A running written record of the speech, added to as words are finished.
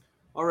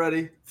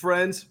Already,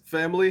 friends,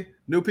 family,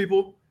 new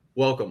people,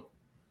 welcome.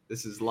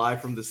 This is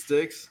live from the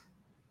sticks,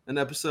 an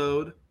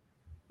episode,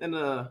 and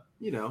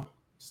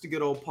just a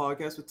good old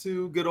podcast with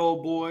two good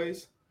old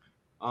boys.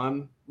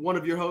 I'm one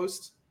of your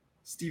hosts,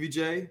 Stevie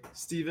J,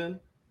 Steven,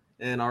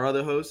 and our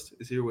other host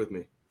is here with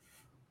me.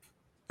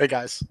 Hey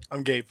guys,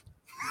 I'm Gabe.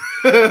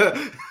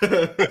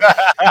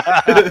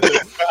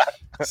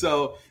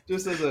 So,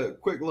 just as a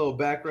quick little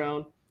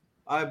background,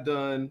 I've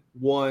done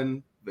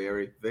one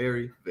very,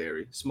 very,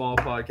 very small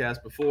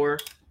podcast before,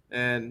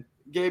 and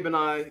Gabe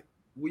and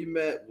we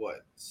met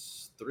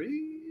 3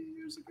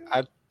 years ago?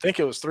 I think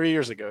it was 3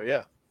 years ago.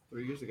 Yeah,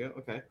 3 years ago,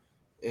 okay.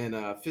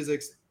 In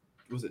physics,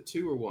 was it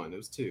two or one? It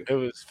was two. it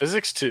was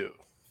physics 2.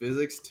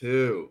 Physics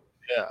two.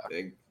 Yeah.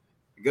 And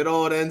good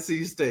old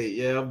NC State,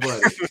 yeah,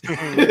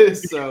 buddy.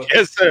 So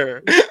Yes,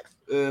 sir.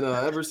 and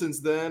ever since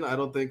then, I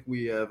don't think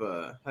we have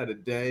had a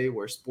day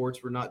where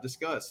sports were not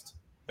discussed.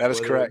 That is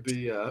correct.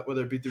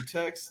 Whether it be through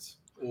text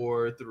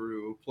or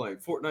through playing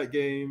Fortnite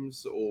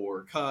games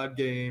or COD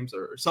games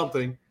or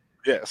something,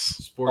 Yes,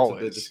 sports have been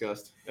always.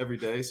 discussed every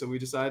day. So we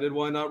decided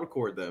why not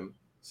record them.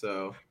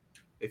 So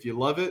if you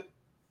love it,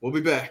 we'll be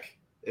back.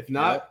 If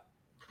not,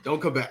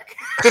 don't come back.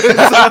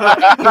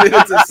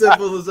 It's as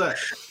simple as that.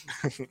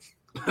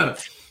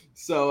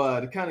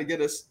 So to kind of get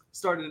us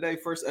started today,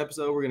 first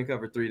episode, we're going to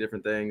cover 3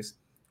 different things.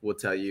 We'll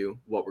tell you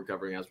what we're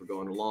covering as we're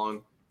going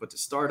along. But to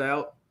start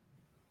out,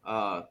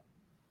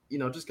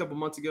 just a couple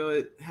months ago,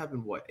 it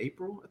happened,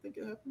 April? I think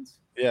it happens.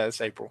 Yeah,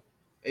 it's April.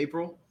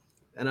 April,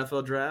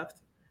 NFL draft.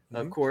 Mhm.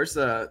 Of course,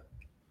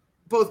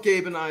 both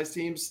Gabe and I's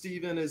teams.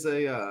 Steven is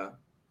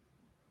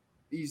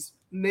he's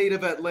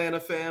native Atlanta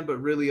fan, but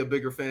really a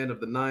bigger fan of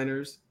the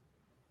Niners.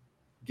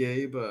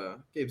 Gabe's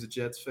a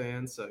Jets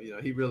fan, so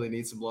he really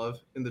needs some love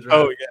in the draft.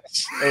 Oh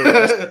yes.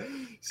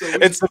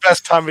 It's the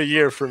best time of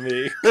year for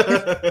me.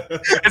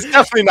 It's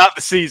definitely not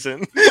the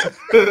season.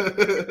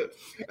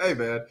 Hey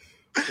man,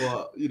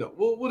 well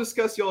we'll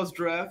discuss y'all's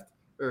draft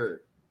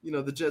or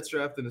the Jets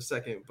draft in a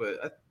second, but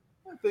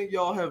I think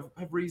y'all have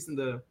reason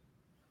to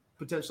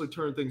potentially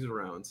turn things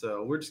around.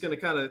 So we're just gonna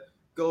kind of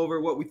go over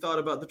what we thought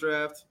about the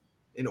draft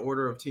in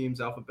order of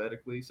teams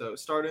alphabetically. So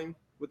starting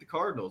with the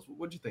Cardinals,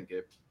 what'd you think,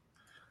 Gabe?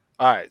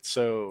 All right,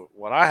 so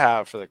what I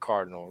have for the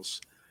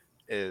Cardinals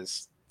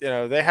is,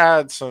 they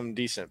had some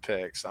decent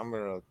picks. I'm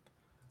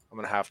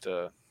gonna have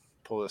to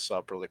pull this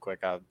up really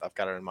quick. I've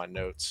got it in my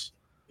notes.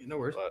 No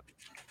worries. But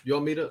You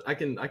want me to? I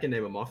can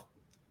name them off.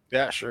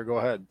 yeah, sure, go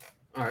ahead.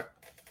 All right.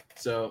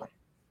 So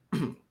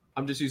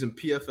I'm just using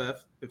PFF.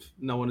 If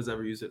no one has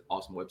ever used it,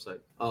 awesome website.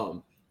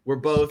 We're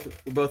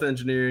both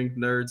engineering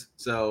nerds,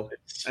 so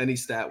any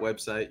stat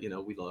website,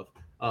 we love.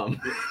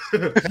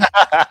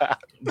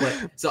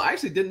 But so I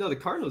actually didn't know the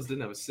Cardinals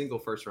didn't have a single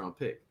first round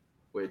pick,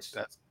 which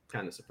that's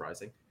kind of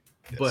surprising.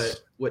 Yes.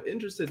 But what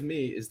interested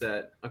me is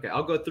that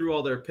I'll go through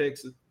all their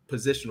picks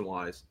position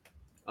wise,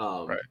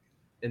 Right.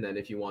 and then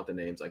if you want the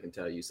names, I can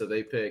tell you. So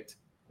they picked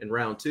in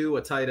round 2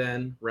 a tight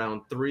end.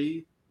 Round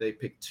 3 they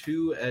picked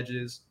 2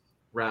 edges.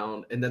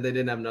 And then they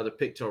didn't have another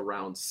pick till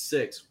round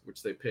 6,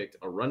 which they picked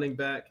a running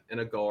back and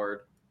a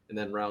guard. And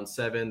then round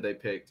 7 they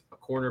picked a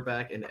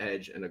cornerback, an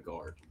edge, and a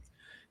guard.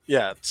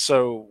 Yeah,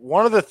 so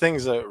one of the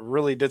things that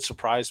really did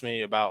surprise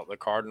me about the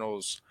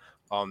Cardinals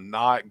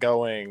not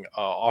going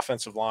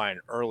offensive line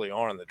early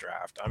on in the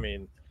draft. I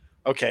mean,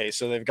 okay,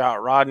 so they've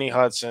got Rodney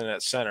Hudson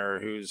at center,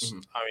 who's,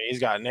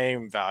 he's got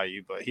name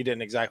value, but he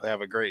didn't exactly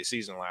have a great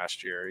season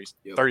last year. He's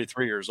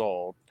 33 years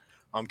old.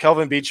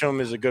 Kelvin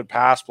Beachum is a good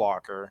pass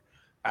blocker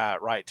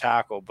at right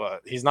tackle,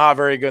 but he's not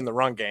very good in the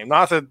run game.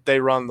 Not that they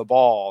run the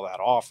ball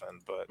that often,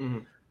 but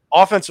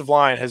offensive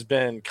line has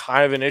been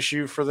kind of an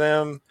issue for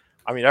them.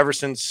 I mean, ever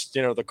since,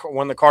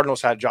 when the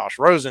Cardinals had Josh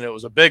Rosen, it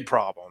was a big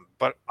problem.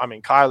 But, I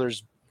mean,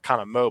 Kyler's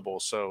kind of mobile.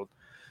 So,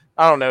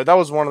 I don't know. That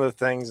was one of the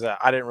things that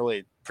I didn't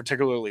really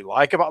particularly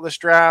like about this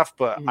draft.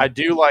 But I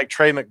do like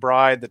Trey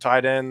McBride, the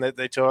tight end that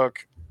they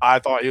took. I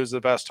thought he was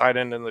the best tight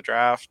end in the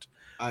draft.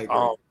 I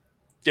agree.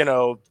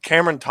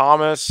 Cameron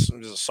Thomas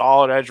is a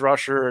solid edge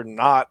rusher,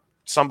 not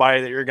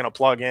somebody that you're going to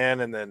plug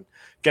in and then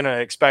going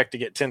to expect to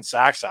get 10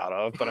 sacks out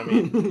of. But I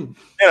mean,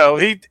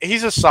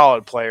 he's a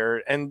solid player,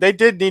 and they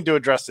did need to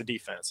address the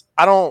defense.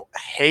 I don't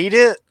hate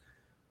it,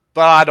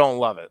 but I don't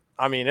love it.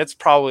 I mean, it's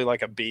probably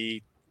like a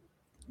B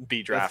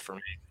draft for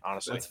me,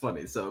 honestly. That's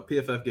funny. So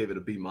PFF gave it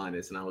a B-,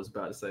 and I was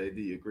about to say,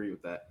 do you agree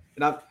with that?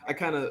 And I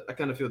kind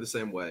of feel the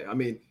same way. I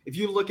mean, if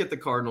you look at the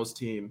Cardinals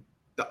team,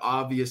 the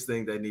obvious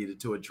thing they needed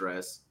to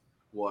address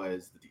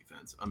was the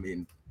defense. I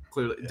mean,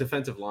 clearly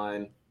defensive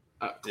line.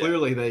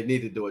 Clearly, they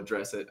needed to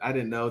address it. I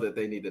didn't know that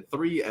they needed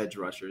 3 edge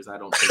rushers. I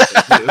don't think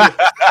they do.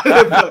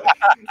 But,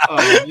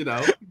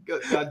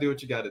 gotta do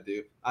what you got to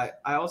do. I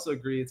also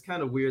agree. It's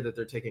kind of weird that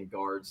they're taking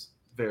guards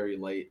very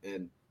late,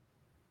 and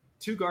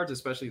 2 guards,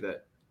 especially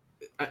that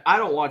I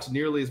don't watch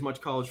nearly as much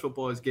college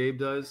football as Gabe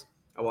does.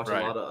 I watch a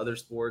lot of other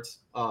sports,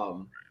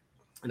 and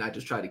I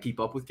just try to keep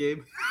up with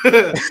Gabe.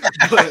 But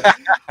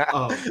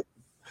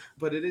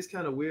it is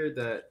kind of weird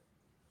that,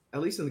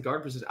 at least in the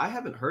guard position, I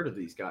haven't heard of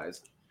these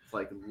guys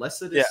like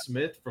Lecitus Yeah.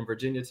 Smith from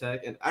Virginia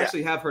Tech, and I Yeah.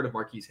 actually have heard of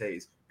Marquise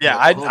Hayes. Yeah,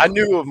 I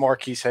knew of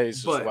Marquise Hayes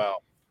as But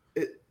well.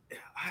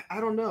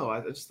 I don't know.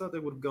 I just thought they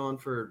would have gone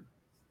for.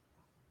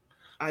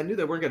 I knew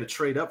they weren't going to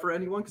trade up for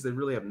anyone because they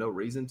really have no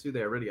reason to.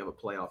 They already have a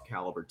playoff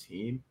caliber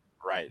team.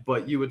 Right.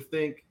 But you would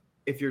think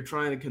if you're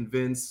trying to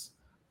convince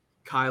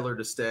Kyler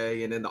to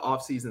stay, and in the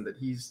offseason that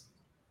he's,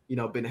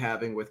 been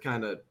having with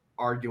kind of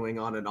arguing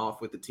on and off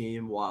with the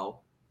team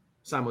while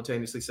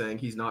simultaneously saying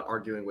he's not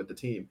arguing with the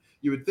team,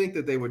 you would think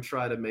that they would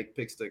try to make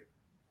picks to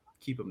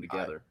keep them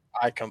together.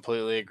 I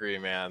completely agree,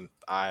 man.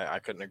 I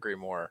couldn't agree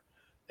more.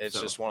 It's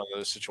So just one of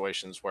those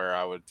situations where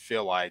I would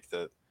feel like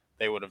that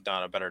they would have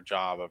done a better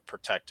job of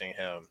protecting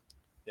him,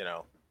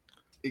 Anyway.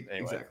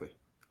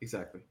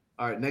 exactly.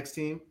 All right, next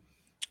team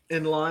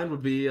in line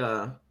would be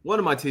one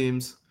of my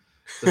teams,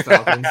 the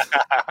Falcons.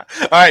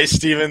 All right,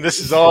 Steven, this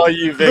is all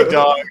you, big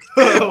dog.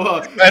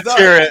 Well, Let's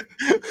hear it.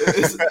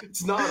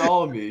 It's not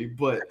all me,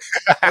 but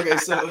okay.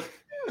 So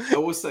I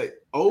will say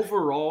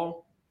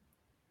overall,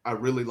 I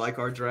really like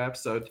our draft.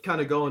 So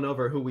kind of going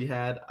over who we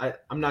had.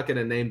 I'm not going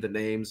to name the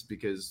names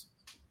because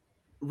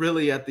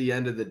really at the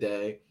end of the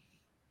day,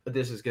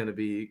 this is going to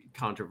be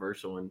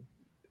controversial and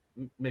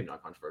maybe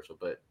not controversial,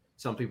 but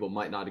some people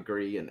might not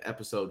agree in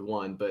episode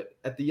 1. But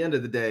at the end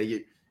of the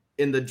day,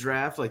 in the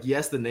draft, like,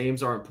 yes, the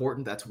names are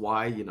important. That's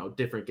why,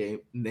 different game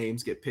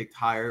names get picked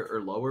higher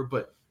or lower.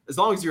 But as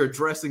long as you're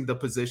addressing the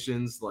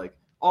positions, like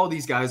all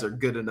these guys are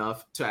good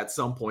enough to at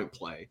some point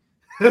play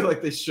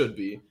like they should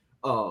be.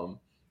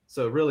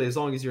 So really, as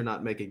long as you're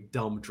not making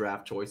dumb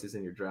draft choices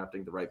and you're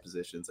drafting the right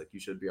positions, like you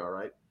should be all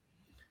right.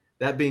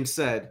 That being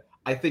said,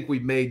 I think we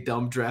made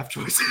dumb draft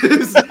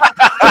choices.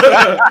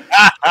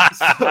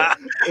 So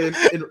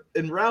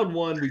in round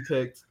 1, we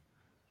picked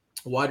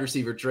wide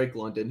receiver Drake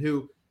London,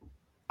 who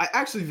I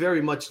actually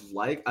very much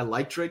like. I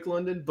like Drake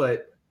London,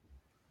 but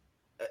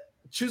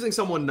choosing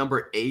someone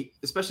number 8,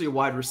 especially a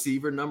wide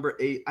receiver number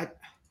 8,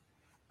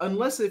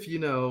 unless if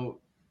you're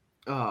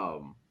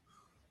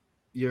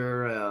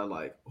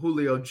like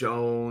Julio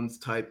Jones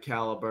type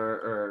caliber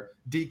or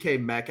DK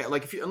Metcalf,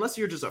 like unless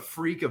you're just a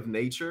freak of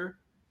nature,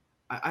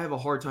 I have a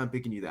hard time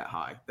picking you that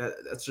high.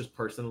 That's just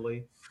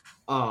personally.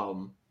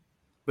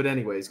 But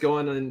anyways,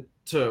 going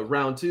into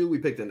round 2, we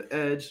picked an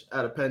edge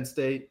out of Penn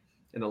State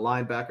and a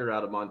linebacker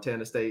out of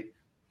Montana State,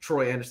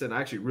 Troy Anderson. I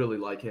actually really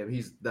like him.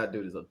 That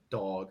dude is a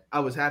dog. I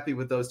was happy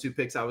with those 2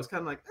 picks. I was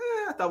kind of like,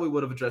 I thought we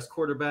would have addressed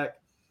quarterback.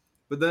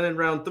 But then in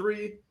round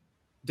 3,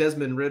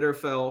 Desmond Ridder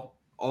fell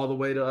all the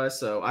way to us.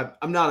 So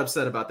I'm not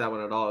upset about that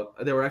one at all.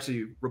 There were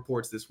actually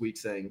reports this week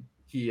saying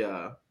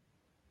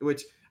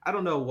which I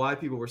don't know why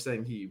people were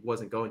saying he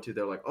wasn't going to.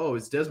 They're like, oh,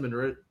 is Desmond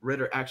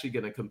Ridder actually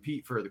going to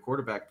compete for the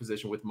quarterback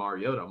position with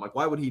Mariota? I'm like,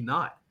 why would he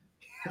not?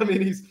 I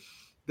mean,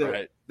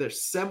 they're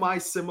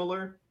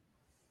semi-similar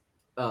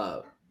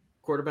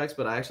quarterbacks,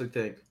 but I actually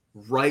think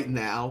right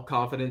now,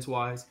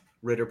 confidence-wise,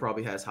 Ridder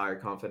probably has higher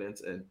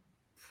confidence and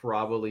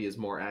probably is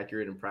more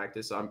accurate in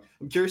practice. So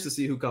I'm curious to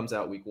see who comes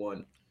out week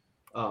 1.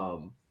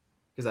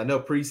 Because I know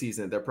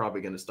preseason they're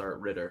probably going to start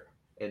Ridder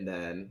and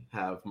then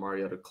have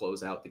Mariota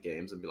close out the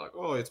games and be like,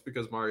 oh, it's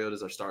because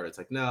Mariota's our starter. It's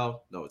like,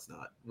 no, it's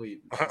not.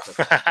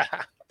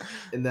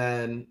 And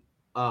then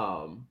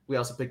we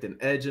also picked an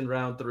edge in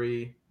round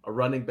 3, a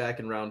running back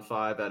in round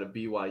 5 out of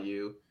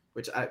BYU,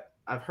 which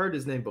I've heard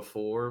his name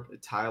before,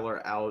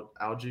 Tyler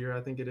Algier, I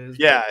think it is.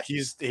 Yeah,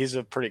 he's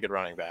a pretty good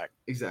running back.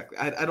 Exactly.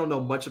 I don't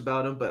know much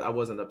about him, but I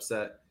wasn't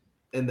upset.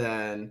 And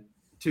then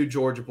 2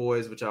 Georgia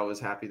boys, which I was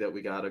happy that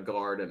we got a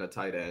guard and a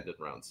tight end in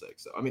round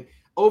 6. So, I mean,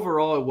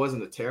 overall, it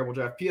wasn't a terrible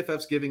draft.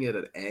 PFF's giving it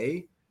an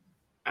A.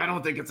 I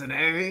don't think it's an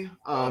A.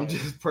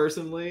 Just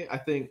personally, I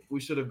think we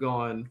should have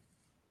gone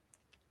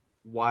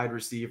wide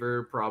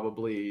receiver,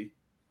 probably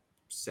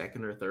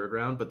 2nd or 3rd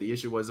round. But the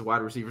issue was the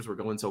wide receivers were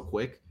going so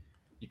quick,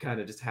 you kind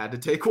of just had to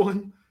take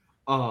one.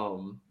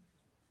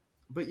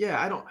 But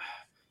yeah,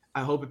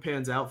 I hope it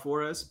pans out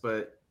for us.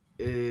 But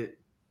it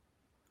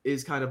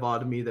is kind of odd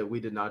to me that we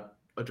did not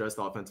address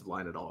the offensive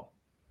line at all.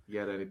 You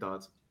had any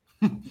thoughts?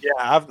 Yeah,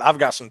 I've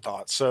got some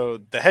thoughts. So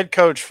the head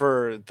coach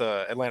for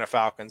the Atlanta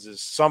Falcons is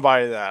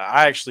somebody that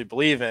I actually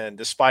believe in,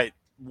 despite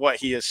what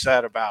he has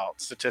said about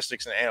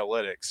statistics and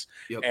analytics.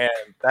 Yep.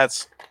 And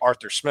that's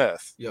Arthur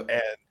Smith. Yep.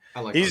 And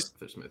I like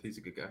Arthur Smith. He's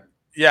a good guy.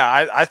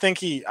 Yeah, I think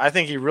he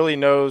really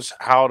knows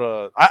how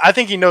to. I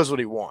think he knows what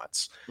he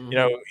wants.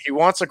 Mm-hmm. He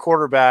wants a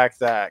quarterback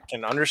that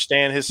can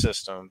understand his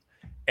system,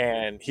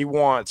 and he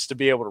wants to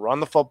be able to run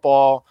the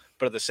football.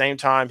 But at the same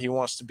time, he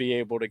wants to be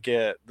able to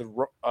get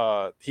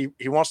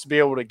he wants to be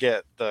able to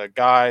get the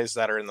guys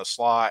that are in the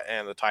slot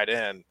and the tight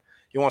end.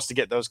 He wants to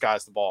get those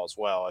guys the ball as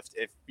well.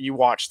 If you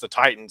watch the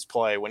Titans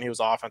play when he was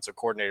offensive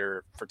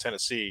coordinator for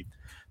Tennessee,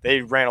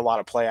 they ran a lot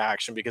of play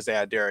action because they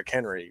had Derrick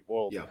Henry.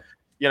 Well,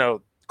 yeah.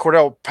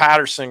 Cordell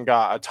Patterson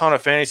got a ton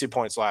of fantasy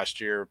points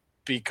last year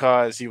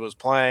because he was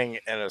playing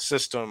in a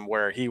system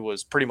where he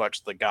was pretty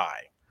much the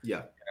guy.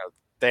 Yeah.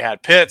 They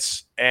had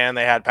Pitts and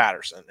they had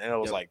Patterson, and it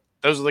was like,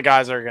 those are the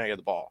guys that are going to get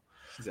the ball.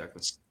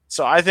 Exactly.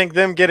 So I think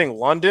them getting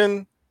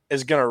London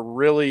is going to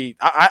really.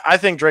 I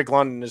think Drake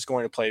London is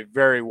going to play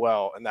very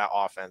well in that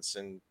offense,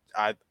 and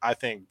I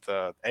think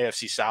the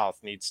AFC South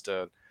needs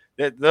to.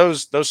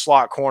 Those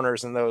slot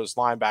corners and those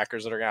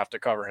linebackers that are going to have to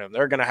cover him,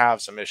 they're going to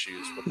have some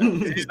issues with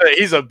him.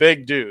 He's a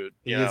big dude.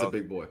 He is a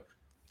big boy.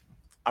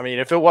 I mean,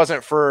 if it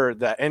wasn't for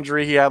that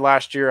injury he had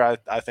last year,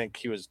 I think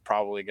he was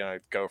probably going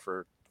to go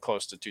for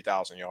close to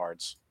 2,000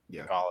 yards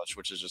in college,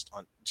 which is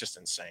just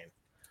insane.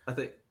 I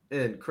think,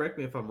 and correct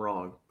me if I'm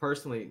wrong.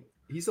 Personally,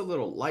 he's a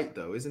little light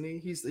though, isn't he?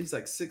 He's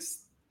like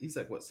six. He's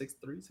like what, 6'3",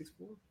 6'4"?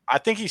 I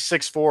think he's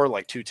 6'4",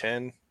 like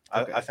 210.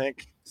 Okay. I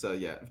think. So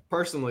yeah,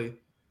 personally,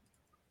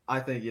 I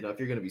think if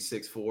you're going to be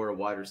 6'4", a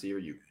wide receiver,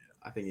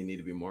 I think you need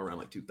to be more around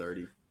like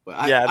 230.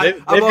 But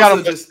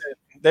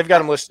they've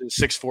got him listed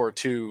 6'4",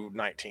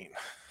 219.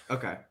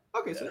 Okay.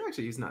 So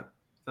actually, he's not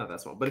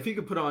that small. But if he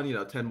could put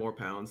on 10 more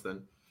pounds,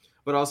 then.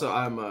 But also,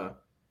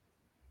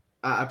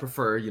 I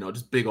prefer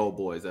just big old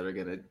boys that are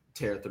going to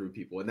tear through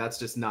people, and that's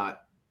just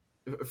not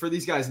for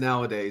these guys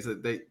nowadays.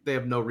 They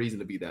have no reason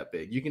to be that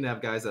big. You can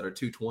have guys that are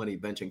 220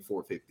 benching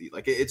 450.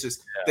 Like it's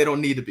just they don't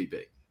need to be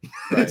big.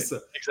 Right. So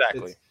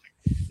exactly.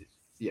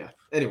 Yeah.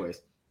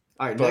 Anyways,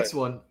 all right. Next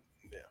one.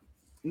 Yeah.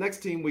 Next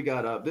team we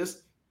got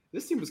this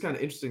team was kind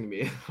of interesting to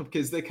me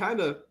because they kind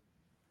of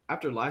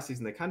after last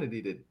season they kind of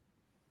needed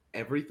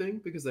everything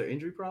because of their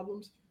injury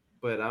problems.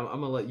 But I'm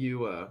gonna let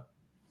you.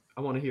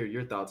 I want to hear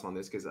your thoughts on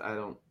this because I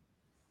don't.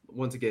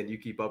 Once again, you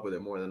keep up with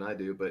it more than I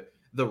do. But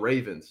the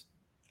Ravens.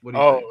 What do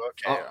you think?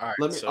 Okay. All right.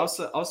 Let me.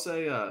 I'll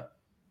say.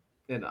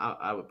 And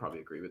I would probably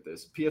agree with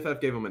this.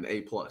 PFF gave them an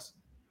A+.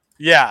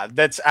 Yeah,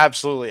 that's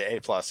absolutely A+.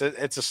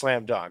 It's a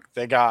slam dunk.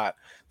 They got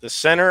the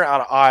center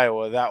out of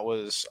Iowa. That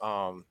was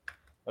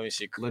let me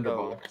see.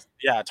 Linderbaum.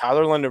 Yeah,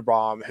 Tyler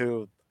Linderbaum.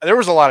 Who there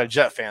was a lot of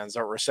Jet fans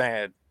that were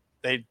saying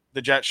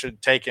the Jets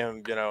should take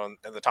him,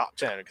 in the top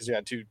 10 because he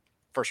had 2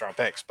 first-round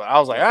picks. But I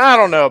was like, I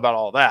don't know about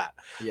all that.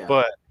 Yeah.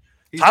 But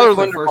he's Tyler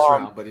Linderbaum, first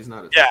round, but he's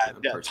not.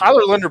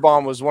 Tyler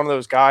Linderbaum was one of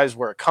those guys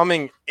where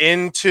coming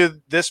into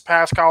this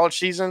past college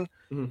season,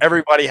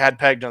 everybody had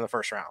pegged in the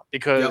first round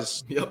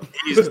because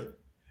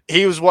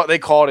he was what they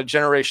called a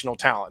generational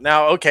talent.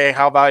 Now, okay,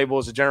 how valuable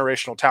is a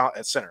generational talent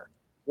at center?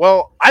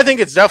 Well, I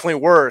think it's definitely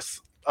worth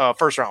a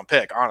first-round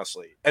pick,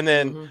 honestly. And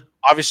then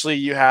obviously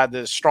you had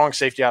this strong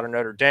safety out of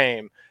Notre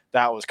Dame.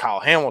 That was Kyle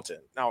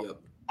Hamilton. Now,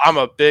 I'm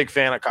a big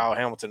fan of Kyle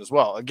Hamilton as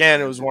well. Again,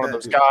 it was one of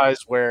those guys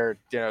where,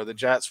 the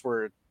Jets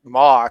were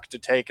mocked to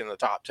take in the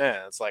top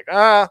 10. It's like,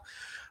 I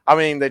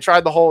mean, they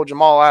tried the whole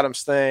Jamal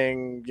Adams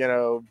thing,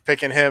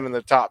 picking him in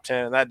the top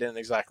 10. That didn't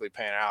exactly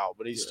pan out,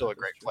 but he's still a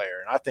great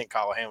player. And I think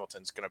Kyle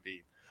Hamilton's going to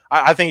be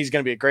I think he's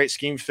going to be a great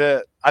scheme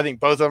fit. I think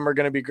both of them are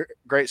going to be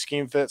great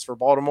scheme fits for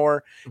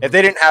Baltimore. If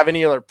they didn't have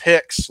any other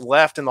picks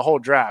left in the whole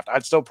draft,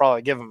 I'd still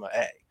probably give them an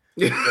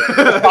A.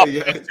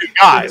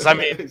 Guys, I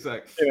mean,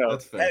 exactly.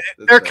 That's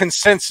fair.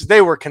 Consensus.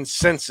 They were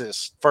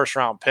consensus first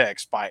round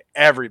picks by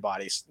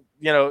everybody.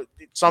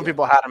 Some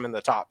people had them in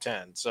the top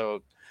 10,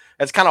 so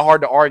it's kind of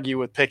hard to argue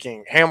with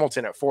picking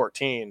Hamilton at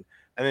 14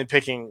 and then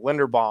picking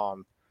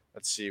Linderbaum.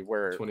 Let's see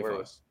where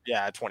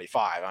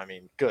 25. I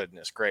mean,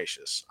 goodness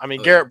gracious. I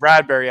mean, Garrett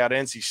Bradbury out of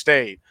NC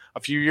State a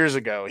few years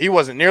ago, he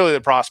wasn't nearly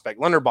the prospect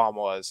Linderbaum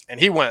was,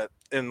 and he went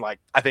in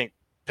I think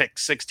pick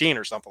 16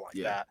 or something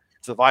like that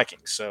to the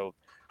Vikings. So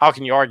how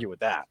can you argue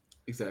with that?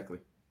 Exactly.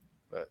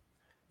 But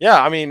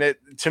yeah, I mean,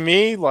 to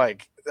me,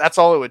 that's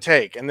all it would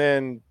take. And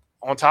then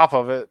on top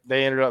of it,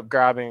 they ended up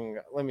grabbing.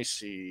 Let me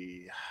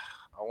see.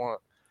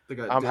 They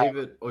got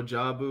David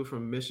Ojabu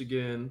from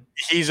Michigan.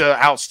 He's an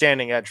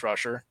outstanding edge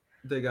rusher.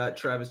 They got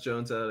Travis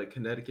Jones out of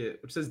Connecticut,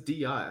 which says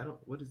DI.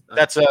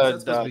 That's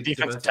a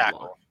defensive tackle.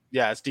 Line?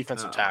 Yeah, it's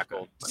defensive tackle.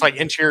 Okay. It's like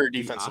interior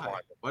defensive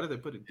line. Why did they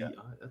put a DI?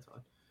 That's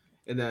odd.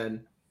 And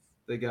then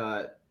they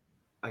got,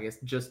 I guess,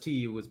 just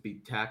T was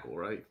be tackle,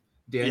 right?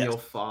 Daniel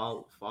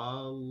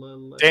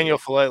Falele. Daniel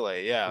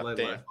Falele, yeah.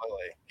 Daniel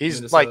Falele.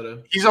 He's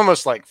Minnesota. He's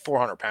almost like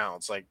 400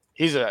 pounds. Like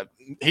he's a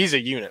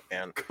unit,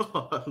 man.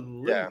 God,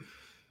 yeah.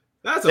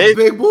 That's a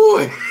big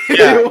boy.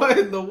 Yeah. What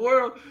in the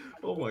world?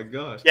 Oh my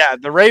gosh! Yeah,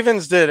 the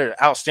Ravens did an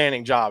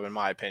outstanding job, in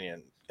my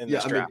opinion, in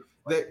this draft.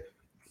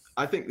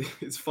 I think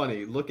it's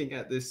funny looking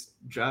at this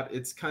draft.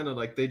 It's kind of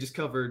like they just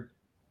covered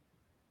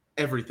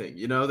everything.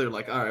 They're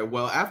like, all right,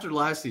 well, after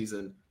last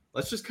season,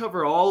 let's just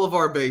cover all of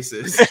our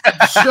bases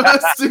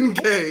just in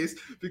case,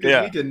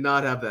 because we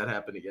cannot have that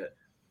happen again.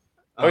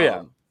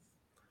 I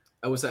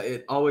would say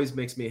it always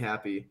makes me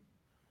happy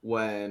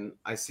when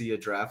I see a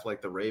draft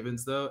like the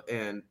Ravens, though,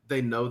 and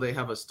they know they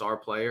have a star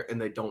player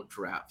and they don't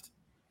draft.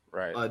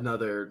 Right.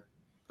 Another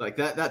like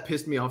that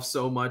pissed me off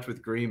so much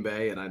with Green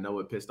Bay, and I know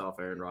it pissed off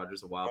Aaron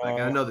Rodgers a while back.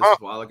 I know this was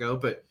a while ago,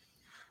 but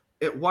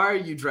why are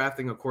you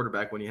drafting a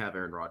quarterback when you have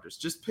Aaron Rodgers?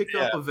 Just pick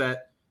up a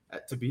vet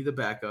to be the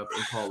backup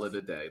and call it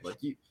a day.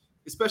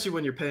 Especially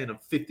when you're paying him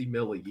 $50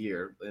 million a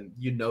year and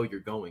you're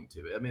going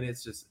to. I mean,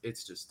 it's just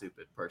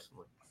stupid,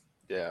 personally.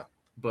 Yeah.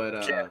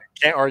 But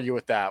can't argue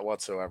with that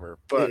whatsoever.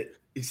 But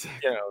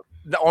exactly.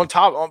 On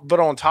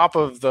top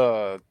of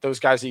those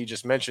guys that you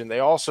just mentioned, they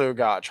also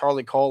got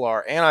Charlie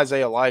Kolar and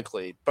Isaiah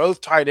Likely,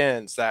 both tight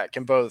ends that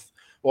can both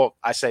Well,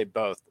 I say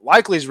both.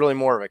 Likely is really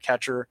more of a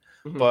catcher,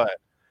 Mhm.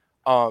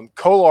 but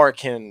Kolar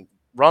can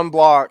run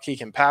block, he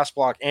can pass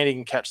block, and he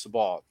can catch the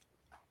ball.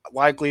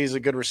 Likely is a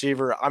good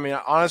receiver. I mean,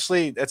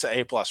 honestly, it's an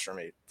A+ for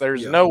me.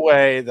 There's Yeah. no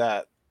way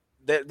that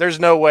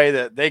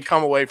they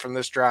come away from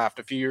this draft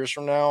a few years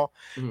from now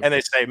Mhm. and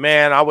they say,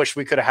 "Man, I wish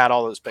we could have had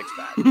all those picks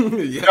back."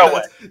 Yeah, No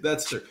way.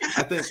 that's true.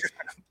 I think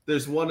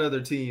there's one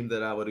other team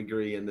that I would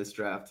agree in this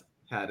draft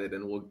had it,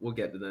 and we'll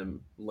get to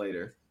them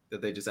later,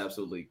 that they just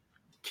absolutely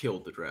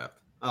killed the draft.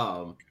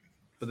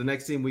 But the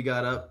next team we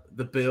got up,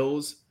 the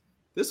Bills.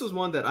 This was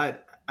one that I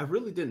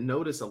really didn't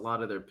notice a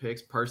lot of their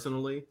picks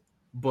personally,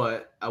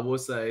 but I will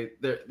say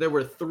there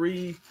were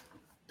three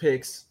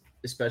picks,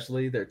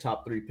 especially their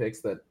top three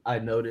picks, that I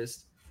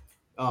noticed.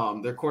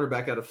 Their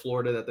cornerback out of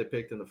Florida that they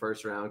picked in the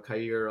first round,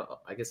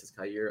 I guess it's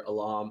Khair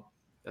Alam.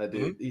 Mhm.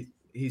 Dude,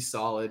 he's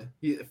solid.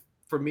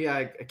 For me,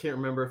 I can't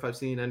remember if I've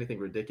seen anything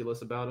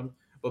ridiculous about him.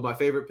 But my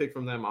favorite pick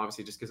from them,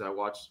 obviously, just because I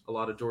watch a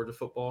lot of Georgia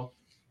football,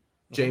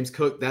 Mhm. James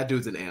Cook. That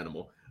dude's an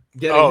animal.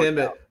 Getting Oh, him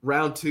at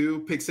round 2,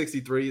 pick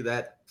 63,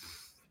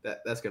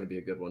 that's going to be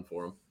a good one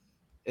for him.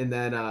 And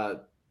then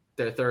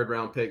their third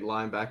round pick,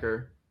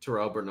 linebacker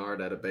Terrell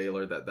Bernard out of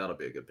Baylor. That'll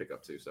be a good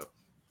pickup too. So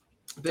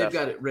they've got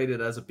definitely. it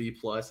rated as a B+.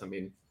 I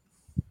mean,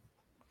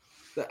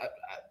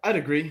 I'd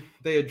agree.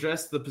 They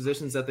addressed the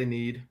positions that they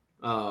need.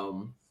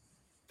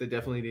 They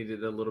definitely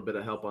needed a little bit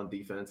of help on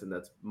defense, and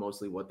that's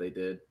mostly what they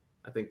did.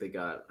 I think they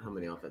got how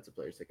many offensive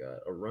players? They got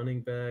a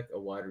running back, a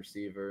wide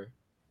receiver.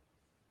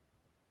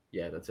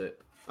 Yeah, that's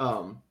it.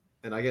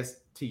 And I guess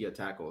T a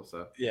tackle.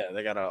 So, Yeah,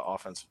 they got an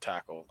offensive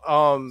tackle.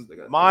 so they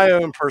got My three.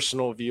 own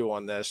personal view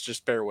on this,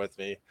 just bear with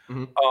me.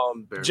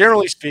 Mm-hmm.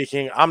 Generally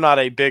speaking, I'm not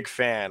a big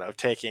fan of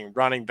taking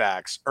running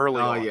backs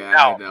early Oh on. yeah,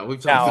 I know.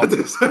 We've talked Now about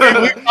this.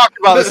 we've talked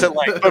about this at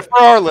length, but for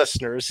our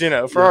listeners, Yeah.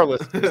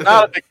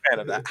 not a big fan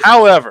of that.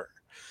 However,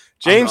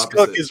 I'm the James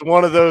Cook opposite. is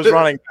one of those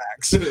running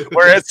backs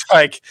where it's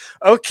like,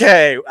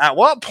 okay, at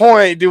what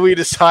point do we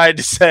decide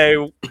to say,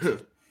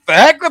 the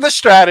heck with the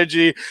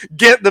strategy,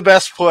 get the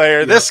best player?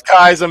 Yep. This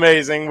guy's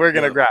amazing. We're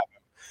going to grab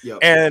him. Yep.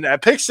 And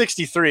at pick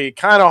 63,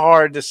 kind of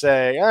hard to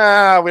say,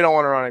 we don't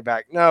want a running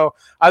back. No,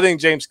 I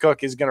think James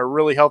Cook is going to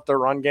really help their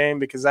run game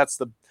because that's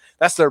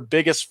their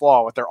biggest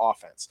flaw with their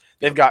offense.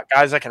 They've got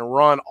guys that can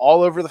run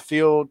all over the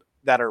field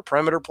that are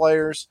perimeter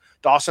players.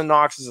 Dawson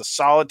Knox is a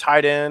solid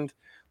tight end.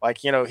 Like,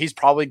 he's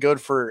probably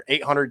good for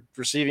 800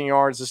 receiving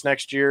yards this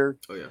next year.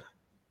 Oh, yeah.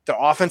 The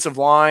offensive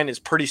line is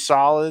pretty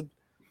solid,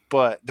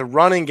 but the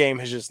running game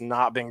has just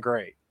not been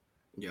great.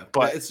 Yeah,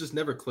 but it's just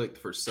never clicked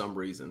for some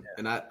reason,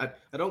 and I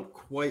don't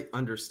quite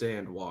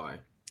understand why.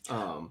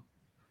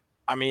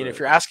 I mean, if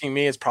you're asking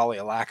me, it's probably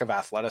a lack of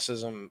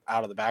athleticism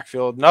out of the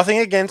backfield. Nothing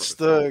against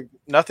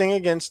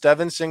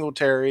Devin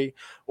Singletary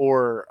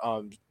or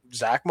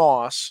Zach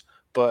Moss,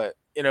 but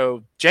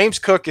James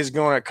Cook is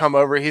going to come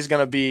over. He's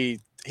going to be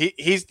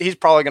he's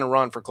probably going to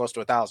run for close to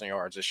 1,000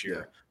 yards this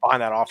year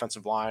behind that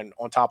offensive line.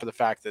 On top of the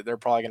fact that they're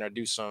probably going to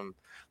do some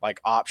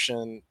like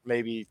option,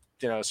 maybe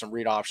some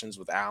read options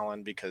with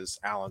Allen because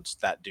Allen's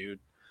that dude.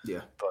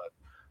 Yeah, but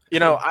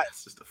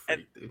it's just a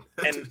freak, dude.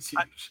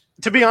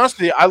 To be honest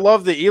with you, I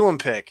love the Elam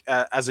pick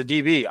as a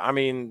DB. I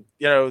mean,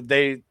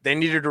 they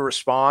needed to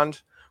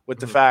respond with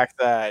the fact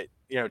that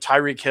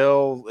Tyreek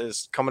Hill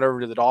is coming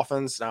over to the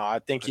Dolphins. Now, I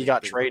think he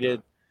got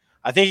traded.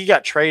 I think he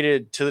got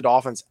traded to the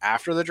Dolphins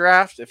after the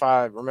draft, if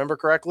I remember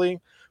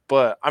correctly.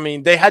 But I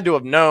mean, they had to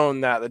have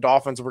known that the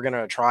Dolphins were going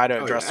to try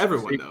to address.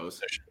 Everyone knows.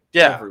 Position.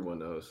 Yeah, everyone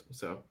knows.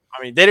 So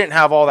I mean, they didn't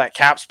have all that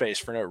cap space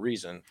for no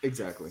reason.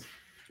 Exactly.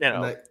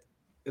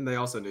 And they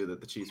also knew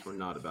that the Chiefs were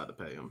not about to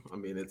pay him. I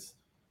mean, it's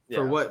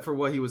for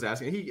what he was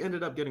asking. He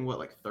ended up getting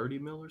like 30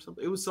 mil or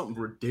something. It was something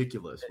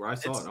ridiculous. Where I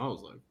saw it and I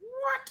was like,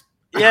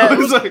 what? Yeah, it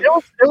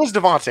was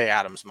Devontae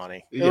Adams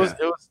money. It was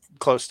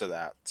close to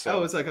that. So I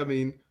was like, I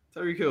mean,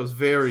 Tyreek Hill is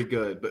very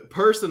good, but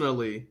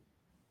personally,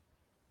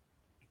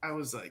 I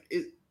was like,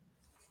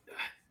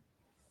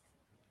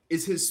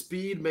 is his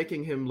speed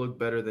making him look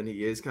better than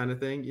he is, kind of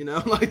thing?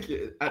 Like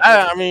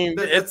I mean,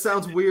 that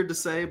sounds weird to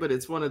say, but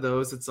it's one of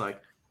those. It's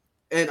like.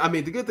 And I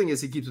mean, the good thing is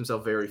he keeps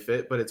himself very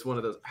fit, but it's one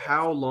of those.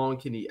 How long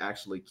can he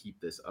actually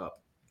keep this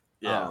up?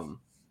 Yeah.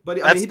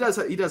 But I mean, he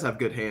does have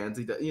good hands.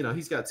 He does,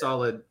 he's got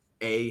solid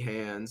A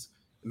hands,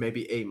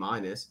 maybe A-.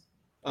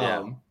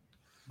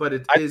 But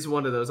it is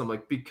one of those. I'm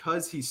like,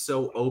 because he's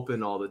so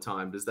open all the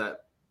time, does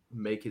that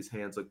make his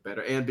hands look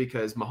better? And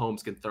because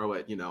Mahomes can throw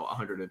it,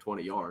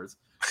 120 yards.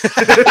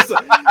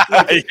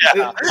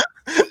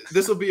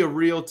 This will be a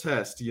real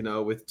test,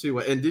 with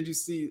Tua. And did you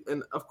see?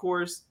 And of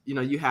course,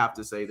 you have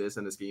to say this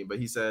in this game. But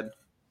he said,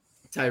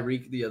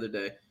 Tyreek the other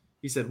day,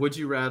 he said, "Would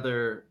you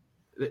rather?"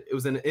 It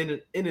was in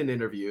an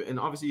interview, and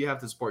obviously you have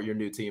to support your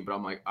new team. But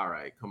I'm like, all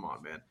right, come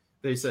on, man.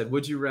 They said,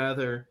 "Would you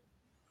rather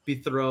be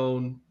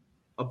thrown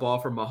a ball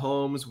from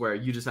Mahomes where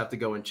you just have to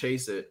go and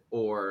chase it,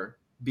 or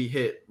be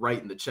hit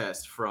right in the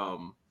chest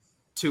from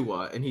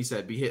Tua?" And he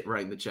said, "Be hit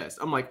right in the chest."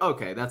 I'm like,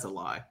 okay, that's a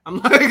lie. I'm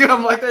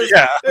like,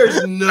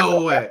 there's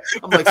no way.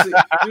 I'm like, so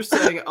you're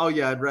saying, oh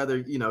yeah, I'd rather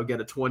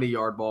get a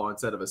 20-yard ball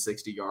instead of a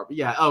 60-yard.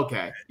 Yeah,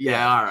 okay,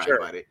 yeah, all right,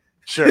 buddy.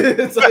 Sure.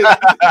 It's like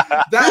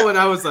that one.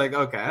 I was like,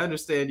 okay, I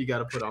understand you got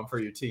to put on for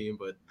your team,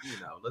 but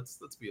let's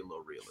be a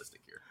little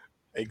realistic here.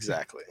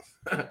 Exactly.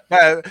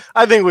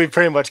 I think we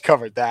pretty much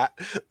covered that.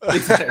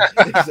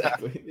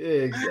 Exactly.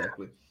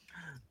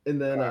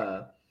 And then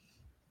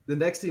the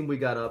next team we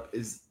got up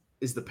is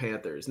the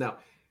Panthers. Now,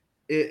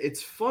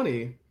 it's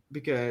funny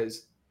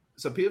because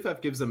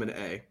PFF gives them an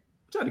A,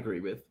 which I'd agree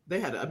with. They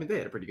had a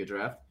pretty good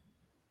draft.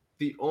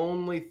 The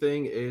only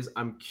thing is,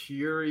 I'm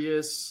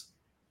curious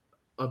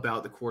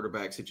about the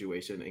quarterback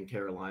situation in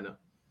Carolina.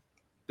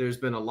 There's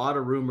been a lot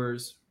of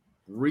rumors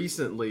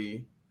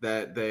recently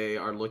that they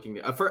are looking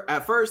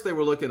at first they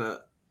were looking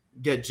to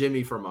get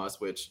Jimmy from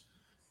us, which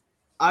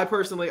I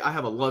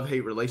have a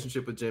love-hate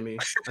relationship with Jimmy.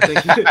 I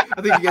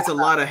think he gets a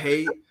lot of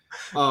hate.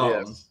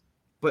 Yes.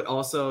 But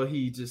also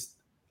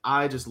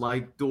I just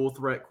like dual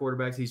threat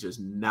quarterbacks. He's just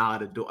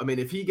not a dual. I mean,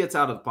 if he gets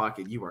out of the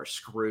pocket, you are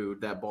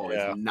screwed. That ball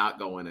is not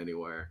going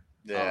anywhere.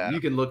 Yeah. You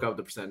can look up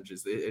the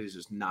percentages. It is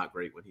just not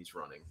great when he's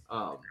running.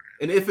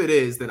 And if it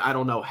is, then I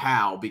don't know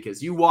how,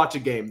 because you watch a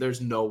game,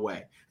 there's no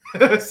way.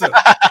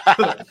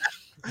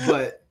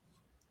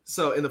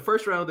 So in the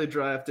first round, they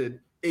drafted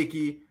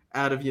Icky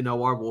out of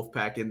our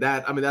Wolfpack, and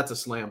that's a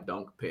slam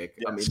dunk pick.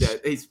 Yes. I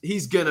mean,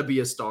 he's gonna be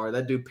a star.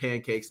 That dude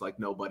pancakes like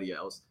nobody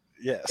else.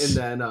 Yes.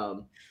 And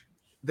then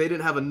they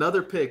didn't have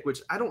another pick,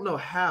 which I don't know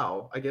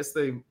how. I guess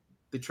they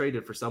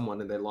traded for someone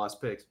and they lost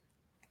picks.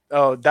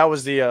 Oh, that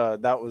was the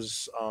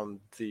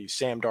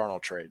Sam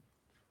Darnold trade.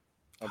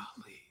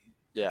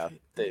 They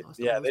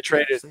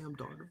traded Sam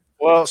Darnold.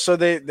 Well, so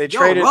they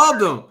traded.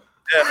 Robbed him.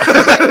 Yeah.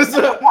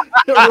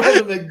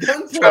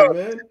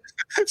 Man.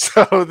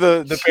 So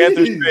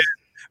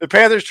the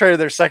Panthers traded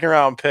their second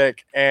round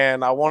pick,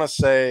 and I want to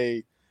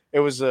say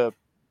it was a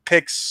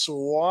pick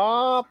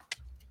swap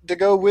to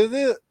go with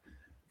it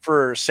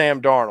for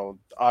Sam Darnold,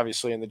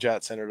 obviously, and the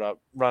Jets ended up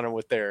running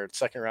with their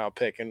second round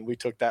pick, and we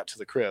took that to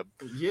the crib.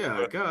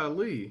 Yeah,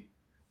 golly.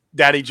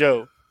 Daddy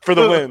Joe for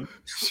the win.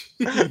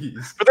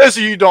 For those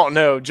of you who don't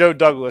know, Joe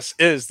Douglas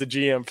is the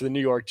GM for the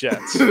New York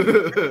Jets.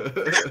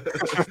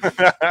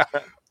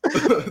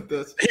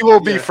 He will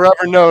be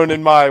forever known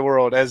in my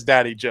world as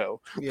Daddy Joe.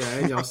 Yeah,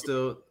 and y'all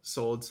still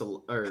sold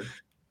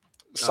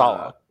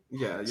Salah.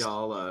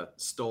 Y'all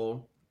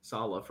stole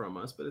Salah from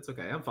us, but it's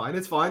okay. I'm fine.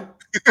 It's fine.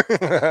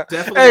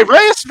 Definitely. Hey,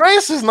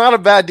 Reyes is not a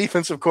bad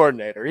defensive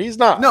coordinator. He's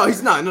not. No,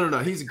 he's not. No.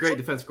 He's a great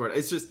defensive coordinator.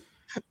 It's just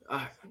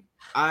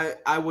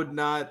I would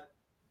not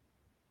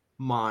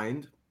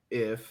mind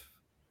if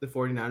the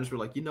 49ers were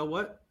like, you know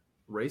what?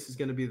 Race is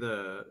going to be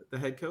the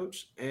head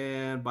coach,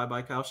 and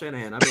bye-bye Kyle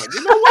Shanahan. I'd be like,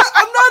 you know what?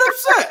 I'm not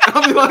upset.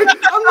 I'll be like,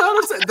 I'm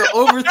not upset. The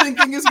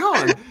overthinking is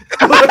gone.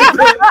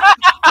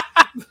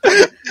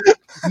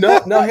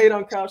 No hate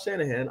on Kyle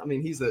Shanahan. I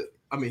mean, he's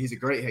a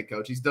great head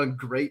coach. He's done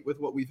great with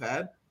what we've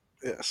had.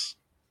 Yes.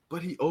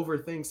 But he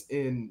overthinks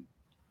in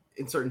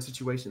certain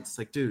situations. It's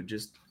like, dude,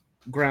 just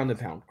ground and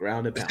pound.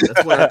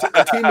 That's what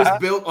our team is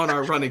built on,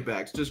 our running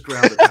backs. Just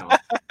ground and pound.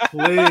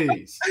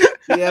 Please.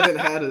 We haven't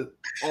had an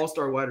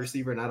all-star wide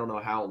receiver in I don't know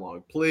how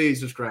long. Please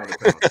just ground and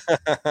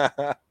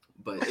pound.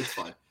 But it's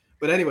fine.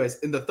 But anyways,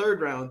 in the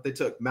third round, they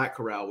took Matt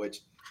Corral, which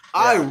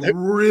I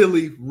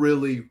really,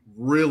 really,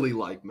 really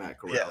like Matt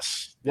Corral.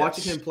 Yes.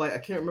 Watching him play, I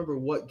can't remember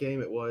what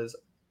game it was.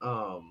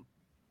 I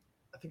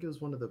think it was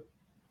one of the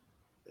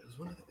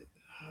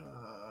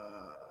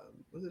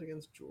was it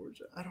against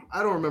Georgia?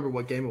 I don't remember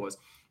what game it was,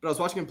 but I was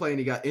watching him play and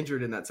he got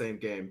injured in that same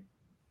game.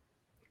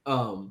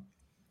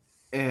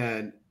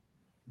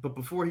 But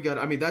before he got,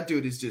 I mean, that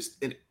dude is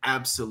just an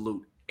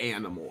absolute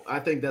animal. I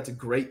think that's a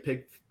great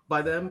pick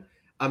by them.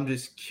 I'm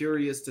just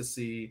curious to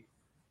see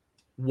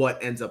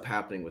what ends up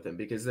happening with him,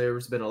 because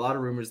there's been a lot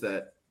of rumors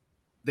that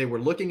they were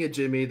looking at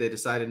Jimmy. They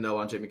decided no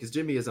on Jimmy because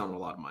Jimmy is on a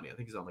lot of money. I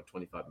think he's on like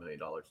 $25 million.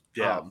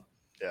 Yeah.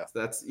 So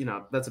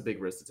that's a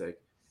big risk to take.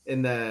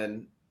 And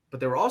then, but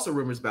there were also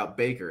rumors about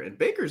Baker, and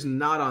Baker's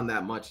not on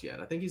that much yet.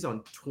 I think he's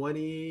on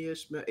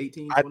 20-ish,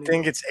 18. 20. I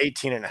think it's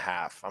 18 and a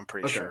half. I'm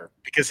pretty sure,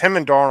 because him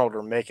and Darnold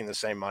are making the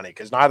same money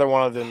because neither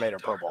one of them made a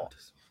Pro Bowl.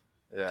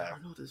 Yeah.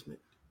 Darnold is making.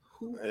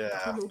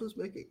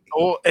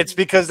 Well, it's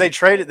because they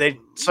traded. The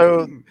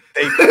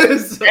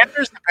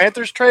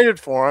Panthers traded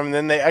for him, and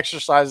then they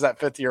exercised that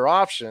 5th-year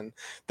option,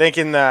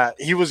 thinking that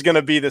he was going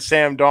to be the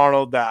Sam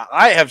Darnold that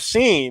I have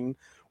seen,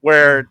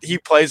 where he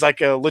plays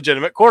like a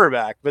legitimate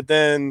quarterback. But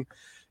then,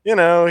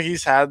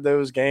 he's had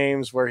those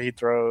games where he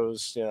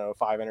throws, 5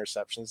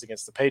 interceptions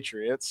against the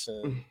Patriots,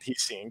 and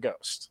he's seeing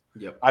ghosts.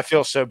 Yep. I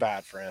feel so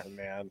bad for him,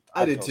 man.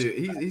 I did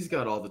too. He's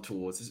got all the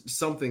tools.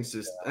 Something's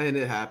just, and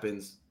it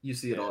happens. You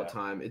see it all the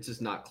time. It's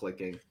just not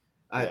clicking.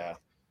 I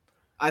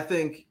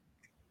think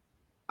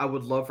I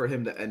would love for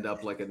him to end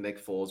up like a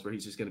Nick Foles, where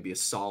he's just going to be a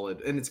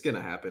solid, and it's going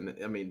to happen.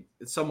 I mean,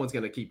 someone's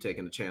going to keep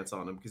taking a chance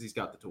on him because he's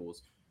got the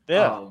tools.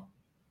 Yeah.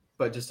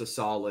 But just a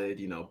solid,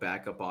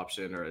 backup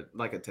option, or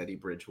like a Teddy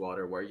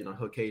Bridgewater, where he'll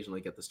occasionally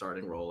get the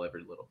starting role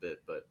every little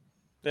bit. But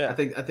I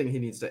think he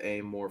needs to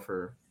aim more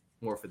for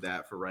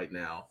that for right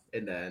now,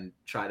 and then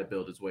try to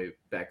build his way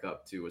back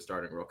up to a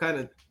starting role. Kind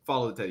of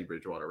follow the Teddy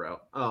Bridgewater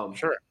route.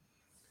 Sure.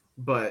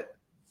 But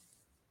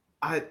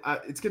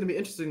it's going to be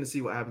interesting to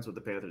see what happens with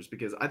the Panthers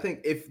because I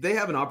think if they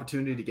have an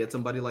opportunity to get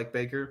somebody like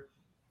Baker,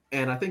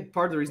 and I think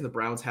part of the reason the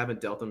Browns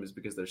haven't dealt them is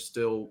because they're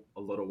still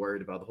a little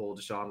worried about the whole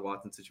Deshaun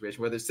Watson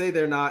situation. Where they say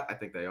they're not, I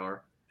think they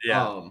are.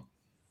 Yeah.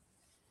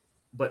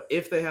 But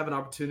if they have an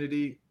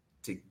opportunity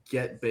to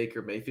get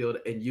Baker Mayfield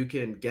and you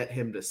can get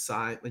him to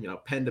sign,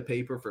 pen to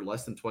paper for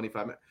less than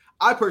 25 minutes,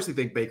 I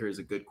personally think Baker is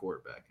a good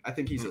quarterback. I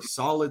think he's a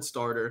solid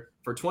starter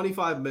for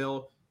 25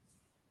 mil,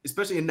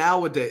 especially in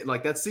nowadays.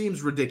 Like that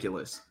seems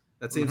ridiculous.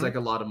 That seems like a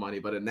lot of money,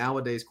 but in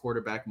nowadays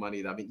quarterback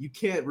money, I mean, you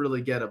can't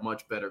really get a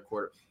much better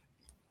quarter.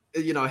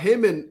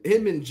 Him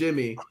and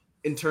Jimmy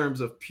in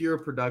terms of pure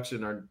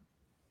production are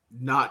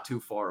not too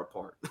far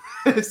apart.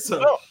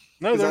 So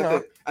no, they're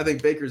not. I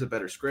think Baker's a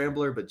better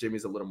scrambler, but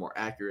Jimmy's a little more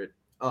accurate.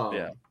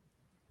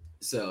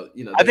 So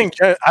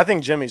I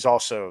think Jimmy's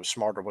also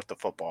smarter with the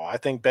football. I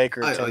think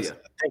Baker. I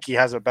think he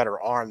has a better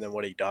arm than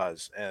what he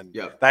does, and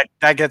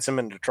that gets him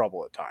into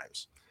trouble at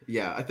times.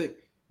 Yeah, I think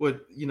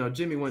what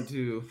Jimmy went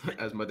to,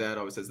 as my dad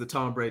always says, the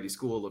Tom Brady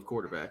school of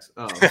quarterbacks.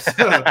 So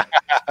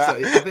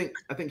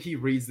I think he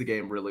reads the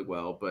game really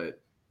well. But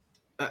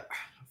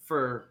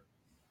for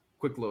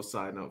quick little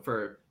side note,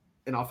 for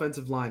an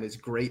offensive line as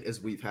great as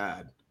we've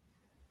had,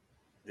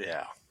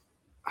 I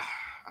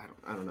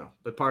don't know.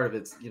 But part of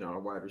it's our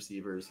wide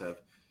receivers have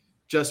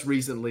just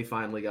recently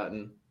finally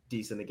gotten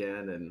decent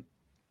again. And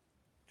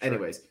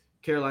anyways,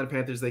 Carolina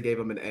Panthers, they gave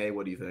them an A.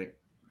 What do you think?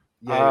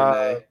 Yay or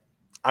nay?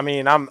 I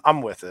mean,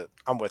 I'm with it.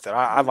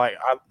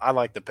 I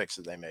like the picks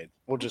that they made.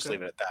 We'll just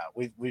leave it at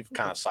that. We've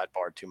kind of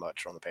sidebarred too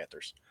much on the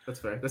Panthers. That's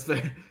fair.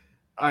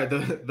 All right,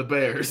 the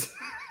Bears.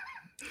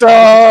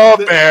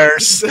 The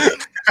Bears.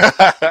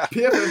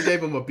 PFF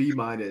gave them a B-,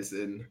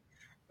 and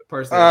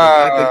personally,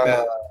 I think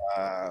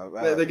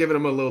that they're giving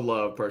them a little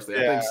love.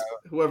 Personally, I think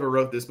whoever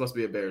wrote this must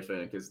be a Bears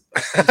fan because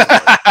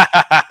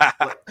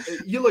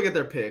you look at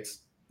their picks.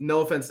 No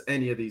offense to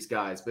any of these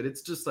guys, but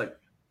it's just like,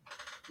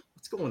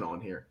 what's going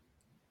on here?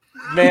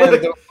 Man,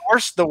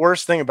 the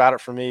worst thing about it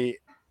for me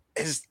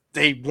is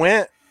they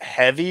went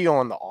heavy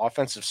on the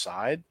offensive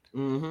side.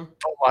 But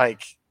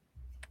like,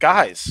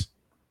 guys,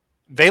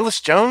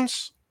 Velus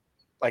Jones,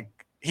 like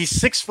he's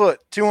 6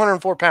 foot,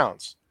 204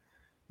 pounds.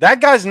 That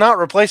guy's not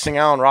replacing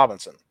Allen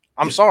Robinson.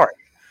 I'm sorry.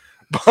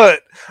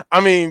 But I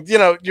mean,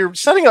 you're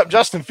setting up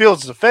Justin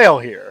Fields to fail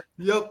here.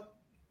 Yep.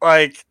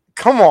 Like,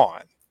 come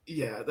on.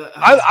 Yeah,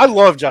 I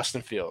love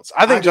Justin Fields.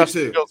 I think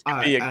Justin Fields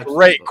could be a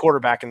great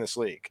quarterback in this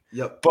league.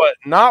 Yep. But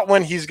not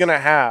when he's going to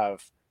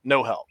have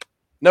no help.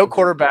 No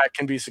quarterback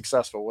can be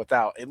successful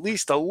without at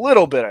least a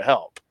little bit of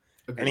help.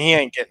 And he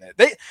ain't getting it.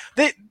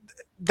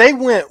 They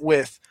went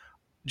with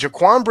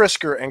Jaquan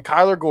Brisker and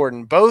Kyler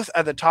Gordon both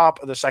at the top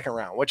of the second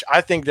round, which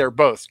I think they're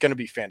both going to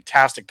be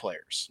fantastic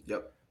players.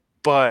 Yep.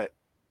 But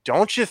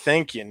don't you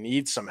think you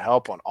need some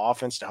help on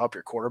offense to help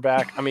your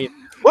quarterback? I mean,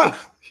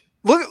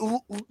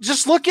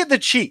 look at the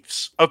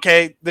Chiefs.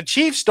 Okay, the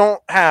Chiefs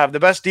don't have the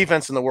best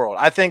defense in the world.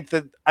 I think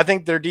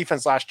their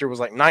defense last year was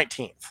like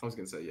 19th. I was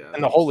gonna say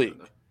in the whole league,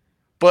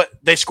 but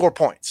they score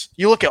points.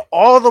 You look at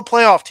all the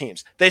playoff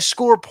teams; they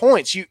score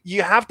points.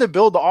 You have to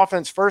build the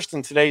offense first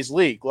in today's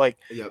league. Like,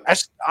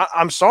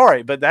 I'm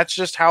sorry, but that's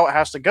just how it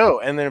has to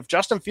go. And then if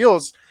Justin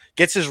Fields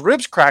gets his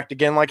ribs cracked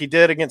again, like he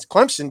did against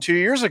Clemson 2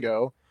 years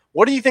ago,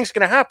 what do you think is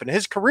going to happen?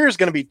 His career is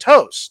going to be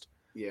toast.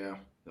 Yeah.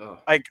 Oh.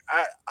 Like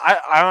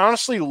I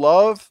honestly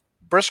love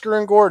Brisker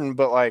and Gordon,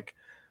 but like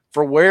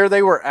for where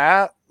they were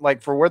at,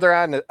 like for where they're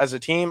at as a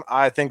team,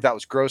 I think that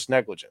was gross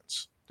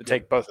negligence to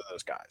take both of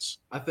those guys.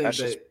 I think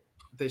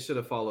they should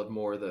have followed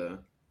more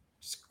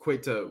just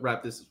quick to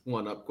wrap this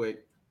one up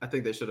quick. I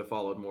think they should have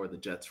followed more the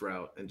Jets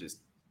route and just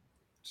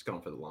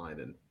gone for the line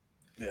and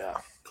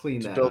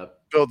clean that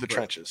up. Build the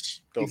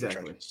trenches.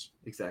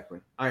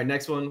 Exactly. All right,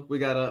 next one we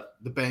got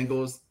the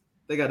Bengals.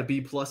 They got a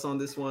B+ on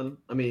this one.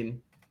 I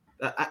mean,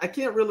 I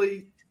can't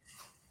really.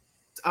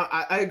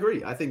 I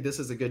agree. I think this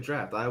is a good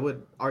draft. I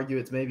would argue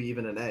it's maybe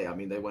even an A. I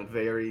mean, they went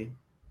very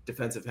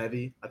defensive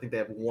heavy. I think they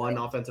have one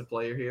offensive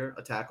player here,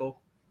 a tackle.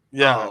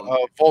 Yeah,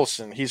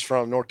 Volson. He's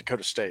from North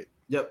Dakota State.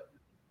 Yep.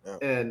 Yeah.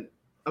 And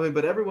I mean,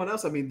 but everyone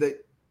else. I mean,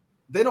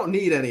 they don't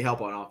need any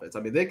help on offense. I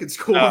mean, they could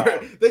score.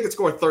 They could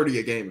score 30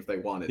 a game if they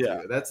wanted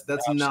to.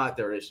 That's not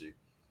their issue.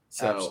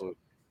 So, absolutely.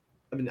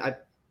 I mean,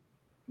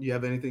 you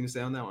have anything to say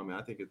on that one? I mean,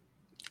 I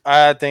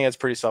think it's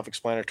pretty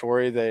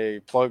self-explanatory.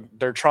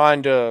 They're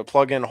trying to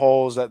plug in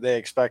holes that they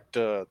expect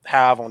to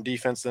have on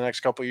defense the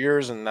next couple of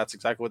years, and that's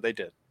exactly what they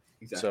did.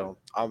 Exactly. So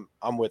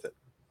I'm with it.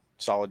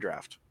 Solid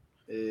draft.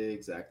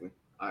 Exactly.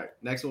 All right.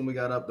 Next one we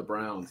got up, the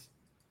Browns.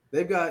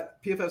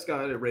 PFF's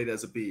got it rated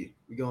as a B.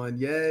 We going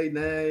yay,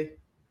 nay?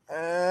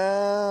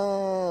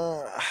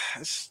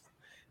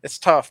 It's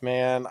tough,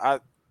 man.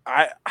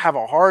 I have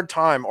a hard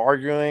time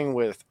arguing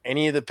with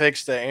any of the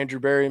picks that Andrew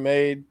Berry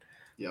made.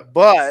 Yeah.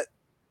 But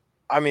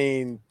I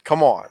mean,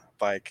 come on.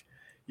 Like,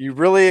 you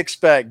really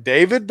expect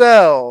David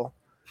Bell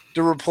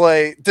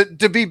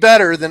to be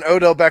better than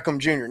Odell Beckham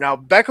Jr. Now,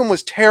 Beckham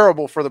was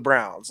terrible for the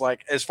Browns,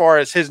 like, as far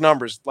as his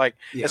numbers, like,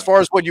 as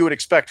far as what you would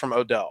expect from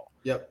Odell.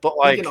 Yep. But,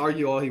 like, he can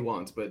argue all he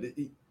wants, but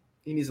he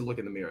needs to look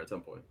in the mirror at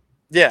some point.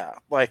 Yeah,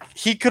 like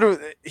he could have.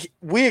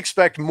 We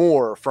expect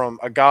more from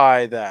a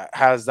guy that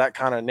has that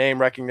kind of name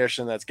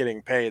recognition that's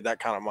getting paid that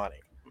kind of money.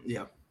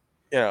 Yeah.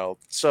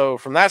 So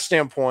from that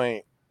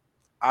standpoint,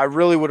 I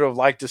really would have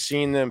liked to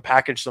seen them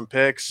package some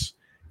picks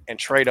and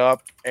trade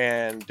up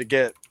and to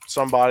get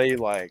somebody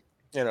like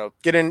try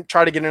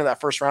to get into that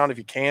first round if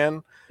you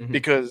can,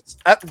 because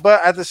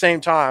but at the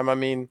same time, I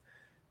mean,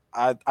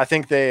 I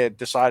think they had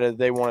decided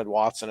they wanted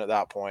Watson at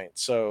that point,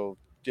 so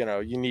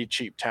you need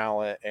cheap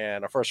talent,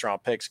 and a first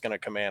round pick is going to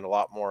command a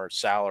lot more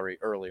salary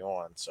early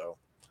on. So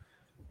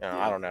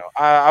I don't know.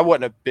 I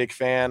wasn't a big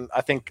fan.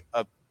 I think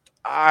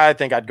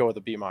I'd go with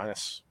a B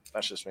minus.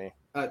 That's just me.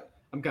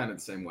 I'm kind of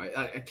the same way.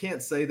 I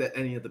can't say that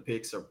any of the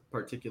picks are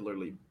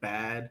particularly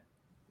bad.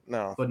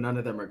 No, but none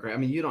of them are great. I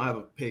mean, you don't have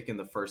a pick in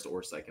the first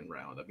or second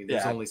round. I mean,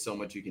 there's only so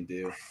much you can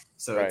do.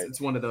 So right.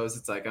 it's one of those.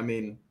 It's like, I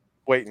mean,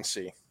 wait and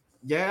see.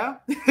 Yeah,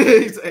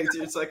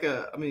 it's like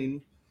I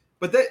mean,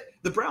 but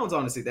the Browns,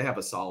 honestly, they have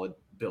a solid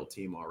built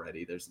team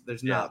already. There's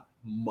not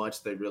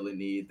much they really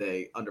need.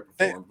 They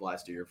underperformed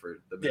last year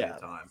for the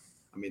millionth time.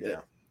 I mean,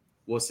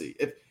 we'll see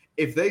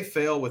if they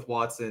fail with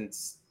Watson.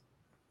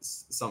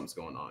 Something's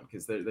going on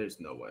because there's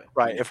no way.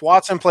 Right. If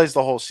Watson plays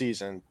the whole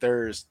season,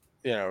 there's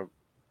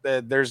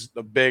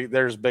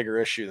bigger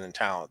issue than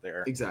talent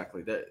there.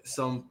 Exactly. There's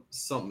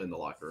something in the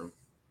locker room.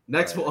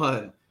 Next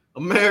one,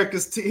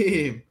 America's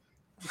team.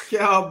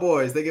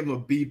 Cowboys, they give them a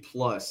B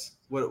plus.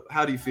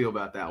 How do you feel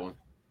about that one?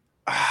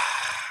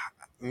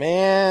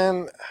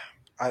 Man,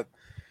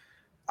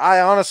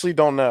 I honestly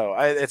don't know.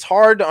 It's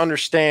hard to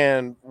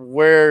understand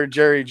where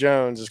Jerry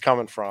Jones is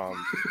coming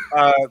from.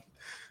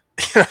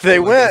 They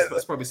went.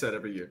 That's probably said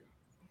every year.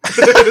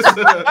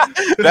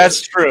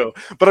 That's true.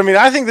 But I mean,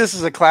 I think this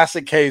is a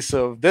classic case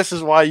of this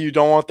is why you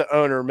don't want the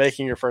owner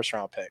making your first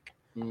round pick.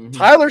 Mm-hmm.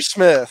 Tyler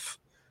Smith,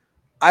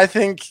 I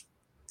think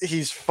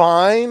he's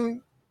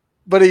fine,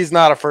 but he's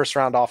not a first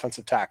round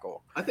offensive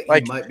tackle. I think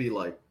he might be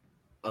like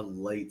a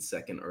late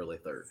second, early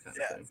third kind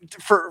of thing.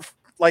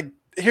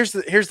 Here's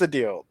the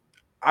deal.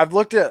 I've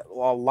looked at a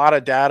lot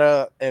of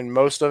data, and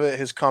most of it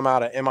has come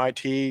out of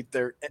MIT.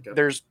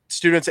 There's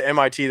students at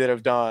MIT that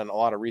have done a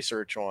lot of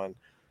research on,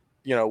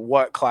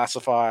 what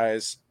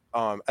classifies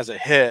as a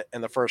hit in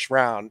the first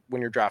round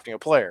when you're drafting a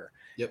player.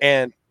 Yep.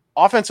 And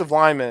offensive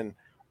linemen,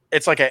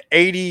 it's like an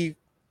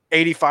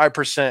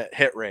 85%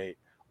 hit rate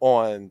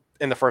in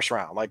the first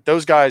round. Like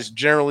those guys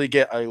generally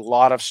get a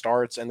lot of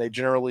starts, and they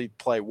generally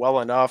play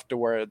well enough to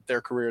where their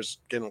careers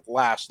can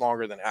last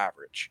longer than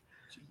average.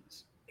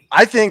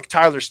 I think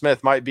Tyler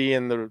Smith might be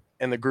in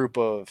the group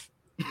of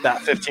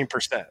that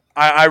 15%.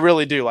 I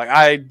really do. Like,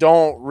 I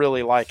don't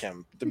really like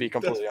him, to be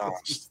completely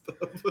honest.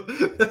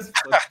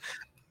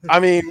 I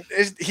mean,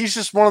 he's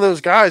just one of those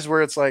guys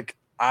where it's like,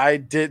 I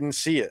didn't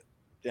see it,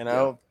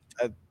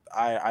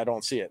 I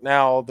don't see it.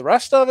 Now, the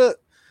rest of it,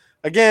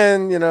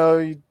 again,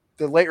 the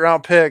late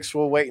round picks,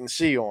 we'll wait and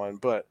see on.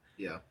 But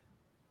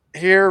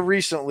here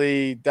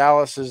recently,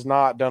 Dallas has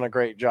not done a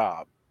great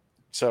job.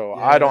 So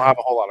I don't have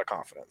a whole lot of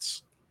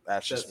confidence.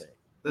 That's just me.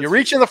 You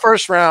reach in the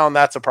first round,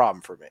 that's a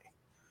problem for me.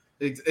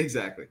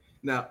 Exactly.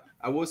 Now,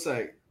 I will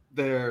say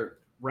their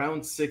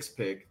round 6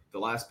 pick, the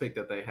last pick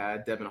that they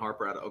had, Devin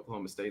Harper out of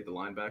Oklahoma State, the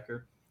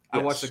linebacker. Yes. I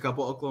watched a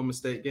couple Oklahoma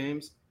State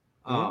games.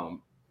 Mm-hmm.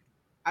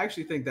 I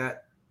actually think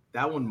that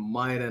one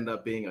might end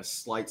up being a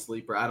slight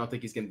sleeper. I don't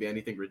think he's going to be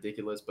anything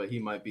ridiculous, but he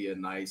might be a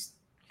nice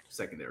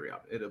secondary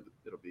option.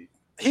 It'll be.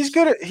 He's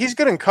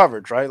good in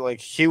coverage, right? Like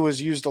he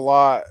was used a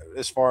lot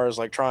as far as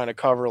like trying to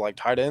cover like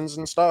tight ends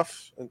and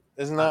stuff.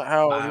 Isn't that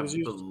how he was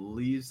used? I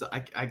believe so.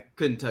 I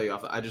couldn't tell you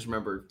off. I just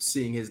remember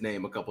seeing his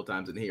name a couple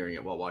times and hearing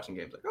it while watching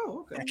games. Like,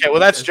 oh, okay. Okay, well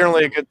that's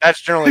generally a good.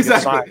 That's generally a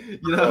good sign.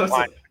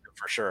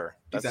 For sure.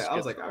 Exactly. I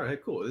was like, all right,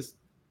 cool. This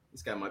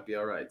guy might be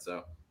all right.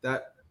 So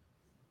that,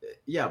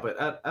 but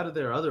out of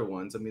their other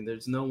ones, I mean,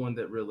 there's no one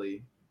that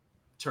really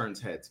turns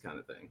heads, kind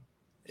of thing.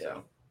 Yeah,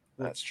 so,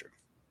 that's true.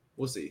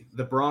 We'll see.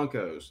 The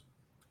Broncos.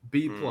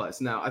 B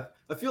plus. Now,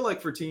 I feel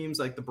like for teams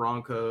like the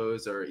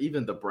Broncos or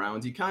even the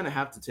Browns, you kind of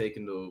have to take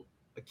into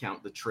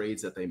account the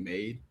trades that they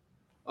made.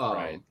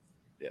 Right.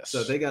 Yes.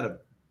 So they got a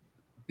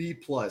B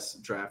plus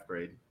draft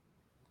grade.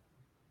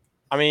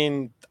 I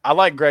mean, I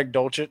like Greg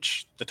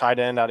Dulcich, the tight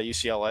end out of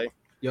UCLA.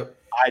 Yep.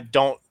 I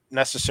don't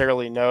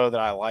necessarily know that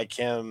I like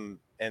him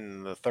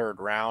in the third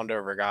round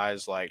over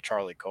guys like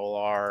Charlie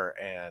Kolar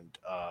and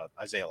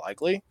Isaiah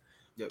Likely.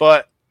 Yep.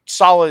 But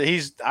solid.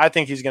 I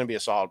think he's going to be a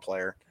solid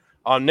player.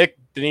 Nick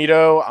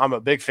Benito, I'm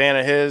a big fan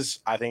of his.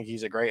 I think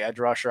he's a great edge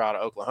rusher out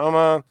of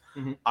Oklahoma.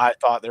 Mm-hmm. I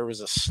thought there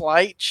was a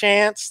slight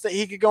chance that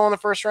he could go in the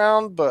first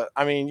round, but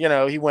I mean,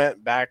 he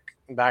went back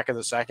in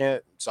the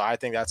second, so I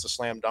think that's a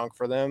slam dunk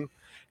for them.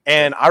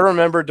 And I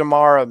remember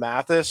Damara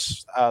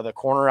Mathis, the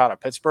corner out of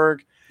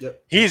Pittsburgh.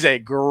 Yep. He's a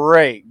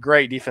great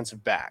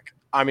defensive back.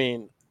 I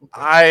mean,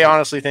 I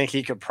honestly think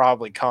he could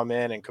probably come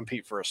in and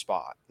compete for a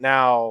spot.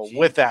 Now,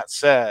 with that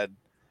said,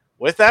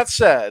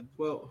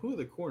 well, who are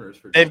the corners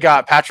for? They've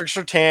got Patrick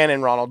Surtain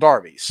and Ronald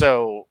Darby.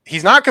 So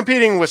he's not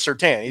competing with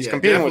Surtain. He's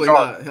competing with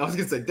Darby. I was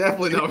going to say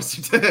definitely not with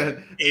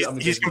Surtain.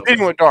 He's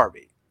competing with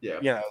Darby.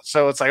 Yeah.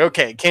 So it's like,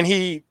 okay, can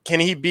he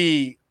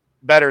be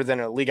better than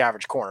a league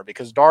average corner?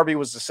 Because Darby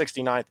was the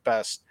 69th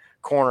best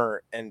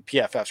corner in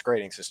PFF's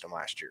grading system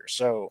last year.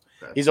 So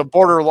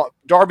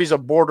Darby's a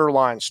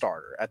borderline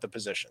starter at the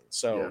position.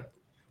 So,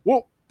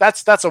 well,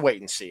 that's a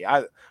wait and see.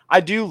 I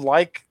do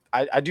like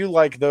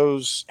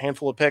those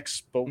handful of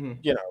picks, but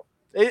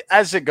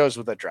as it goes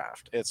with the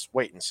draft, it's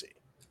wait and see.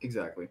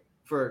 Exactly.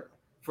 For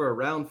a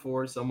round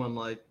 4, someone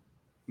like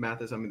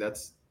Mathis, I mean,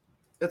 that's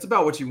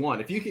about what you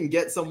want. If you can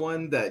get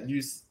someone that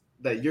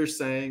you're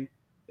saying,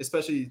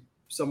 especially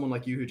someone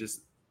like you who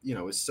just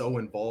is so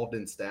involved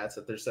in stats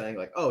that they're saying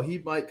like, oh, he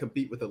might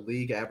compete with a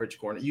league average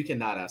corner. You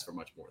cannot ask for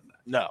much more than that.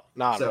 No,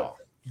 not at all.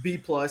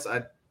 B+,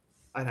 I'd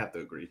have to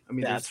agree. I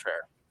mean, that's fair.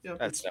 Yeah,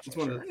 that's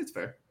definitely fair. It's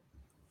fair.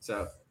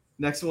 So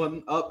next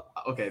one up.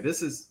 Okay,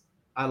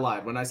 I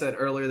lied when I said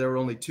earlier there were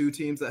only 2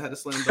 teams that had a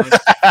slam dunk.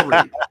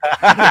 3.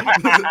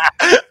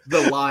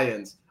 The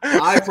Lions.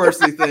 I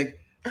personally think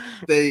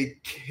they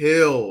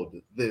killed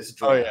this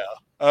draft.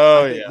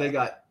 Oh yeah. They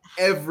got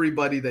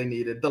everybody they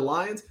needed. The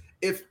Lions.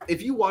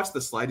 If you watch the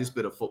slightest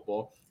bit of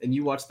football and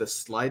you watch the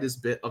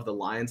slightest bit of the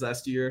Lions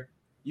last year,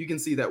 you can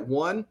see that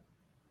one.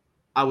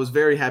 I was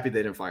very happy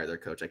they didn't fire their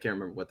coach. I can't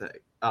remember what that.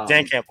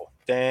 Dan Campbell.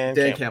 Dan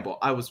Campbell.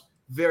 I was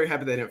very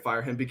happy they didn't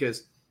fire him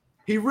because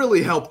he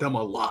really helped them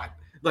a lot.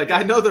 Like,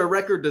 I know their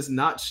record does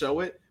not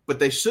show it, but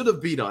they should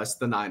have beat us,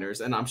 the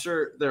Niners. And I'm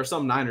sure there are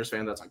some Niners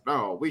fans that's like,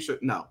 no,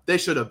 they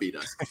should have beat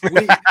us.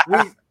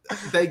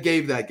 They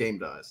gave that game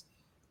to us.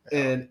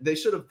 And they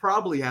should have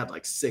probably had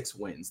like 6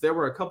 wins. There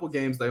were a couple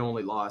games they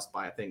only lost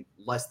by, I think,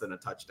 less than a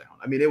touchdown.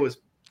 I mean,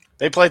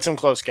 they played some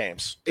close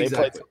games. They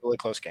played some really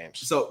close games.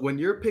 So when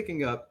you're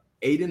picking up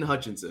Aiden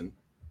Hutchinson,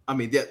 I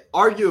mean,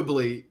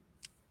 arguably.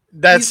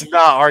 That's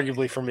not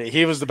arguably for me.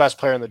 He was the best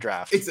player in the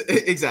draft.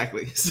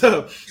 Exactly.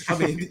 So, I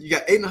mean, you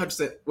got Aiden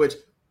Hutchinson, which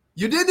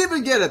you didn't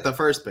even get at the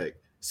first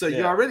pick. So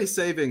you're already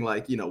saving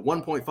like,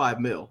 1.5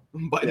 mil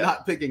by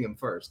not picking him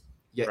first.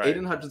 You got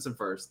Aiden Hutchinson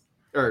first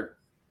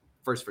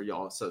for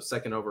y'all. So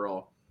second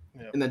overall.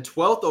 Yep. And then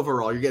 12th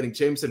overall, you're getting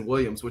Jameson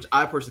Williams, which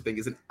I personally think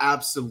is an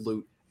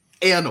absolute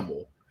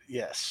animal.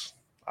 Yes.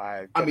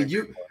 I mean,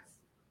 dude,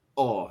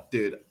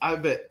 I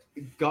bet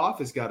Goff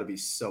has got to be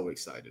so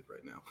excited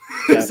right now.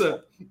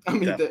 So, I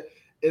mean,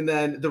 and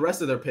then the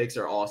rest of their picks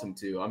are awesome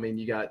too. I mean,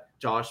 you got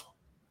Josh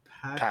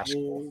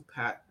Pascal.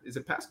 Is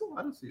it Pascal?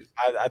 I don't see it.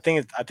 I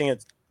think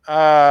it's.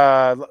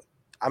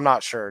 I'm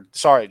not sure.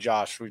 Sorry,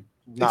 Josh.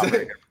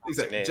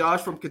 Exactly.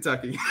 Josh from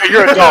Kentucky.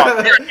 You're a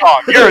dog.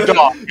 You're a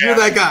dog. You're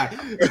that guy.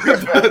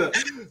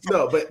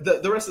 But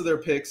the rest of their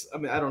picks, I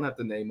mean, I don't have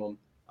to name them.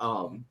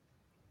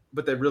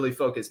 But they really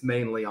focused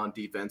mainly on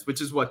defense,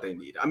 which is what they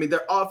need. I mean,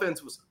 their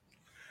offense was,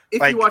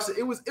 you watch it,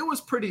 it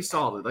was pretty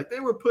solid. Like, they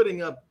were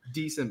putting up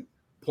decent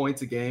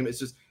points a game. It's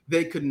just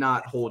they could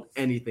not hold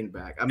anything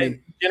back. I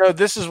mean,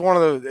 this is one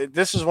of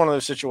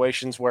those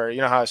situations where,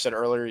 how I said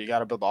earlier, you got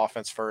to build the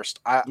offense first.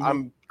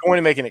 I'm going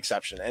to make an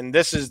exception, and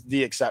this is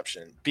the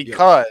exception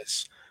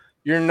because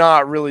you're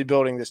not really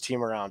building this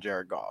team around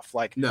Jared Goff.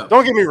 Like, no.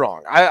 Don't get me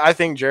wrong. I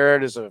think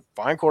Jared is a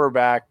fine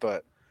quarterback,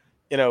 but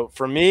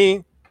for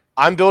me,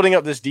 I'm building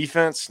up this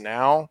defense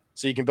now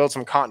so you can build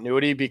some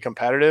continuity, be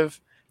competitive.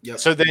 Yep.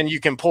 So then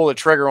you can pull the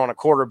trigger on a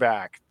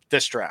quarterback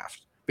this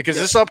draft. Because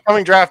this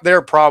upcoming draft,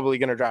 they're probably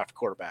going to draft a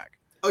quarterback.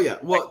 Oh, yeah.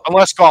 Well,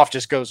 unless Goff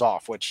just goes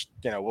off, which,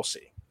 we'll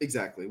see.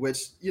 Exactly.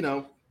 Which,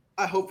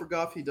 I hope for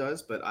Goff he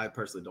does, but I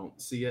personally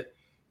don't see it.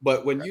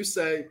 But when you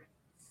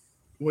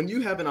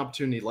have an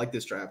opportunity like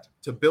this draft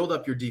to build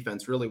up your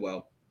defense really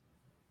well,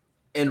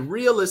 and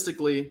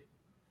realistically,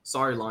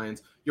 sorry,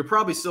 Lions, you're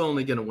probably still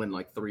only going to win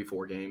like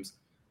 3-4 games.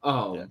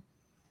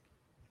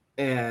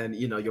 And,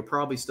 you'll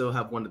probably still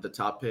have one of the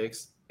top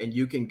picks, and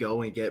you can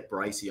go and get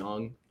Bryce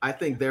Young. I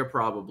think they're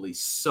probably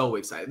so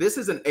excited. This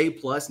is an A+,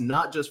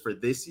 not just for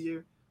this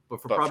year,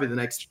 but for probably the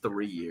next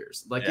 3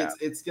 years. Like,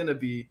 it's going to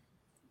be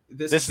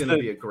this is going to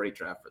be a great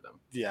draft for them.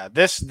 Yeah,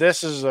 this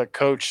is a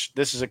coach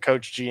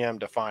GM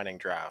defining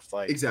draft.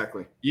 Like,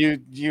 exactly.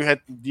 You hit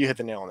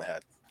the nail on the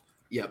head.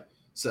 Yep.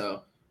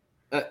 So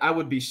I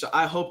would be shocked.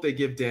 I hope they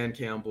give Dan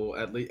Campbell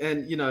at least,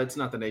 and it's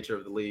not the nature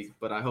of the league,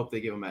 but I hope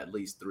they give him at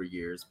least 3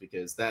 years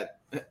because that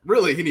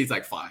really he needs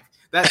like 5.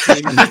 That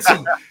team needs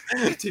some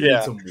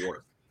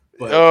work.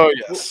 But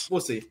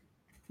we'll see.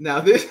 Now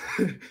this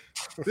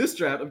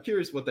draft, I'm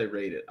curious what they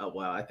rate it. Oh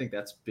wow, I think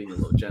that's being a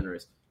little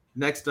generous.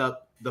 Next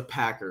up, the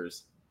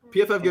Packers.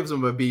 PFF gives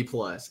them a B+.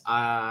 What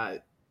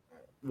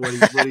do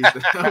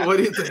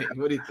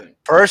you think?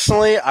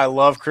 Personally, I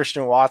love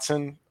Christian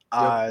Watson.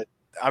 Yep.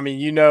 I mean,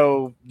 you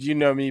know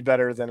me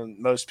better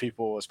than most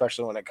people,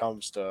 especially when it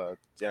comes to,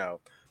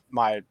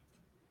 my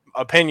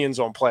opinions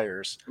on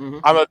players. Mm-hmm.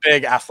 I'm a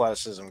big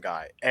athleticism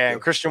guy.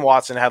 And Christian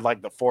Watson had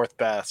like the 4th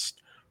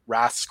best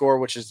RAS score,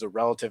 which is the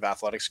relative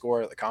athletic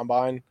score at the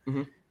combine.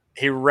 Mm-hmm.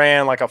 He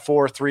ran like a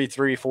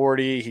 4.33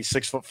 40. He's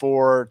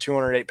 6'4",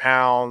 208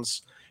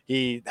 pounds.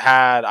 He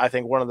had, I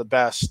think, one of the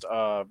best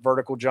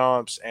vertical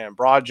jumps and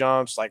broad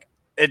jumps. Like,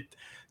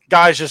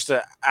 guy's just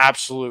an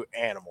absolute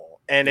animal.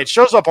 And it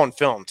shows up on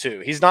film too.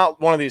 He's not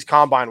one of these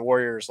combine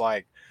warriors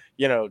like,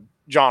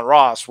 John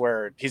Ross,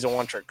 where he's a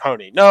one-trick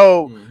pony.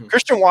 No, Mhm.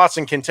 Christian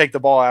Watson can take the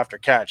ball after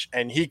catch,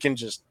 and he can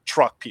just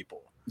truck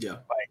people. Yeah.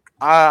 Like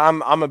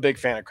I'm a big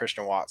fan of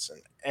Christian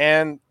Watson,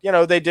 and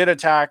they did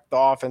attack the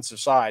offensive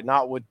side,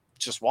 not with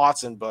just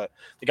Watson, but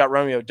they got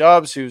Romeo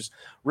Dubs, who's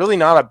really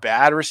not a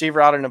bad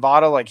receiver out of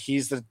Nevada. Like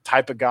he's the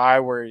type of guy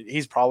where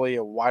he's probably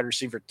a wide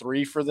receiver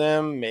 3 for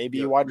them, maybe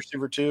Yep. wide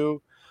receiver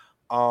 2.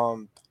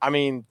 I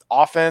mean,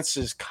 offense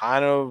is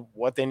kind of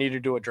what they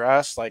needed to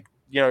address. Like,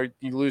 you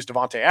lose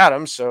Devontae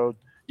Adams, so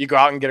you go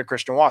out and get a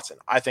Christian Watson.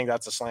 I think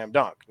that's a slam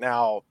dunk.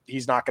 Now,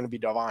 he's not going to be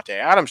Devontae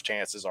Adams'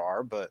 chances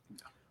are, but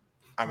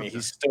I mean,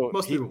 he's still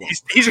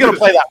he's going to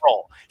play that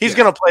role. He's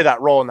going to play that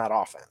role in that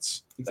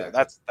offense.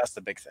 Exactly. That's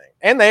the big thing.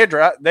 And they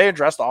address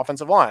the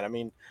offensive line. I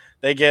mean,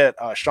 they get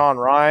Sean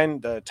Ryan,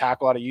 the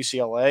tackle out of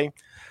UCLA.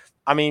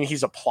 I mean,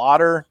 he's a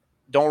plotter.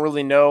 Don't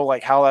really know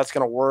like how that's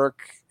going to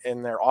work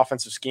in their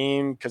offensive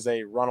scheme because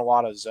they run a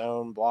lot of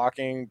zone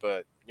blocking,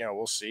 but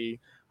we'll see.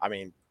 I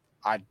mean,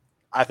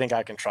 I think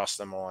I can trust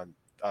them on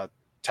a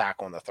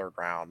tackle in the 3rd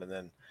round, and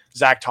then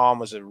Zach Tom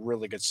was a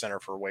really good center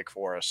for Wake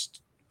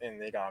Forest,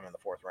 and they got him in the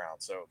 4th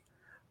round. So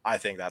I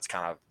think that's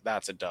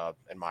a dub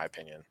in my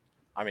opinion.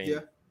 I mean,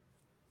 Yeah.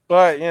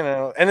 but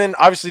and then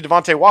obviously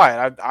Devontae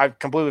Wyatt, I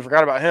completely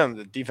forgot about him,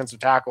 the defensive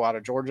tackle out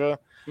of Georgia.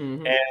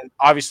 Mhm. And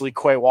obviously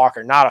Quay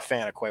Walker, not a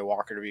fan of Quay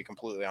Walker, to be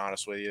completely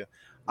honest with you.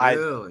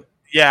 Really?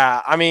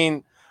 I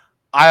mean,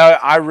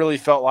 I really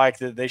felt like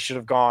that they should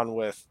have gone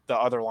with the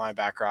other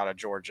linebacker out of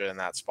Georgia in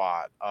that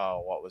spot.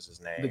 Oh, what was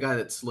his name? The guy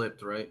that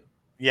slipped, right?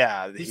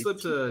 Yeah, he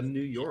slipped to New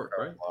York,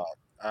 right?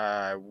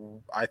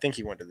 I think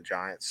he went to the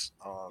Giants.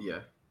 Yeah.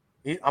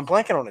 I'm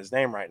blanking on his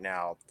name right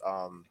now.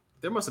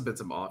 There must have been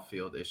some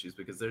off-field issues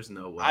because there's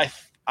no way.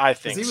 I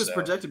think he was so.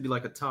 projected to be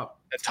like a top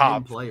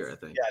 10 player, I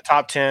think. Yeah,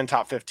 top 10,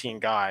 top 15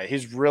 guy.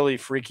 He's really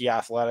freaky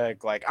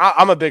athletic. Like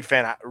I'm a big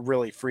fan of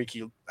really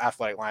freaky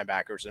athletic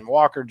linebackers, and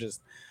Walker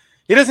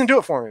he doesn't do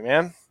it for me,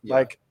 man. Yeah.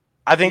 Like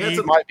I think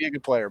he might be a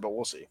good player, but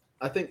we'll see.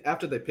 I think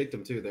after they picked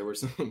him too, there were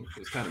some. It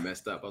was kind of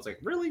messed up. I was like,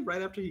 really?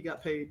 Right after he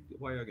got paid,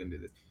 why are you gonna do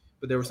this?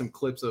 But there were some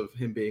clips of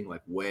him being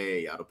like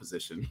way out of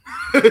position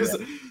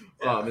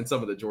in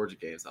some of the Georgia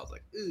games. I was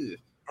like, ugh.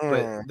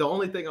 But the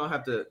only thing I'll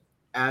have to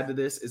add to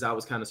this is I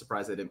was kind of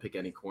surprised they didn't pick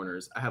any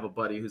corners. I have a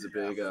buddy who's a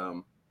big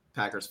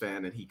Packers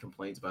fan, and he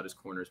complains about his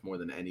corners more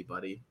than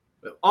anybody.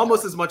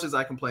 Almost as much as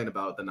I complain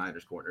about the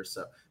Niners corners.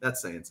 So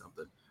that's saying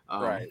something.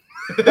 Right.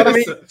 But I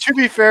mean, to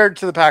be fair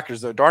to the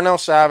Packers, though, Darnell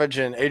Savage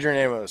and Adrian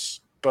Amos,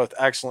 both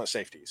excellent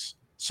safeties.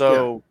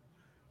 So,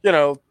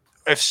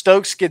 if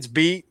Stokes gets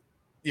beat,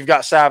 you've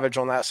got Savage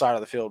on that side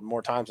of the field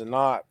more times than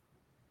not.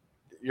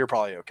 You're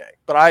probably okay.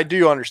 But I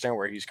do understand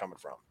where he's coming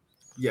from.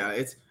 Yeah,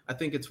 I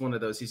think it's one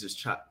of those. He's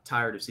just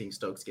tired of seeing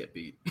Stokes get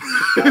beat.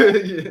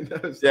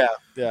 Yeah,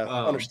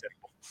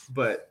 understandable.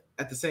 But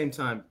at the same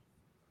time,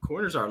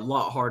 corners are a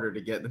lot harder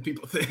to get than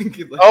people think.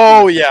 Like,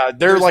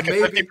 they're like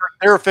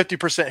they're a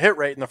 50% hit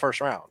rate in the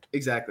 1st round.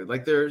 Exactly.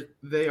 Like there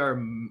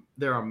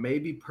are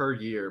maybe per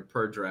year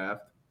per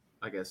draft.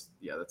 I guess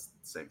that's the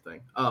same thing.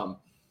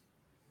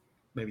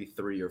 Maybe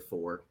 3 or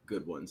 4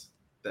 good ones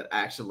that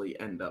actually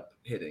end up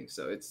hitting.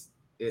 So it's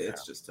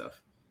just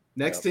tough.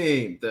 Next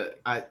team,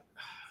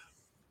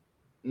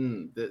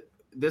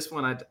 this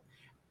one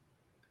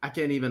I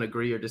can't even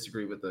agree or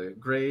disagree with the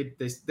grade.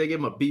 They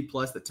give them a B+.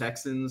 The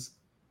Texans,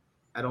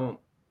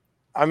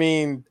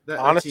 honestly,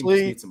 that team just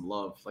needs some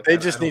love. Like they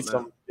just need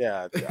some.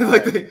 Yeah, like I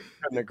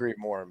couldn't agree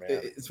more, man.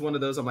 It's one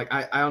of those. I'm like,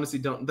 I honestly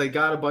don't. They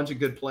got a bunch of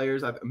good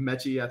players.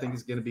 Mechie, I think,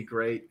 is going to be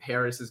great.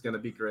 Harris is going to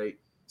be great.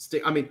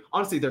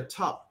 Honestly, they're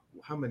top.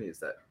 How many is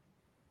that?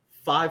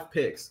 5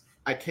 picks.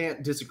 I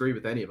can't disagree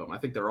with any of them. I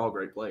think they're all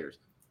great players.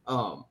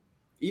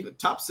 Even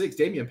top 6,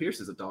 Dameon Pierce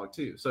is a dog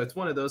too. So it's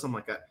one of those. I'm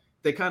like,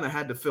 they kind of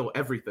had to fill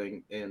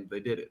everything, and they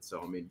did it.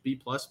 So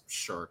B+,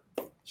 sure.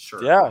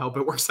 Yeah, I hope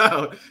it works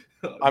out.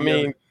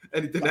 Anything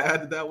to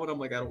add to that one? I'm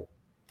like, I don't.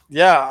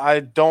 Yeah, I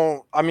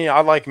don't. I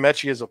like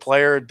Mechie as a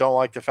player. Don't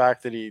like the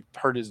fact that he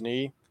hurt his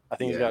knee. I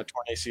think he's got a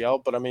torn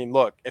ACL. But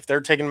look, if they're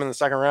taking him in the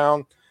 2nd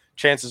round,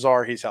 chances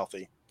are he's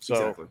healthy.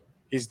 So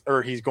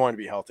exactly. He's going to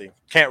be healthy.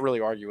 Can't really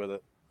argue with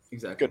it.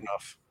 Exactly. Good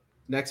enough.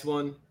 Next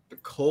one, the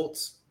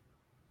Colts.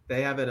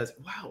 They have it as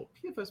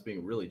PFF's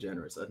being really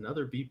generous.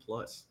 Another B+.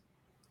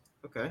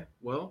 Okay,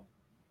 well,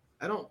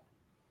 I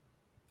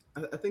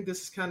think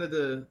this is kind of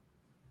the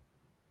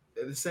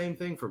same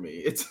thing for me.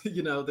 It's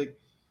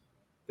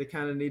they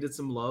kind of needed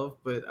some love,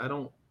 but I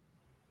don't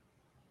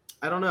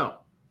know.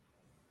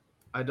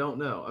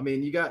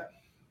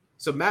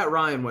 So Matt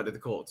Ryan went to the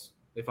Colts,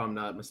 if I'm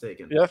not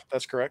mistaken. Yeah,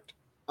 that's correct.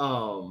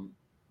 So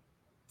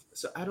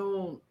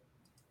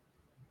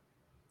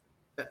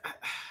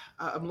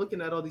I'm looking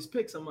at all these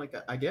picks. I'm like,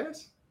 I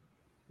guess,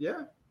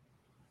 yeah,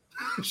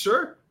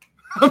 sure.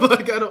 I'm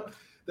like,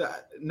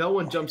 no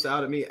one jumps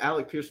out at me.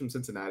 Alec Pierce from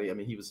Cincinnati.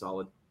 He was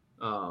solid.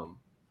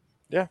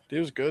 Yeah, he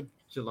was good.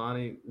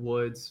 Jelani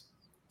Woods,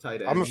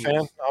 tight end. I'm a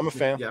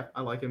fan. Yeah,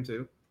 I like him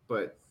too.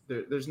 But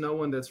there's no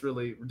one that's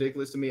really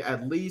ridiculous to me.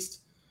 At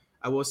least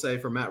I will say,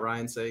 for Matt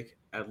Ryan's sake,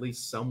 at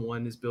least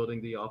someone is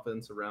building the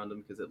offense around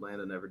him because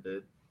Atlanta never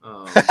did.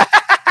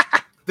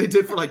 They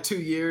did for like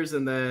 2 years,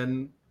 and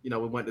then we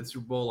went to the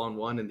Super Bowl on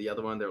one, and the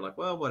other one they're like,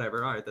 well,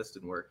 whatever. All right, this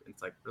didn't work. And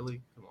it's like,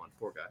 really, come on,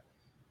 poor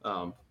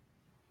guy.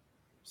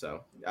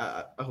 So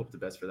I hope the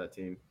best for that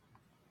team.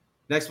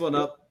 Next one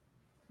up,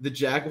 the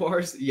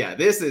Jaguars. Yeah,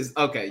 this is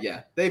okay.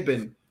 Yeah, they've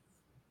been.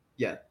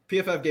 Yeah,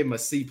 PFF gave them a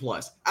C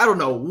plus. I don't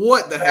know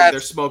what the heck they're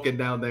smoking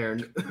down there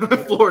in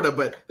Florida,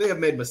 but they have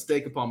made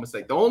mistake upon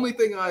mistake. The only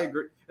thing I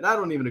agree, and I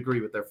don't even agree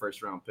with their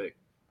first round pick,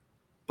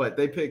 but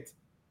they picked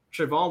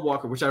Trayvon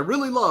Walker, which I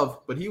really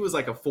love, but he was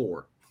like a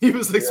 4. He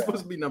was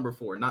supposed to be number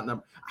 4, not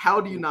number. How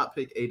do you not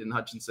pick Aiden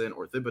Hutchinson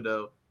or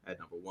Thibodeau at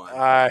number 1?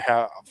 I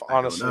have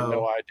honestly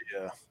no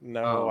idea.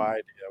 No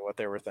idea what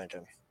they were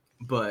thinking.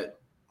 But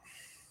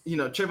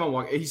Trayvon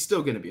Walker, he's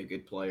still going to be a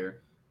good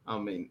player. I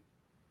mean,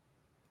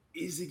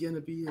 is he going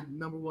to be a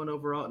number 1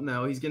 overall?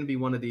 No, he's going to be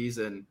one of these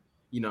in,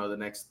 the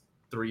next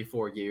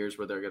 3-4 years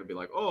where they're going to be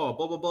like, oh,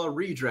 blah, blah, blah,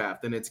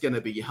 redraft. And it's going to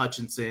be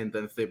Hutchinson,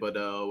 then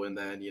Thibodeau, and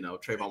then,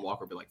 Trayvon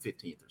Walker will be like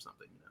 15th or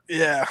something.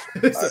 Yeah,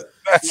 that's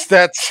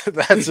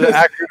an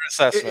accurate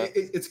assessment.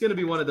 It's going to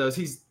be one of those.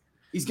 He's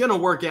going to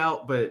work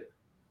out, but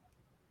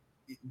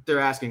they're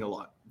asking a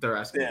lot. A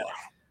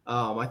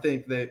lot. I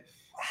think that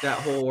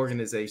whole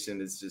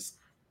organization is just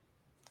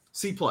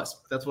C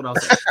plus. That's what I'll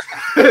say.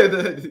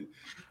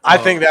 I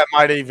think that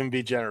might even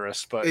be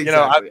generous, but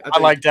exactly. I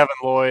like Devin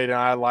Lloyd and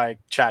I like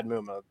Chad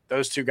Muma.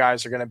 Those two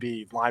guys are going to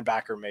be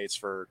linebacker mates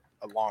for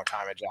a long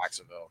time at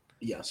Jacksonville.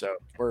 Yeah, so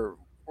we're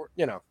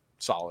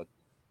solid.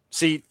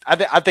 C.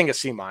 I think a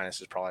C minus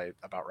is probably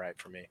about right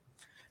for me.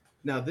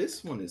 Now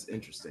this one is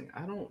interesting.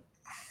 I don't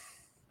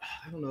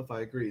know if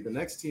I agree. The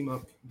next team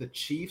up, the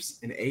Chiefs,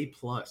 an A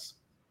plus.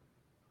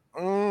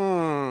 I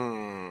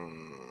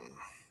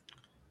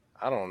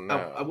don't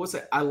know. I will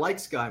say I like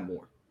Sky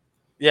Moore.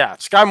 Yeah,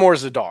 Sky Moore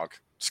is a dog.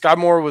 Sky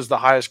Moore was the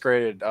highest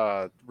graded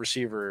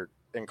receiver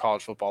in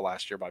college football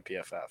last year by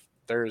PFF.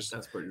 There's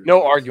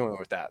no arguing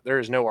with that. There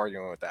is no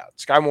arguing with that.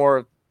 Sky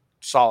Moore,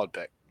 solid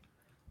pick.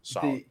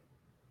 Solid.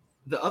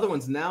 The other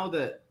ones now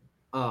that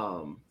I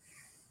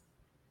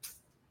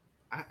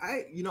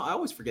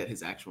always forget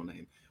his actual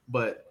name,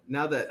 but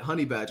now that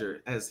Honey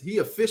Badger, as he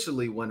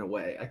officially went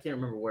away, I can't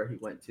remember where he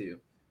went to.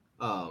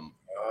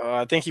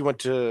 I think he went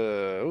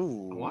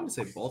to. I want to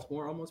say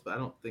Baltimore almost, but I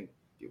don't think.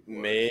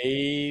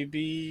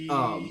 Maybe.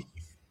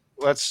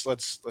 Let's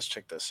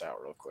check this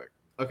out real quick.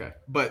 Okay,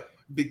 but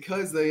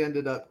because they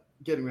ended up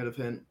getting rid of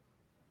him,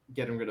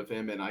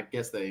 and I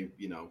guess they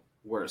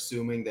were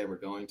assuming they were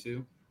going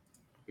to,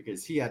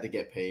 because he had to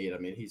get paid. I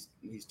mean, he's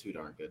too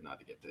darn good not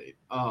to get paid.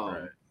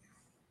 Right.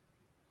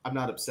 I'm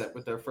not upset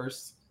with their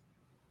first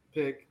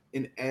pick.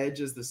 In edge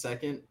is the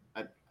second.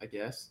 I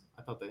guess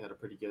I thought they had a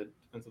pretty good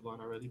defensive line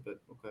already, but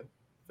okay,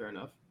 fair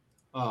enough.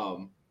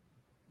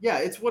 Yeah,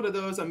 it's one of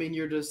those. I mean,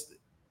 you're just.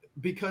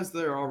 Because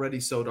they're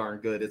already so darn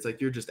good, it's like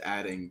you're just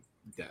adding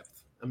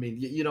depth. I mean,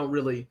 you don't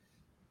really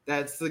 –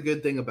 that's the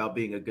good thing about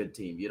being a good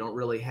team. You don't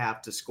really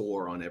have to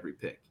score on every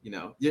pick.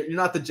 You're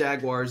not the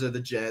Jaguars or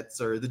the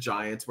Jets or the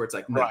Giants where it's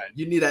like, no,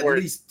 you need at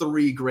least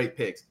 3 great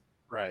picks.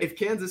 Right. If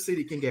Kansas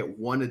City can get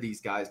one of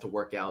these guys to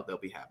work out, they'll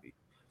be happy.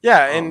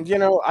 Yeah, and,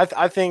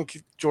 I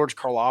think George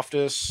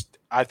Karlaftis,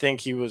 I think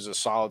he was a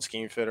solid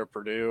scheme fit at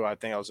Purdue. I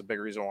think that was a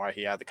big reason why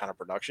he had the kind of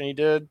production he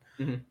did.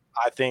 Mm-hmm.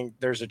 I think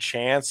there's a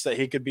chance that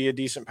he could be a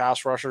decent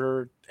pass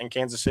rusher in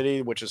Kansas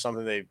City, which is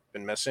something they've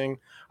been missing.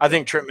 I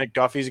think Trent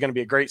McDuffie is going to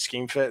be a great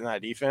scheme fit in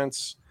that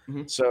defense.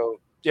 Mm-hmm. So,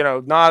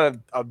 not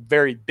a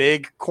very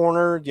big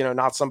corner,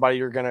 not somebody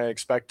you're going to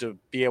expect to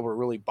be able to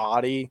really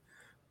body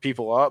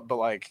people up, but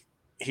like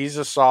he's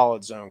a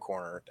solid zone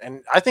corner.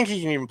 And I think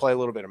he can even play a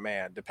little bit of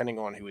man, depending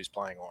on who he's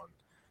playing on.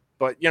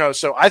 But,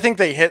 so I think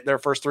they hit their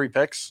first 3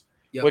 picks,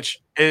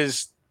 which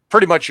is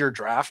pretty much your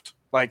draft.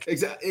 Like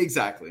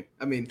exactly.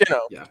 I mean,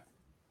 yeah.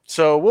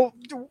 So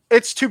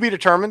it's to be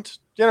determined,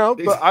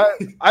 But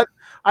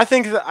I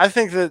think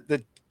that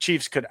the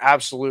Chiefs could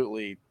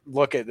absolutely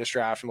look at this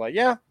draft and be like,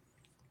 yeah,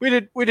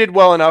 we did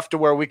well enough to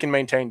where we can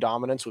maintain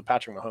dominance with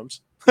Patrick Mahomes.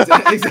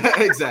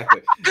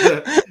 Exactly.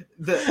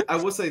 I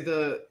will say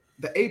the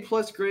A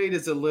plus grade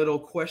is a little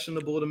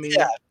questionable to me.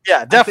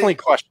 Yeah, definitely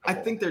questionable.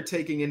 I think they're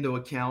taking into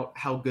account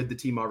how good the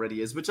team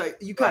already is, which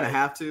you kind of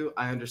have to.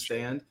 I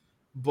understand,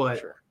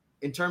 but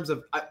in terms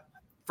of.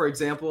 For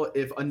example,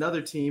 if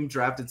another team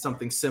drafted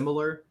something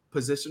similar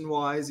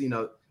position-wise,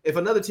 if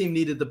another team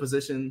needed the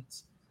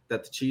positions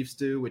that the Chiefs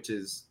do, which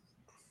is,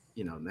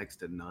 next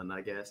to none, I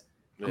guess.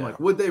 Yeah. I'm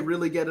like, would they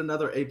really get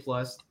another A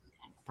plus?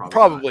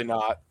 Probably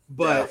not.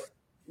 But,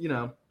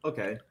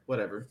 okay,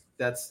 whatever.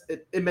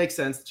 It makes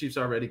sense. The Chiefs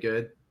are already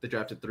good. They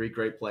drafted 3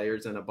 great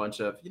players and a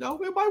bunch of, it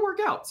might work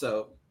out.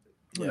 So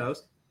who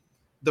knows?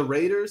 The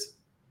Raiders,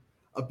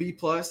 a B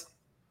plus.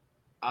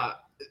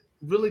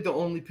 Really, the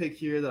only pick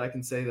here that I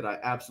can say that I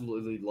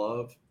absolutely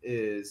love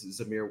is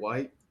Zamir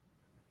White.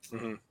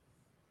 Mm-hmm.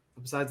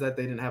 Besides that,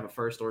 they didn't have a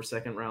first or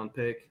second round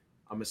pick.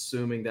 I'm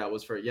assuming that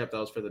was for the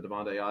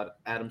Devontae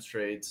Adams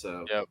trade.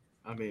 So,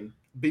 I mean,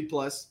 B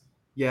plus,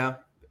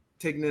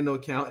 taking into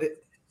account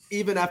it.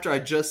 even after I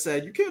just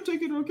said you can't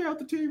take into account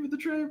the team and the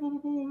trade, blah blah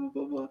blah blah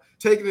blah, blah.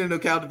 Taking into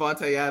account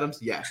Devontae Adams,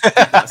 yeah,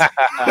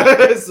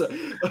 so,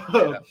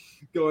 Yeah.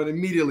 going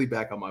immediately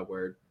back on my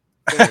word.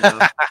 Fair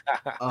enough.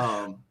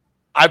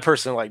 I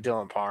personally like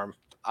Dylan Parham.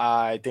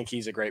 I think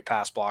he's a great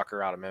pass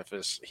blocker out of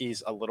Memphis.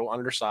 He's a little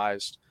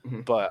undersized,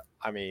 Mhm. but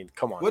I mean,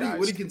 come on, What guys.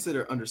 do you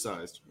consider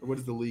undersized, or what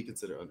does the league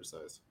consider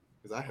undersized?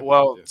 Because I have no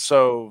Well, idea.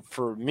 so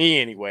for me,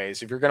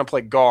 anyways, if you're going to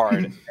play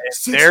guard and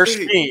their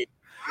 6'8". scheme,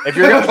 if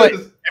you're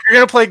going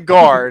to play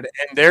guard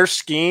and their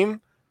scheme,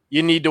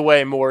 you need to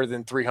weigh more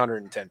than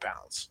 310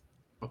 pounds.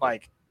 Okay.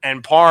 Like,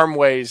 and Parham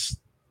weighs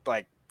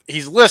like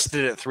he's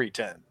listed at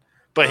 310,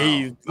 but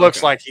he looks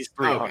okay. like he's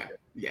 300. Okay.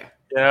 Yeah.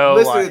 You know,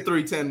 Listed like, at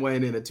 310,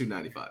 weighing in at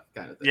 295,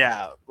 kind of thing.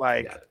 yeah,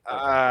 like Got it.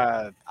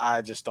 Okay.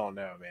 I just don't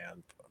know,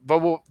 man. But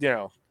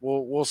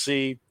we'll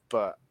see.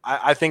 But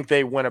I think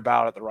they went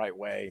about it the right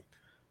way.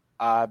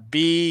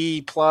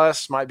 B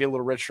plus might be a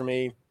little rich for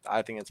me.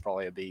 I think it's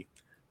probably a B.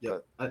 Yeah,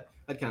 I'd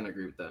kind of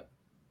agree with that.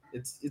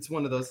 It's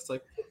one of those. It's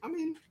like, I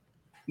mean,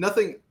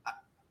 nothing's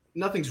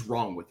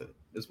wrong with it,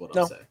 is what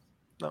I'll say.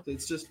 No.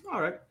 It's just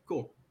all right,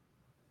 cool.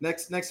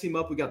 Next team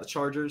up, we got the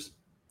Chargers.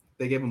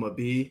 They gave them a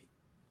B.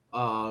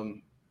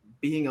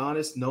 Being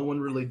honest, no one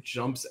really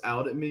jumps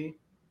out at me.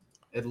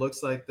 It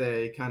looks like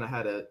they kind of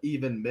had an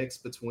even mix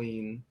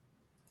between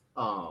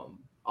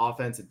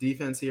offense and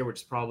defense here, which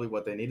is probably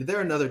what they needed.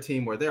 They're another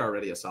team where they're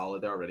already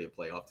they're already a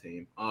playoff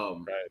team.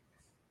 Right.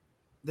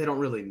 They don't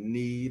really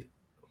need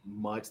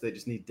much. They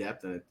just need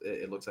depth, and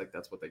it looks like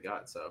that's what they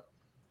got. So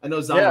I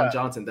know Zion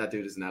Johnson, that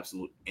dude is an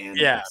absolute animal.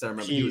 Yeah, I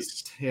remember he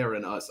was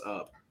tearing us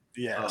up.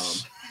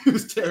 Yes. He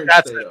was tearing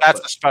that's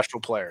up, a special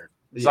player.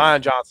 Yeah.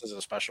 Zion Johnson's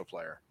a special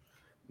player.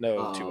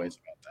 No two ways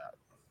about that.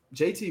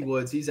 JT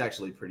Woods, he's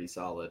actually pretty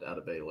solid out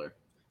of Baylor.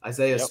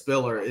 Isaiah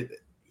Spiller,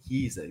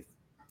 he's a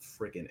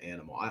freaking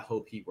animal. I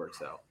hope he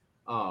works out.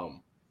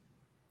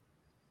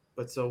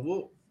 But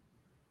so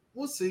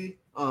we'll see.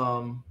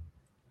 A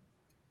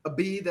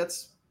B,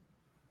 that's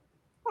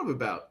probably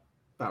about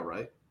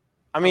right.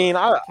 I mean,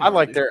 I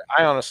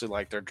honestly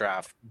like their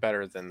draft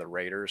better than the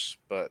Raiders,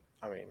 but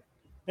I mean,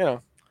 yeah,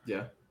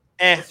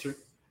 that's true.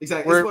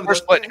 Exactly. We're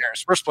splitting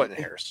hairs. We're splitting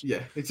hairs.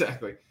 Yeah,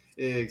 exactly.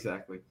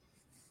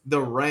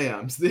 The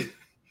Rams.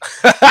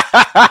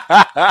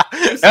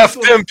 F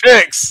them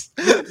picks.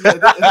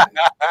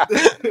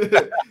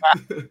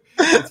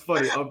 It's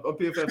funny. On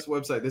PFF's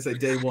website, they say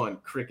day one,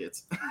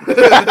 crickets.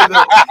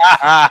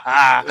 It's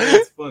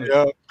funny.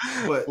 Yep.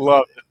 But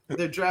love it.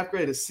 Their draft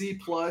grade is C+.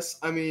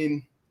 I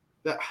mean,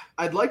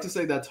 I'd like to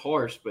say that's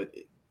harsh, but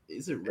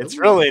is it really? It's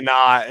really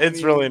not.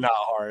 It's really not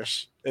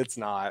harsh. It's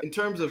not. In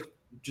terms of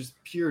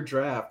just pure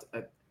draft,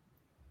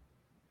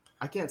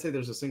 I can't say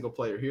there's a single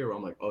player here where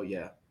I'm like, oh,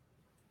 yeah.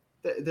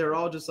 They're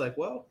all just like,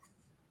 well,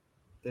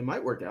 they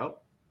might work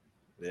out.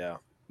 Yeah.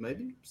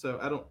 Maybe. So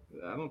I don't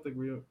think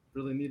we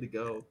really need to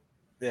go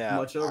yeah.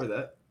 much over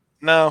that.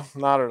 No,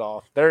 not at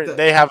all.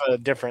 They have a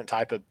different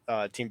type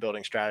of team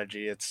building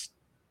strategy. It's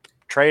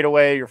trade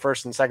away your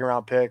first and second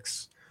round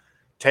picks,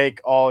 take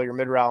all your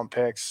mid round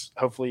picks,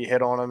 hopefully you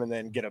hit on them, and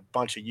then get a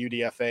bunch of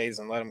UDFAs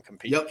and let them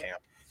compete in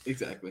camp.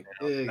 Exactly.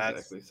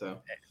 Exactly. So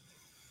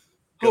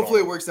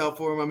hopefully it works out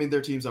for them. I mean,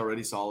 their team's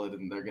already solid,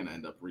 and they're going to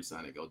end up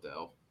re-signing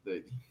Odell.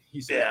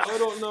 He said, I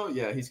don't know.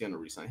 Yeah, he's going to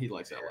resign. He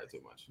likes LA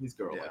too much. His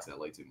girl likes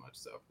LA too much,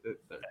 so they're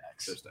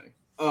staying.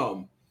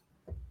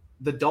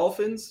 The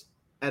Dolphins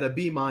at a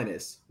B-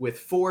 with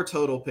 4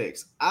 total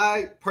picks.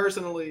 I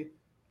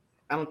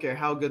don't care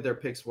how good their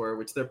picks were,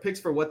 which their picks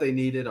for what they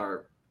needed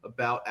are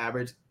about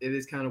average. It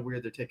is kind of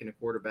weird they're taking a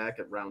quarterback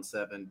at round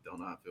 7. Don't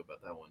know how I feel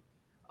about that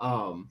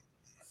one.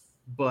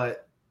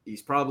 But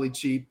he's probably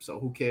cheap, so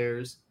who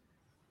cares?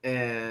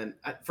 And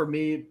for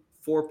me,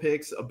 4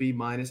 picks, a B-.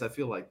 I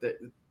feel like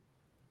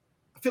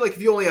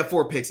if you only have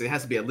 4 picks, it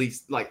has to be at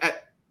least like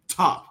at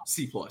top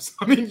C+.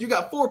 I mean, you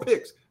got 4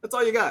 picks. That's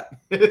all you got.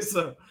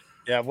 So,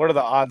 yeah, what are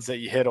the odds that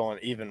you hit on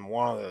even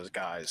one of those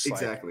guys?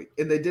 Exactly.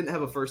 And they didn't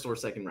have a first or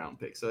second round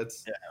pick. So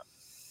it's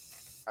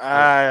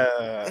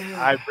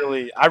I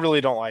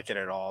really don't like it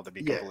at all, to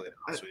be completely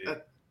honest with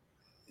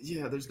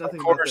you. There's nothing.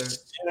 Of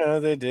course,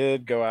 they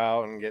did go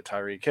out and get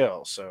Tyreek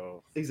Hill.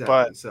 So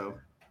exactly.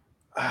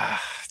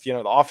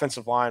 The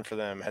offensive line for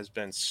them has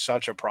been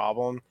such a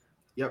problem.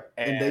 Yep.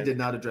 And they did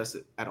not address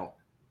it at all.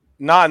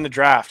 Not in the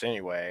draft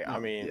anyway. I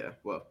mean,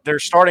 their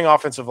starting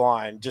offensive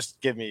line,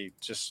 just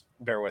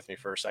bear with me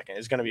for a second,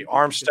 is going to be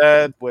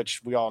Armstead,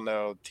 which we all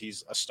know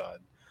he's a stud.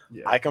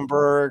 Yeah.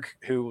 Eichenberg,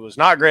 who was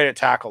not great at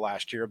tackle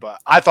last year, but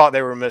I thought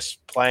they were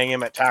misplaying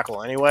him at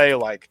tackle anyway.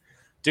 Like,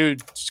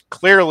 dude was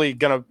clearly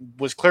gonna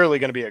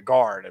be a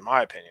guard, in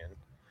my opinion.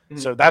 Mm-hmm.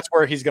 So that's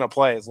where he's gonna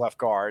play as left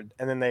guard.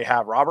 And then they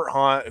have Robert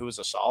Hunt, who was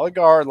a solid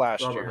guard last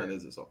year. Robert Hunt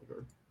is a solid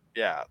guard.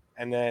 Yeah.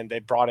 And then they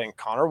brought in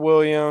Connor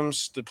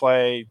Williams to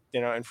play,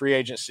 in free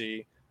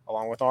agency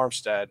along with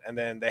Armstead. And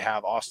then they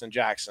have Austin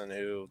Jackson,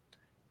 who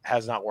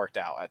has not worked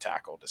out at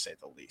tackle, to say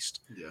the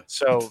least. Yeah.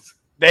 So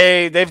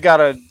they've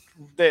got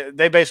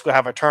they basically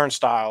have a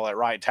turnstile at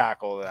right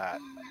tackle that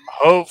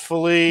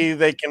hopefully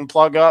they can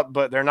plug up,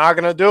 but they're not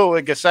going to do it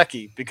with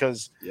Gasecki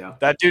because Yeah.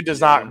 that dude does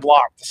Yeah. not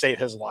block to save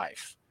his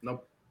life.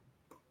 Nope.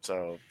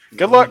 So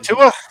good No, luck,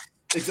 Tua.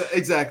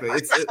 Exactly.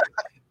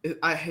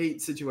 I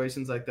hate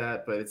situations like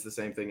that, but it's the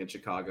same thing in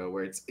Chicago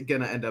where it's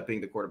gonna end up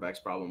being the quarterback's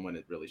problem when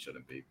it really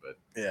shouldn't be. But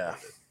Yeah.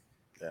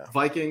 Yeah.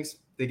 Vikings,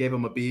 they gave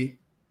him a B.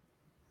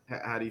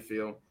 How do you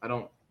feel?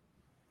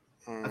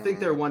 I think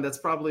they're one that's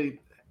probably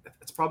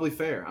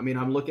fair. I mean,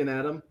 I'm looking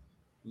at him,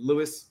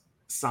 Lewis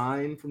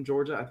Sign from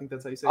Georgia. I think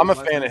that's how you say. I'm his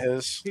a last fan name. of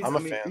his. I'm a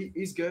fan.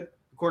 He's good.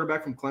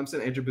 Quarterback from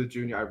Clemson, Andrew Booth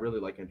Jr. I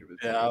really like Andrew Booth.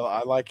 Yeah, Jr.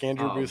 I like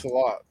Andrew Booth a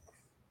lot.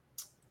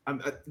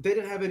 They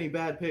didn't have any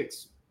bad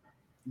picks,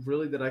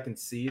 really, that I can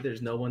see.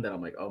 There's no one that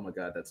I'm like, oh my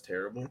god, that's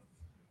terrible.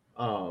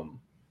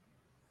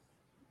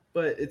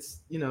 But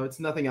it's it's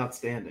nothing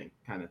outstanding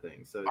kind of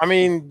thing. So I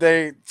mean,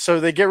 they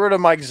get rid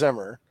of Mike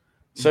Zimmer.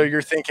 So Mhm.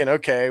 you're thinking,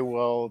 okay,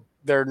 well,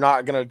 they're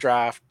not going to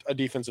draft a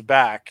defensive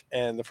back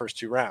in the first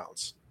 2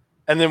 rounds.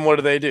 And then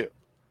what do?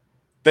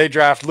 They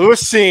draft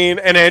Lewis Cine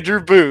and Andrew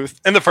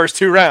Booth in the first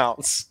 2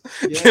 rounds.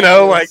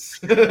 Yes.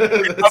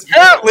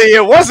 Apparently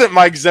it wasn't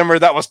Mike Zimmer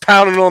that was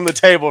pounding on the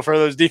table for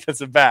those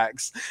defensive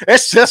backs.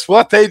 It's just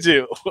what they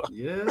do.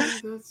 Yeah,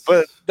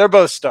 but they're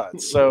both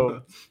studs.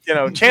 So,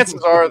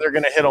 chances are they're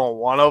going to hit on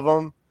one of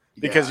them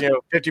because,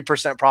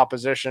 50%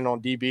 proposition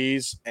on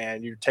DBs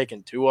and you're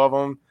taking 2 of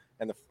them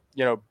and,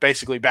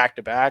 basically back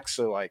to back.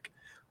 So, like,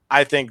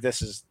 I think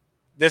this is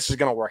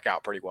going to work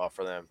out pretty well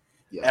for them.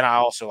 Yeah. And I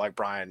also like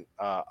Brian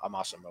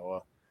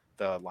Amasamoah,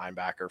 the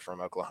linebacker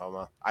from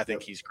Oklahoma. I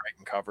think he's great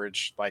in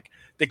coverage. Like,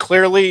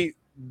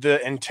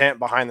 the intent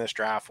behind this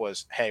draft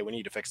was, hey, we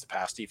need to fix the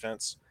pass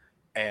defense.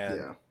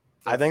 And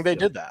I think they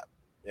did that.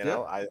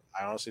 I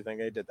honestly think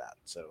they did that.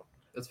 So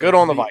that's good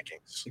on the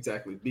Vikings.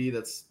 Exactly. B,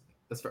 that's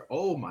fair.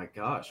 Oh my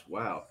gosh.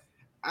 Wow.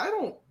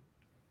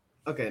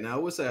 Okay, now I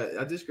will say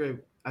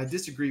I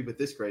disagree with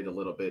this grade a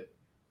little bit,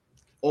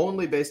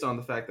 only based on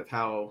the fact of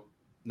how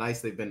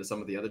nice they've been to some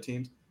of the other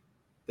teams.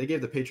 They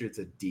gave the Patriots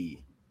a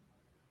D.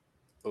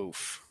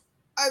 Oof.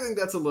 I think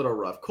that's a little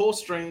rough. Cole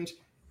Strange,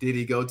 did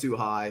he go too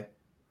high?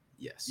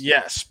 Yes.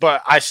 Yes,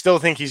 but I still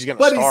think he's going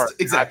to start.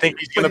 Exactly. I think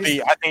he's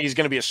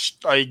going to be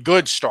a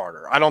good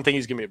starter. I don't think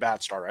he's going to be a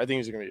bad starter. I think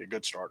he's going to be a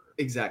good starter.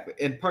 Exactly.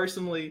 And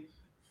personally,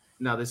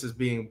 now this is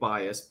being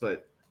biased,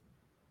 but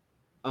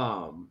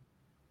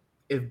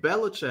if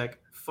Belichick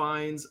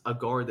finds a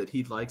guard that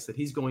he likes that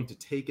he's going to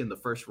take in the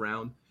first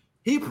round,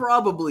 he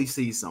probably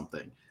sees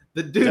something.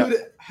 The dude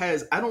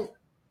has – I don't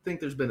think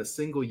there's been a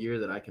single year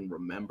that I can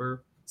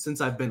remember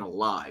since I've been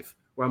alive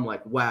where I'm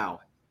like,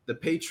 wow, the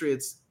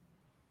Patriots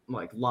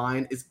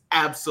line is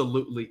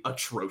absolutely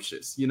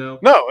atrocious, No,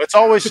 it's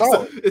always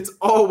solid. It's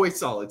always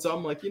solid. So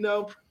I'm like,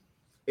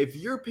 if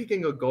you're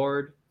picking a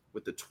guard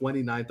with the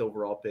 29th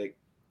overall pick,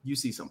 you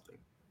see something.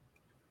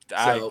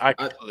 I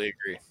completely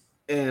agree.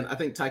 And I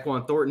think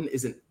Tyquan Thornton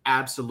is an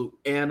absolute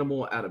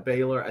animal out of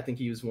Baylor. I think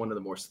he was one of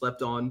the more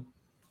slept on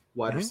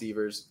wide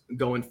receivers.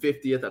 Going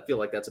 50th, I feel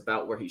like that's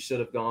about where he should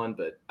have gone.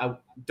 But I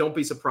don't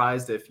be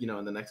surprised if,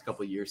 in the next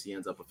couple of years, he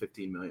ends up a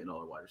 $15 million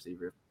wide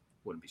receiver.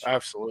 Wouldn't be sure.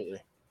 Absolutely.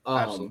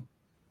 Absolutely.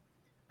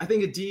 I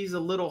think a D is a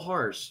little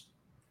harsh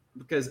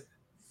because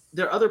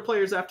there are other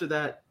players after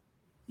that.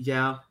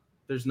 Yeah,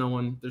 there's no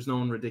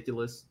one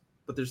ridiculous,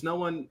 but there's no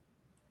one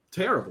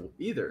terrible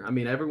either. I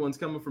mean, everyone's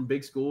coming from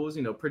big schools,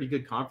 pretty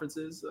good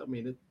conferences. I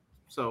mean,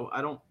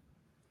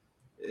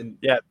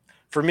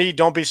 for me,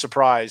 don't be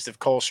surprised if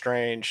Cole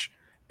Strange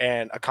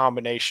and a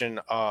combination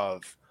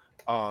of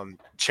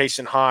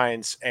Chasen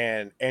Hines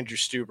and Andrew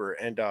Stuber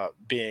end up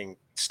being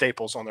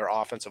staples on their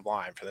offensive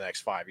line for the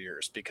next 5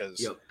 years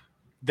because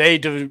they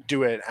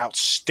do an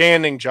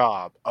outstanding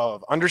job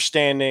of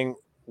understanding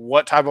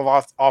what type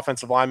of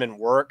offensive linemen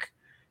work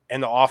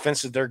and the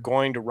offense that they're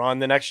going to run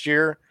the next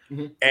year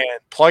and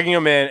plugging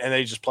them in, and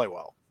they just play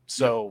well.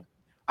 So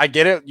I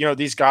get it.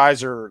 These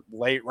guys are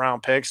late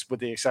round picks with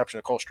the exception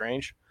of Cole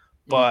Strange,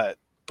 but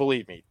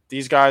believe me,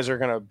 these guys are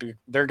going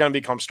to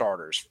become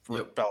starters for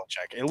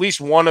Belichick. At least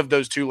one of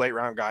those 2 late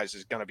round guys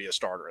is going to be a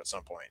starter at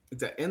some point.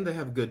 And they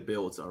have good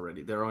builds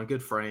already. They're on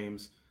good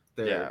frames.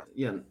 I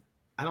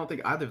don't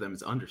think either of them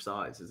is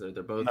undersized.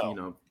 They're both,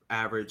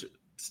 average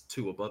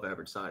to above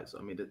average size.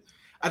 I mean,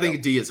 I think a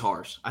D is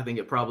harsh. I think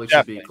it probably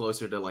should be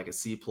closer to like a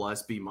C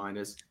plus, B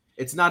minus.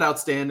 It's not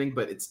outstanding,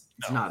 but it's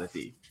not a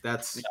D.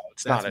 It's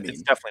definitely not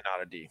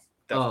a D.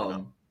 Definitely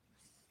not.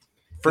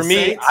 For me,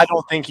 Saints, I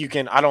don't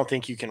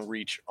think you can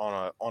reach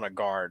on a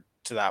guard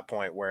to that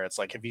point where it's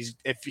like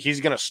if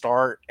he's going to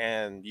start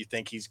and you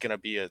think he's going to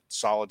be a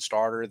solid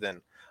starter,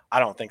 then I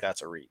don't think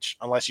that's a reach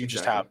unless you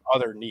just have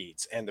other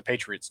needs, and the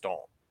Patriots don't.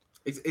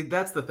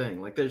 That's the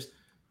thing. Like there's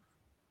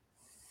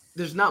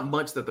not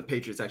much that the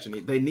Patriots actually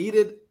need. They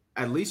needed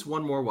at least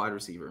one more wide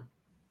receiver.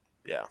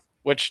 Yeah,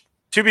 which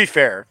to be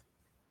fair,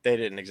 they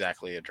didn't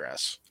exactly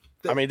address.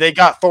 I mean, they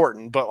got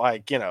Thornton, but I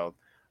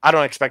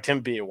don't expect him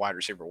to be a wide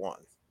receiver 1.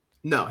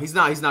 No, he's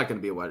not. He's not going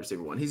to be a wide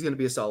receiver 1. He's going to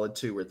be a solid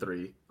 2 or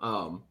 3.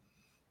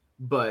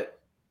 But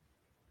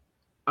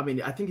I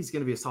mean, I think he's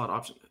going to be a solid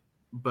option.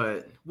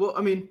 But, well,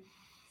 I mean,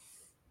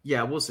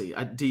 yeah, we'll see.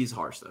 D's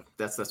harsh, though.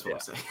 That's what Yeah. I'll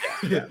say.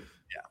 Yeah.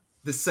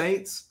 The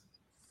Saints,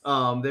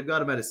 they've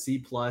got him at a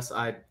C+.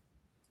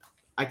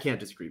 I can't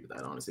disagree with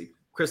that, honestly.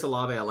 Chris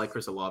Olave, I like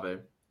Chris Olave.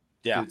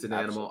 Yeah. Dude's an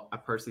animal. I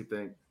personally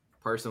think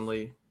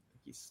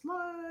he's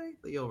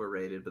slightly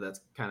overrated, but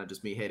that's kind of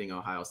just me hating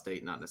Ohio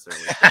State, not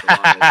necessarily Chris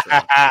Olave. So,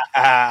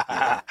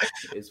 yeah,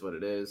 it is what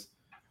it is.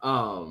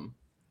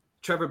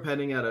 Trevor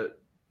Penning out of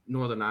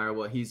Northern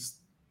Iowa,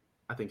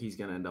 I think he's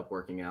going to end up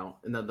working out.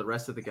 And then the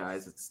rest of the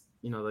guys, it's,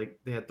 like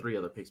they had 3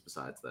 other picks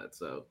besides that.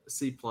 So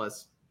C+,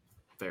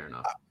 fair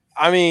enough.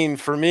 I mean,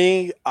 for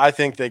me, I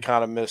think they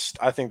kind of missed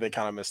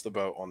the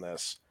boat on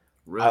this.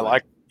 Really?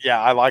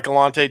 I like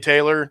Alontae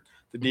Taylor,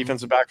 the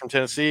defensive back from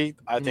Tennessee.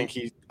 I think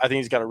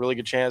he's got a really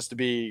good chance to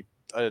be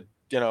a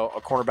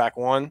cornerback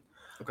 1.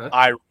 Okay.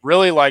 I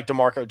really like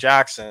DeMarco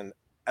Jackson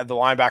at the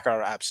linebacker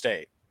out of App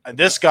State. And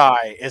this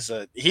guy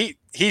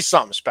he's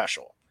something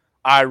special.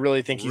 I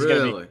really think he's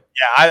going to be.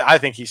 Yeah, I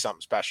think he's something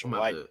special.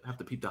 I'm have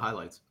to peep the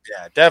highlights.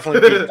 Yeah,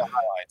 definitely peep the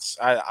highlights.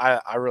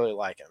 I really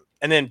like him.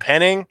 And then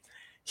Penning,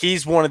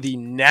 he's one of the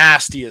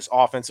nastiest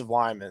offensive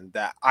linemen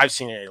that I've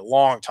seen in a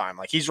long time.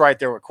 Like, he's right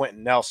there with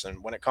Quentin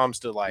Nelson when it comes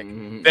to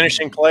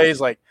finishing plays.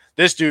 Like,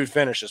 this dude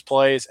finishes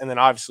plays, and then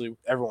obviously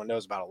everyone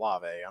knows about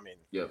Olave. I mean,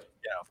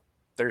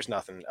 there's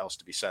nothing else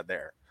to be said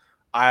there.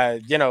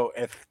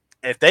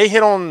 If they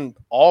hit on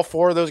all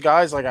 4 of those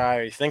guys, like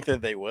I think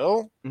that they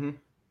will,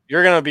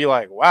 you're gonna be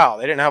like, wow,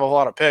 they didn't have a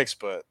lot of picks,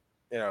 but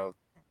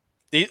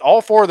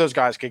all 4 of those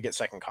guys could get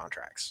second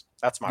contracts.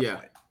 That's my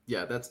point.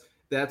 Yeah,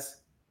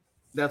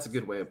 that's a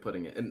good way of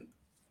putting it. And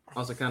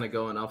also kind of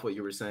going off what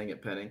you were saying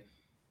at Penning,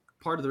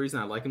 part of the reason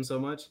I like him so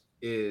much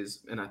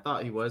is, and I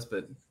thought he was,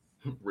 but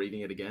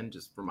reading it again,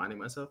 just reminding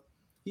myself,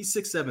 he's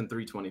 6'7",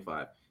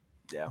 325.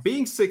 Yeah.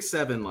 Being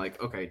 6'7",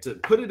 like, okay, to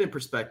put it in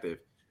perspective,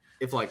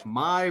 if like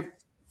my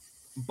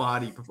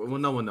body, well,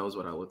 no one knows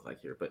what I look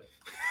like here, but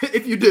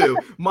if you do,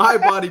 my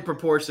body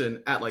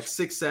proportion at like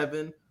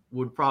 6'7"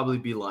 would probably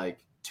be like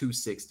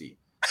 260.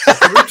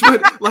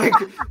 like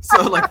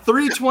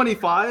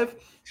 325.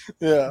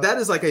 Yeah, that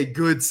is like a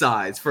good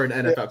size for an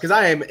NFL, because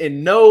I am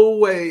in no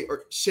way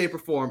or shape or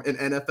form an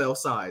NFL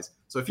size.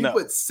 So if you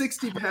put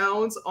 60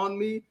 pounds on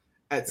me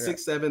at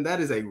 6'7",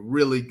 that is a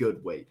really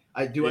good weight.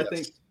 I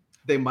think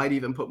they might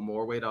even put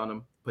more weight on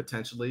him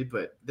potentially,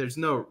 but there's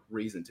no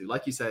reason to.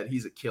 Like you said,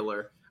 he's a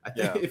killer. I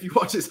think if you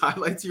watch his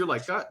highlights, you're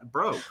like, God,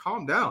 bro,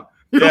 calm down.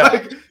 You're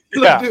like,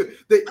 dude,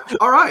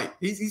 all right,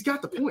 he's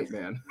got the point,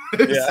 man.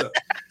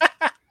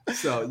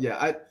 So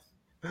yeah,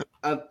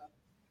 I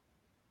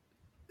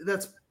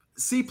that's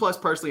C+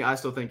 personally. I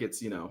still think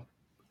it's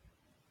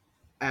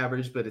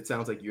average, but it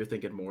sounds like you're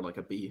thinking more like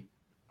a B.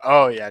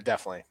 Oh yeah,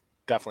 definitely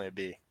a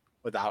B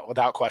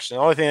without question.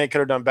 The only thing they could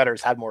have done better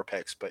is had more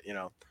picks, but they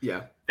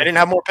didn't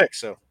have more picks,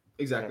 so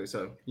exactly.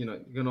 So you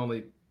can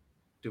only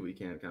do what you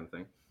can, kind of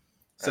thing.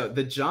 So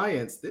the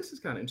Giants, this is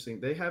kind of interesting.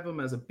 They have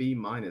them as a B-.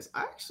 I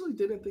actually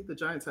didn't think the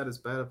Giants had as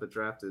bad of a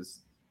draft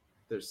as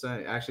they're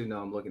saying. Actually,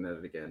 no, I'm looking at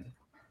it again.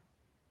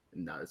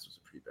 No, this was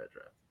a pretty bad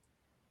draft.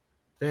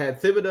 They had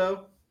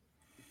Thibodeau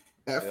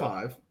at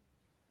 5.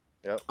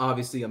 Yep.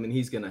 Obviously, I mean,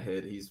 he's gonna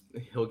hit.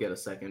 He'll get a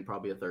second,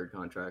 probably a third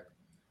contract.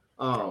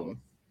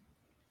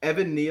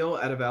 Evan Neal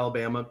out of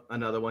Alabama,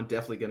 another one,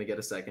 definitely gonna get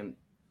a second,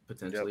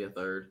 potentially a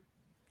third.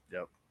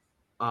 Yep.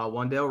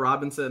 Wan'Dale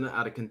Robinson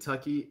out of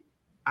Kentucky,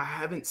 I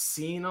haven't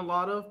seen a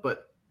lot of,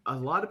 but a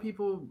lot of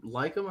people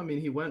like him. I mean,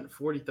 he went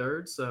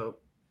 43rd, so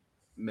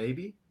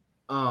maybe.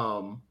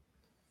 But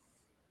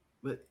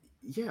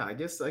yeah, I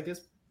guess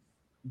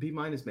B-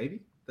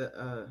 maybe. That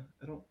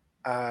I don't.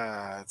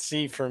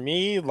 See, for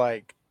me,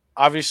 like,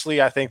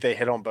 obviously, I think they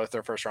hit on both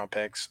their first round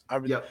picks.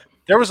 Yep.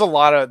 There was a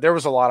lot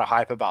of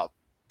hype about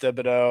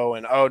Thibodeau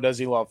and does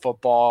he love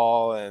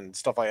football and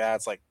stuff like that.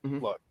 It's like,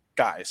 look,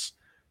 guys,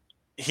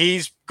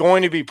 he's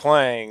going to be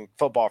playing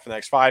football for the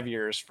next 5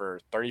 years for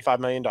 $35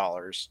 million.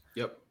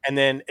 Yep. And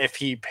then if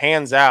he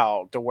pans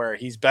out to where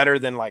he's better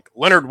than like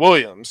Leonard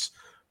Williams,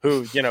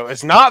 who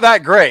is not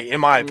that great in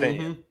my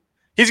opinion,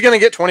 he's going to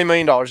get $20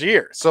 million a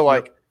year. So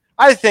like,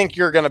 I think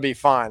you're going to be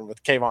fine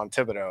with Kayvon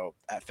Thibodeau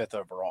at 5th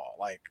overall.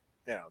 Like,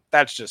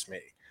 that's just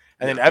me.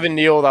 And then Evan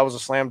Neal, that was a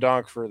slam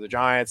dunk for the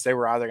Giants. They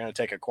were either going to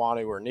take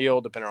Aquanu or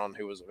Neal, depending on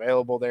who was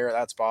available there at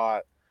that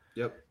spot.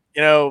 Yep.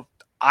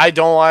 I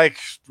don't like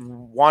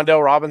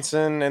Wan'Dale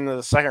Robinson in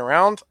the second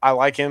round. I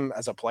like him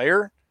as a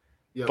player,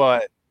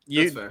 but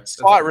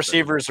slot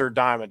receivers are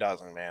dime a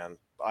dozen, man.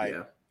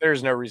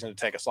 There's no reason to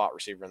take a slot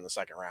receiver in the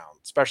second round,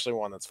 especially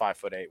one that's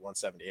 5'8",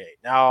 178.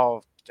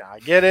 Now, I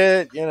get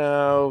it.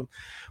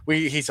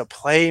 He's a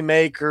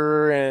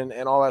playmaker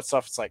and all that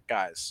stuff. It's like,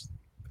 guys,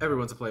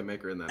 everyone's a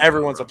playmaker in that.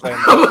 Everyone's a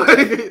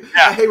playmaker.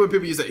 I hate when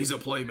people use that. He's a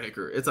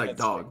playmaker. It's like,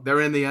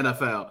 they're in the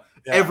NFL.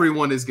 Yeah.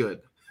 Everyone is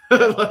good.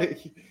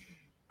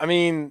 I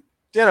mean,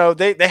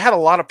 they had a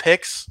lot of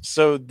picks,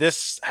 so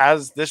this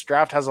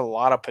draft has a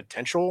lot of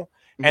potential.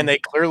 And they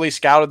clearly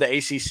scouted the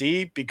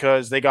ACC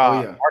because they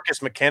got Marcus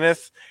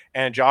McKenneth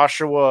and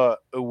Joshua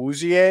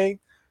Awuzie.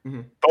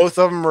 Both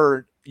of them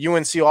are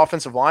UNC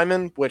offensive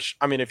linemen, which,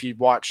 I mean, if you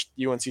watched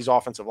UNC's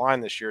offensive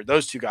line this year,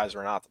 those two guys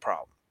were not the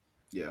problem.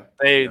 Yeah.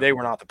 They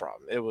were not the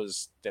problem. It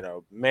was,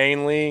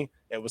 mainly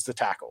it was the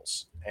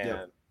tackles.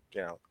 And,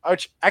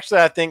 which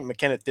actually I think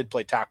McKenna did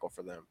play tackle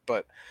for them,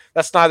 but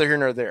that's neither here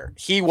nor there.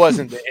 He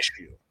wasn't the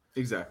issue.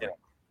 Exactly.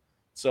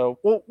 So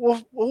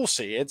we'll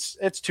see. It's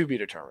to be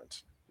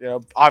determined.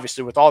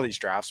 Obviously with all these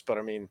drafts, but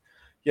I mean,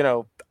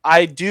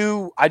 I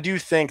do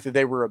think that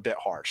they were a bit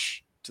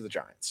harsh to the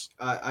Giants.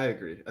 I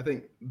agree. I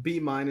think B-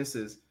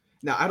 is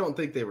now. I don't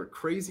think they were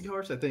crazy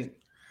harsh. I think,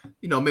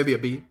 maybe a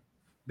B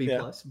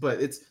plus, but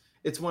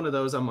it's one of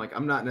those.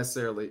 I'm not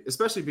necessarily,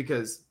 especially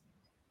because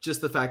just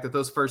the fact that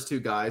those first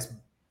two guys,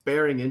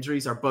 bearing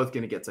injuries, are both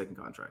going to get second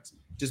contracts,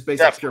 just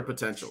based on pure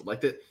potential.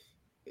 Like that.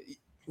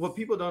 What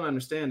people don't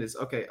understand is,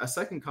 okay, a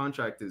second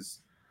contract is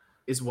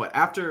what,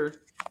 after,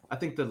 I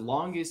think the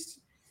longest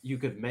you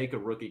could make a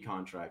rookie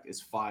contract is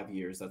 5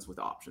 years. That's with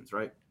options,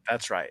 right?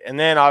 That's right. And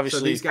then obviously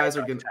so these guys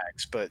are going to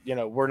tax, but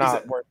we're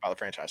not worried about the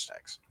franchise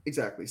tags.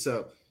 Exactly.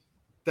 So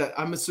that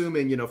I'm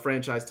assuming,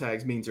 franchise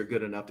tags means you're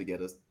good enough to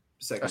get a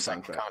second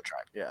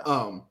contract. Yeah.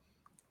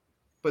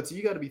 But so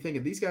you got to be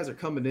thinking these guys are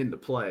coming into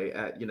play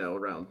at,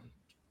 around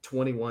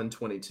 21,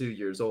 22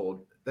 years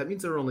old. That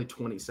means they're only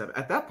 27.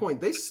 At that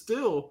point, they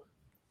still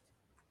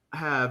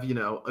have,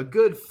 a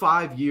good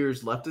 5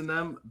 years left in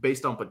them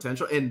based on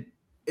potential. And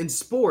in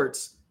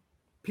sports,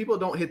 people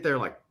don't hit their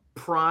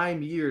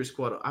prime years.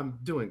 I'm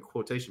doing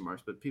quotation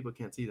marks, but people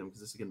can't see them because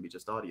this is going to be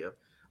just audio.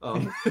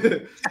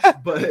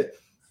 But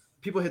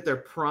people hit their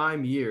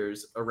prime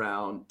years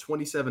around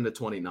 27 to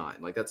 29.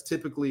 That's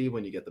typically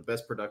when you get the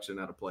best production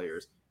out of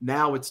players.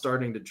 Now it's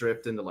starting to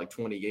drift into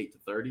 28 to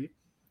 30.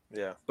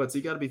 Yeah. But so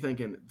you got to be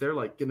thinking they're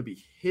going to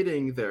be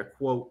hitting their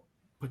quote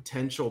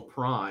potential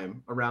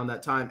prime around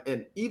that time.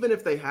 And even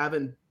if they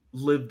haven't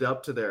lived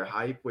up to their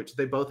hype, which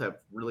they both have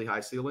really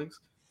high ceilings,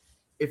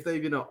 if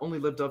they only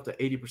lived up to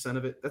 80%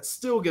 of it, that's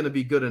still going to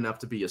be good enough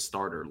to be a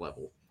starter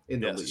level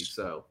in the league.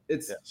 So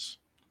it's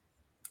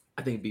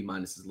I think B-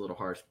 is a little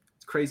harsh.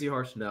 It's crazy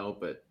harsh, no,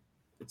 but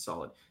it's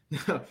solid.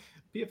 Now,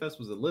 PFS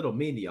was a little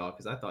mean to y'all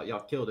because I thought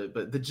y'all killed it,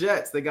 but the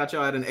Jets, they got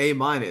y'all at an A-.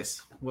 What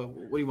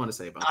do you want to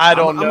say about that?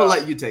 I'm gonna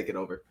let you take it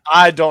over.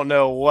 I don't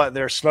know what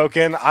they're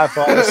smoking. I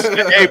thought it was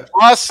A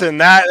plus, and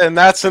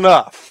that's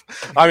enough.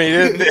 I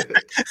mean,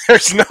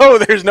 there's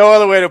no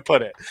other way to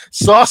put it.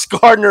 Sauce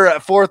Gardner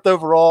at 4th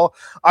overall.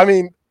 I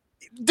mean,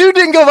 dude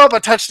didn't give up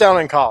a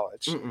touchdown in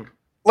college. Mm-mm.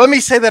 Let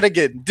me say that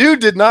again. Dude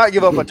did not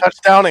give up a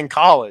touchdown in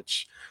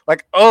college.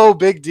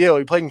 Big deal.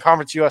 He played in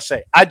Conference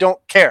USA. I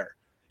don't care.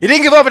 He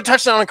didn't give up a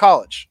touchdown in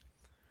college.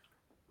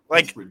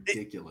 That's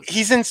ridiculous.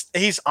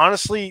 He's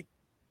honestly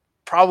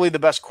probably the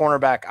best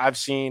cornerback I've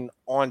seen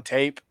on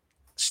tape.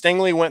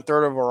 Stingley went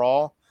 3rd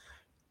overall.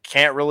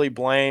 Can't really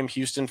blame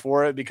Houston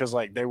for it because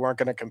they weren't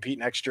going to compete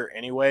next year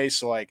anyway.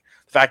 So the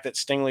fact that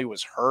Stingley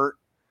was hurt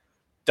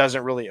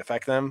doesn't really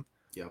affect them.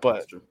 Yeah,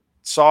 but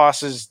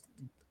Sauce is.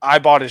 I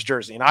bought his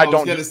jersey, and I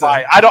don't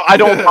buy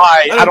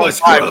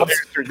players.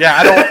 Yeah,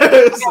 I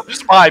don't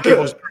just buy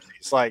people's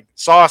jerseys.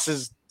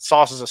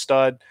 Sauce is a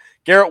stud.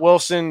 Garrett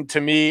Wilson, to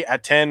me,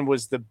 at 10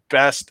 was the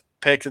best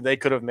pick that they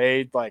could have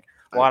made. A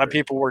lot of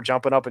people were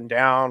jumping up and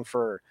down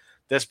for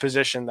this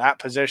position, that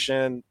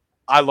position.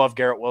 I love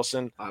Garrett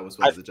Wilson. I was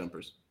one of the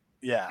jumpers.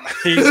 Yeah,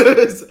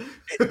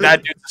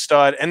 that dude's a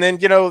stud. And then,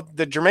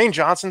 the Jermaine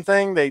Johnson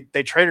thing, they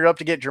traded up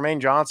to get Jermaine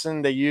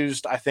Johnson. They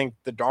used, I think,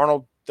 the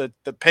Darnold,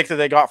 the pick that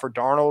they got for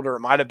Darnold, or it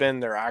might have been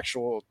their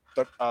actual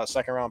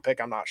second round pick.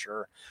 I'm not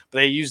sure. But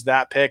they used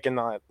that pick and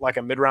a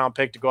mid-round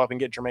pick to go up and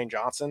get Jermaine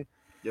Johnson.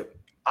 Yep.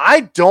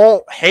 I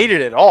don't hate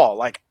it at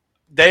all.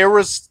 There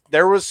was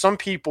some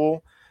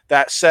people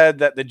that said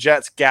that the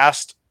Jets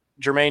gassed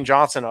Jermaine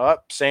Johnson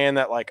up, saying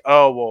that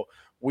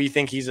we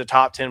think he's a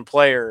top 10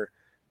 player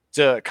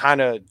to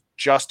kind of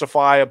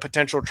justify a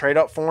potential trade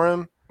up for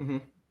him. Mm-hmm.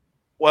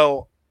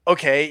 Well,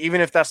 okay,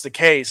 even if that's the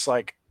case,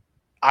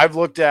 I've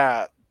looked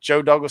at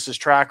Joe Douglas's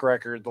track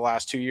record the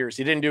last 2 years.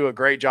 He didn't do a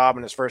great job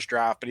in his first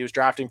draft, but he was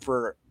drafting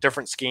for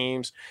different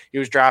schemes. He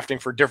was drafting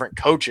for different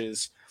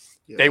coaches.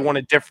 Yeah. They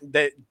wanted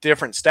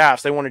different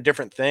staffs. They wanted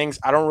different things.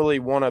 I don't really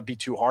want to be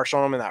too harsh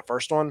on him in that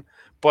first one,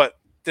 but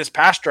this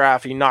past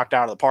draft, he knocked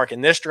out of the park.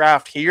 In this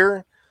draft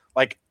here,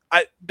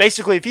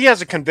 basically, if he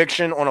has a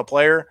conviction on a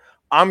player,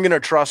 I'm going to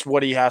trust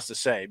what he has to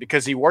say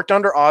because he worked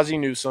under Ozzie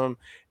Newsome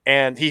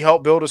and he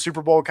helped build a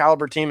Super Bowl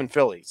caliber team in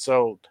Philly.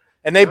 So,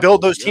 and they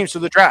build those teams to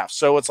the draft.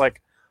 So it's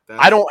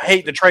I don't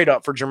hate the trade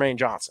up for Jermaine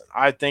Johnson.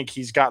 I think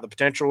he's got the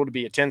potential to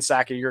be a 10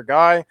 sack a year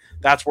guy.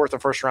 That's worth a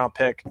first round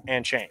pick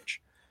and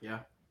change. Yeah.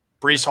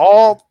 Breece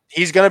Hall,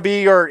 he's going to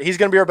be our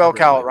bell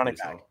cow at running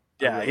back.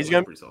 Yeah, he's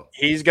going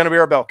to be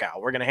our bell cow.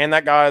 We're going to hand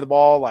that guy the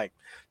ball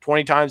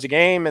 20 times a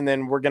game, and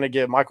then we're going to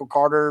give Michael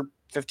Carter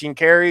 15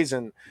 carries,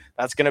 and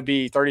that's going to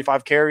be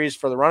 35 carries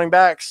for the running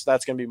backs.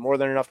 That's going to be more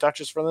than enough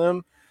touches for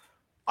them.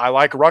 I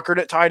like Ruckert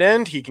at tight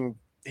end. He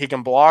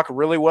can block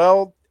really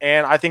well,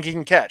 and I think he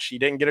can catch. He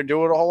didn't get to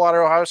do it a whole lot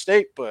at Ohio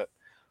State, but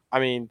I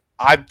mean,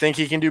 I think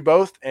he can do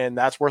both, and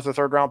that's worth a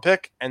third round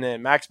pick. And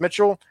then Max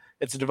Mitchell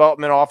It's a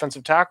developmental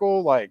offensive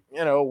tackle. Like,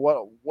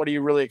 what do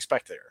you really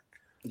expect there?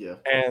 Yeah.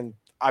 And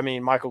I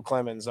mean, Michael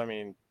Clemens, I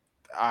mean,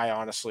 I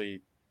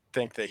honestly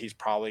think that he's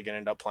probably going to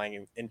end up playing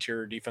in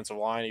interior defensive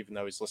line, even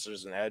though he's listed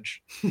as an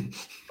edge.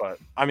 But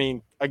I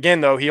mean, again,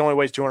 though, he only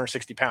weighs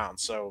 260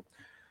 pounds. So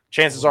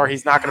chances are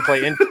he's not going to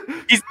play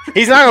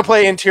he's not going to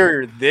play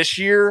interior this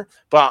year,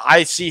 but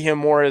I see him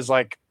more as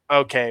like,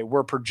 okay,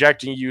 we're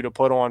projecting you to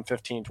put on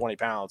 15, 20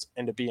 pounds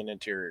and to be an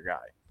interior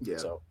guy. Yeah.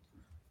 So,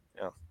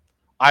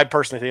 I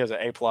personally think it was an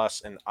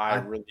A+, and I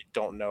really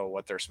don't know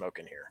what they're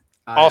smoking here.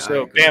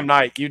 Also, Bam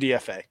Knight,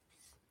 UDFA.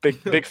 Big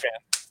fan.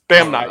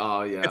 Bam Knight.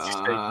 Oh,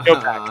 yeah.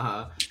 Go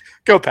Pack.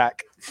 Go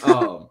Pack.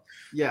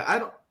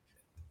 Yeah,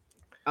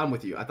 I'm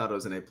with you. I thought it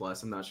was an A+.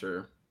 I'm not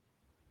sure.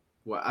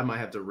 Well, I might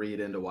have to read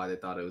into why they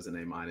thought it was an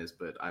A-,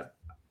 but I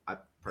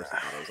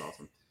personally thought it was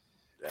awesome.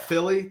 Yeah.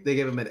 Philly, they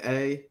gave him an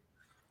A.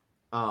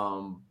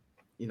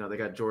 They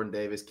got Jordan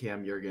Davis,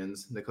 Cam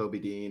Jurgens,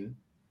 Nakobe Dean.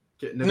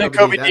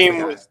 Nakobe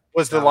Dean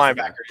was the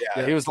linebacker.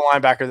 Yeah, he was the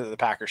linebacker that the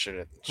Packers should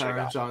have.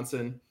 Tyron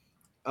Johnson,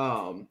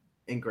 and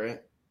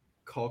Grant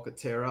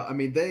Calcaterra. I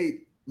mean,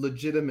 they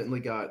legitimately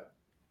got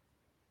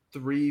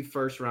 3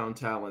 first-round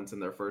talents in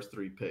their first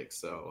 3 picks.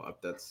 So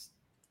that's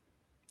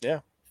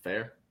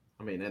fair.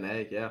 I mean, an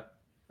A, yeah.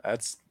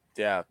 It's.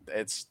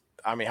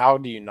 I mean, how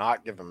do you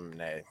not give them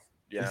an A?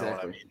 You know exactly.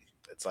 what I mean?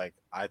 It's like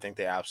I think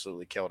they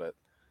absolutely killed it.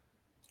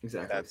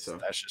 Exactly.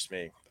 That's just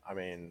me. I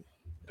mean,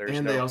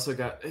 they also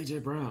got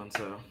AJ Brown,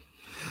 so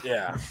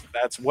yeah,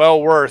 that's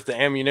well worth the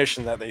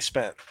ammunition that they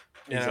spent.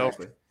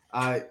 Exactly.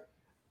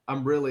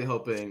 I'm really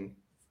hoping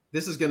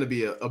this is going to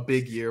be a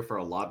big year for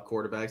a lot of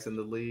quarterbacks in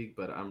the league,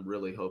 but I'm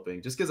really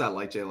hoping, just because I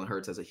like Jalen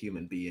Hurts as a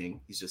human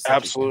being, he's just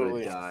such a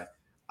good guy.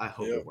 I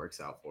hope it works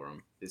out for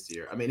him this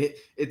year. I mean,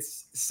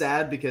 it's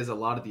sad because a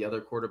lot of the other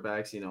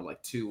quarterbacks,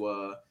 like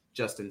Tua,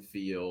 Justin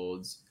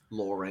Fields,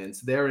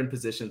 Lawrence, they're in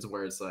positions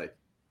where it's like,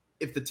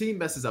 if the team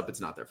messes up, it's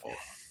not their fault.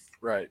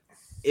 Right.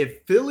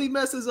 If Philly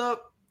messes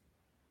up,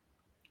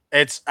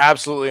 it's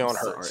absolutely on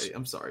Hurts.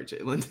 I'm sorry,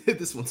 Jalen.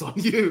 This one's on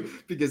you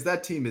because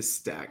that team is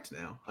stacked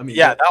now. I mean,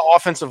 that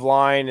offensive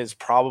line is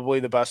probably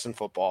the best in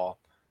football.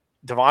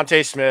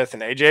 Devontae Smith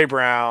and AJ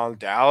Brown,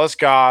 Dallas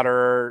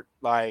Goedert,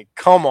 like,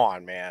 come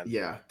on, man.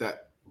 Yeah,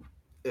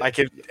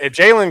 if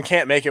Jalen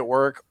can't make it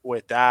work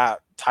with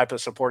that type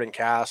of supporting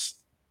cast,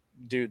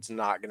 dude's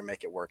not going to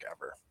make it work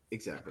ever.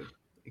 Exactly.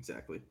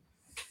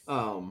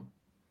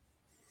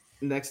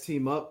 Next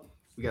team up,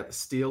 we got the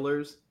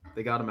Steelers.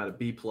 They got them at a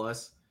B+.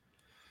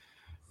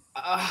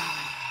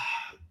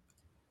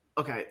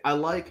 Okay, I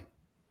like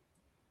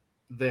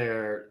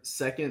their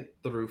 2nd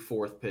through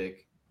 4th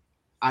pick.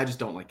 I just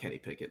don't like Kenny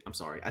Pickett. I'm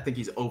sorry. I think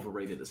he's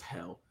overrated as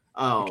hell.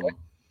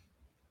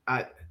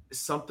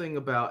 Something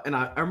about, and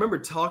I remember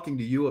talking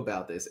to you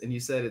about this, and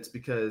you said it's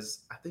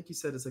because I think you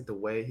said it's like the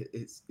way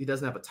he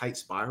doesn't have a tight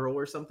spiral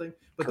or something.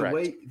 But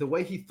Correct. the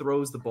way he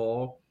throws the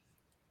ball,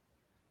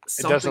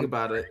 something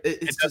about it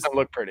doesn't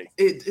look pretty.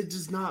 It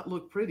does not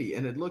look pretty,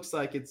 and it looks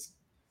like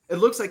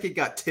it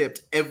got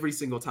tipped every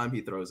single time he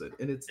throws it,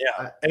 and it's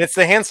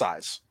the hand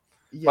size.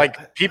 Yeah,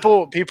 like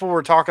people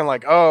were talking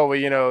like, oh,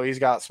 well, he's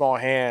got small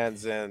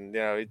hands and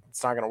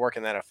it's not going to work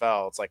in the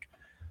NFL. It's like,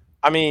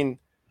 I mean,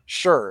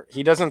 sure,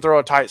 he doesn't throw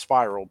a tight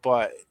spiral,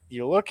 but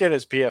you look at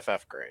his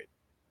PFF grade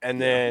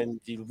and then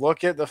you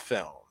look at the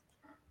film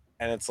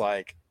and it's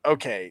like,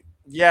 okay,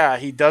 yeah,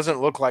 he doesn't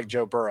look like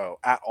Joe Burrow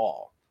at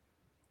all,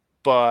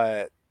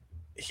 but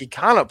he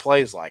kind of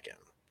plays like him.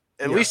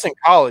 At least in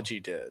college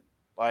he did.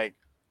 Like,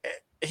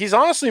 he's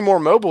honestly more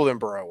mobile than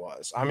Burrow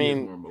was. I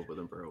mean, more mobile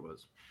than Burrow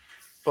was.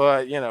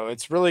 But,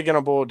 it's really going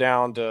to boil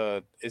down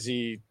to, is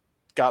he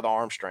got the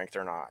arm strength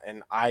or not?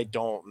 And I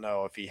don't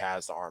know if he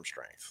has the arm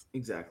strength.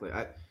 Exactly.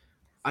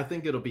 I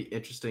think it'll be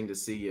interesting to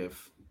see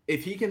if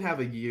he can have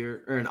a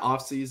year or an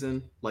off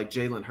season like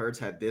Jalen Hurts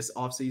had this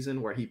off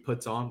season where he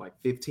puts on like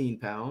 15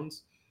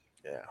 pounds.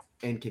 Yeah.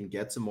 And can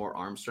get some more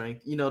arm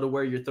strength, to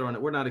where you're throwing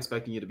it. We're not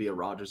expecting you to be a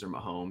Rodgers or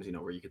Mahomes,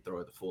 where you could throw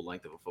it the full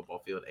length of a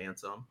football field and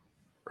some.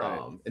 Right.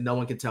 And no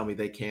one can tell me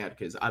they can't,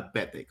 because I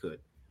bet they could.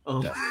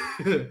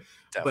 Definitely.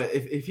 But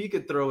if he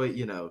could throw it,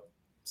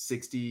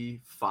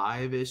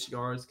 65-ish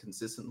yards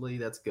consistently,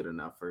 that's good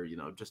enough for,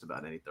 just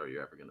about any throw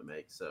you're ever going to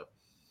make. So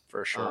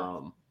for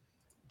sure.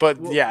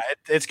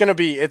 It's going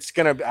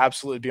to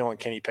absolutely be on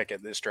Kenny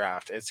Pickett this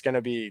draft. It's going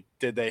to be,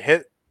 did they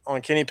hit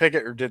on Kenny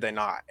Pickett or did they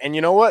not? And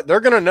you know what?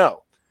 They're going to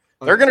know.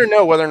 They're going to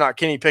know whether or not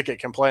Kenny Pickett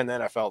can play in the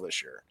NFL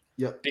this year.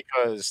 Yep.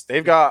 Because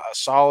they've got a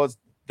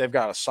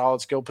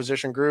solid skill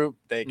position group.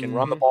 They can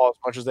run the ball as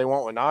much as they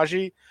want with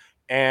Najee.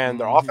 And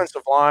their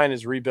offensive line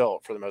is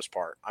rebuilt for the most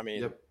part. I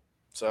mean,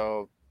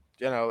 so,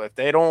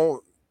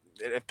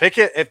 if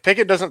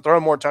Pickett doesn't throw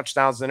more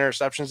touchdowns than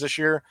interceptions this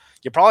year,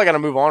 you probably got to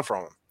move on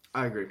from him.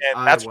 I agree.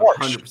 And that's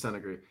 100%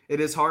 agree. It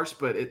is harsh,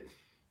 but this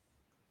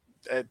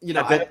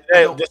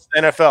is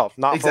NFL,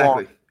 not exactly, for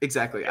long.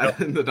 Exactly.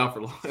 Not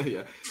for long.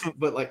 Yeah.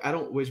 But I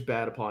don't wish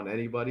bad upon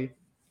anybody.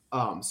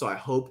 So I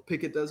hope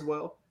Pickett does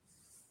well,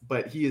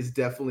 but he is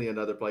definitely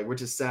another player,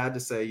 which is sad to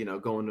say,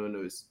 going into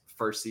his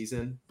first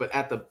season, but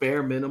at the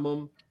bare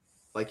minimum,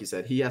 like you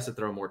said, he has to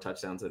throw more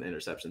touchdowns than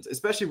interceptions,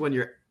 especially when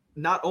you're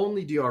not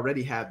only do you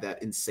already have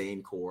that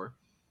insane core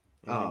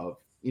of,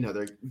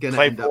 they're going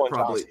to end Claypool up and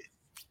probably Johnson.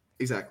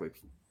 exactly.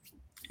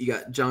 You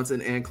got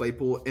Johnson and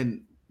Claypool,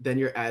 and then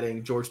you're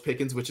adding George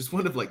Pickens, which is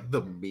one of like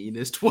the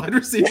meanest wide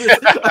receivers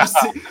I've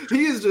seen.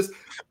 He is just,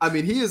 I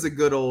mean, he is a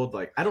good old,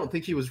 like, I don't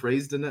think he was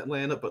raised in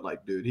Atlanta, but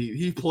like, dude,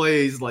 he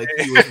plays like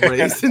he was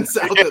raised in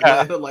South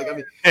Atlanta. Like, I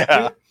mean,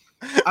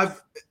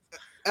 I've,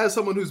 as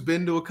someone who's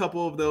been to a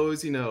couple of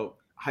those,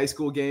 high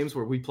school games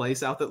where we play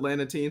South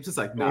Atlanta teams, it's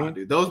like, nah,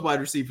 dude, those wide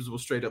receivers will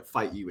straight up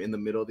fight you in the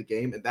middle of the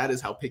game, and that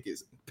is how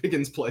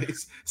Pickens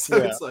plays. So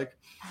it's like,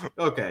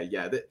 okay,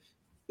 yeah,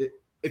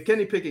 if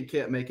Kenny Pickett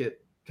can't make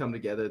it come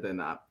together,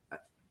 then I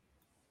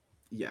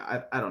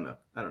don't know.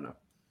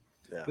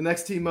 Yeah. The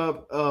next team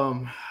up,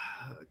 the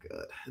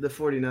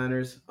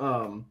 49ers.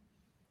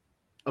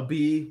 A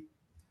B.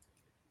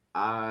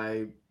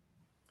 I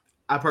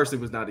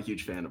personally was not a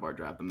huge fan of our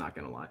draft. I'm not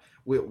gonna lie.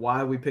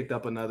 Why we picked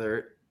up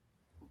another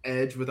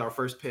edge with our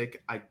first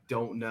pick, I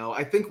don't know.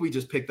 I think we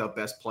just picked up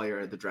best player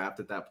at the draft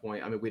at that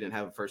point. I mean, we didn't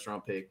have a first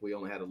round pick. We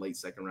only had a late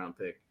second round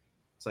pick.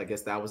 So I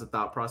guess that was a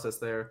thought process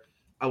there.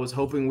 I was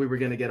hoping we were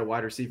going to get a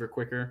wide receiver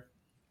quicker.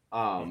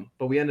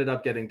 But we ended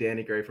up getting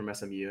Danny Gray from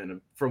SMU.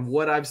 And from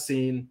what I've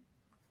seen,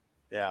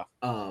 he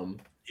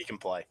can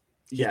play.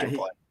 He can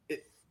play.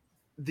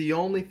 The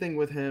only thing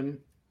with him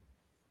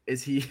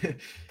is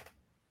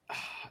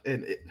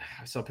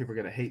some people are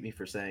going to hate me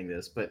for saying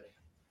this, but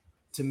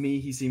to me,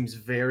 he seems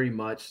very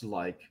much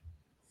like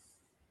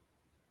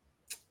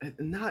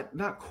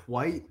not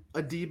quite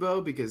a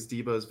Debo, because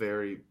Debo is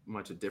very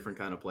much a different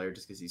kind of player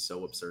just because he's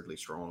so absurdly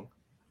strong.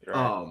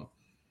 Right.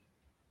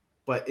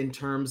 But in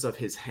terms of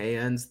his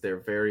hands, they're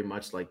very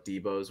much like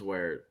Debo's,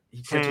 where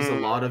he catches a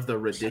lot of the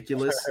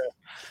ridiculous,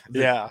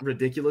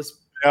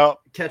 ridiculous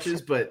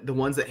catches, but the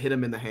ones that hit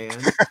him in the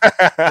hand,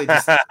 he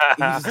just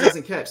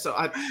doesn't catch.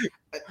 So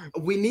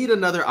we need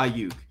another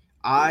Ayuk.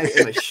 I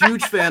am a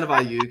huge fan of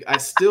Ayuk. I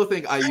still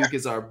think Ayuk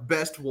is our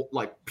best,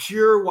 like,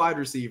 pure wide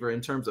receiver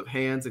in terms of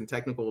hands and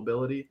technical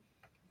ability.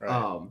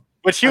 Right.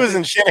 Which he was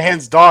in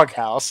Shanahan's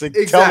doghouse.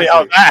 Exactly. Tell me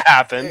how that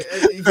happened.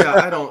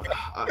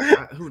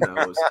 Yeah, who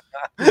knows?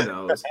 Who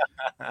knows?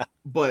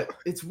 But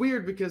it's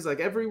weird because,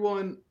 like,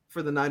 everyone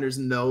for the Niners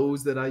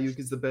knows that Ayuk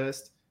is the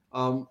best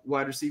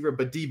wide receiver,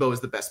 but Debo is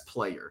the best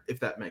player,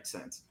 if that makes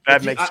sense.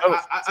 That makes sense.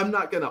 I'm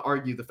not going to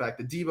argue the fact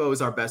that Debo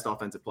is our best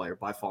offensive player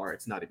by far.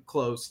 It's not even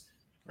close.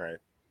 Right.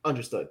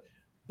 Understood.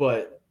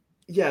 But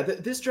yeah,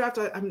 this draft,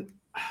 I'm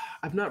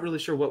not really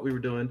sure what we were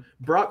doing.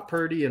 Brock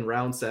Purdy in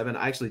round 7,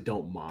 I actually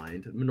don't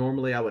mind.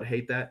 Normally I would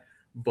hate that,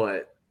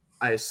 but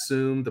I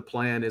assume the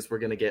plan is we're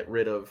going to get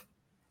rid of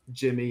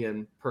Jimmy,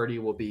 and Purdy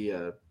will be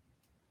a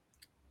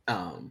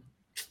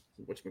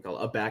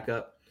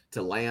backup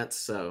to Lance.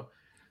 So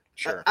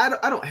sure. I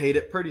don't hate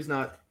it. Purdy's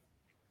not,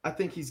 I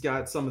think he's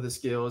got some of the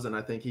skills, and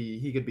I think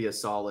he could be a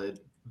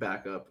solid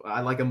backup.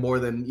 I like him more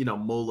than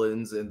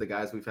Mullins and the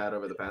guys we've had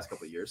over the past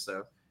couple of years.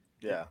 So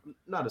yeah,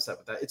 not upset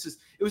with that. It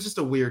was just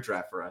a weird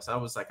draft for us. I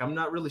was like, I'm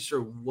not really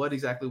sure what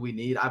exactly we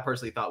need. I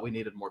personally thought we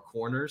needed more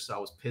corners, so I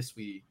was pissed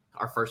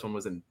our first one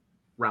was in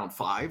round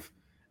 5.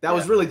 That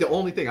was really the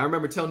only thing. I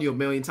remember telling you a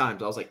million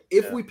times. I was like,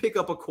 if we pick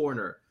up a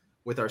corner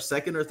with our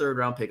second or third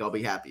round pick, I'll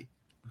be happy.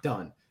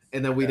 Done.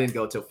 And then we didn't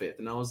go till 5th,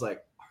 and I was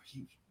like, are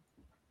you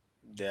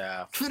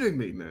kidding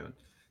me, man?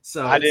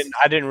 So I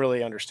didn't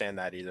really understand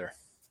that either.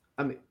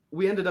 I mean,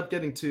 we ended up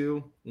getting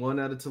 2, one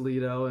out of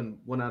Toledo and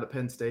one out of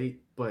Penn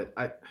State. But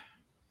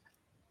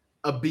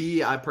a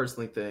B, I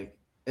personally think,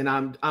 and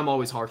I'm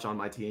always harsh on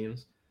my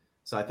teams,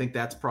 so I think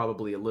that's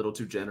probably a little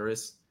too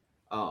generous.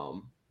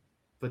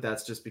 But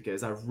that's just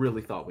because I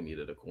really thought we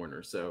needed a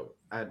corner. So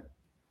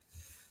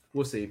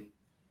we'll see.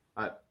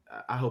 I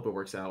hope it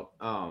works out.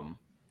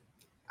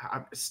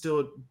 I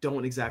still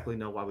don't exactly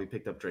know why we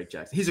picked up Drake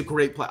Jackson. He's a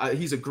great player.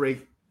 He's a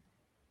great.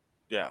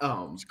 Yeah,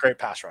 he's a great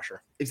pass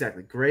rusher.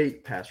 Exactly,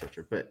 great pass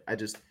rusher. But I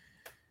just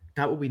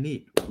not what we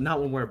need. Not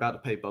when we're about to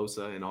pay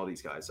Bosa and all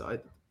these guys. So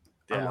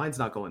our line's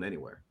not going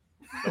anywhere.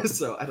 Nope.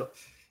 So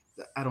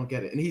I don't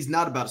get it. And he's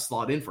not about to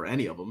slot in for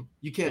any of them.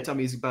 You can't tell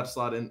me he's about to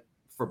slot in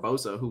for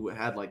Bosa, who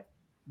had like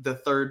the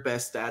 3rd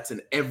best stats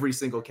in every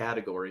single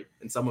category,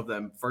 and some of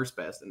them first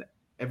best in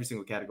every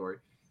single category.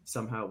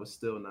 Somehow was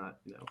still not,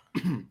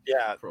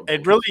 Yeah,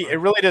 it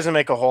really doesn't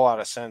make a whole lot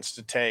of sense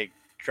to take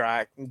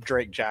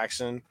Drake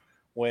Jackson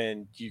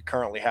when you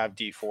currently have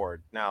D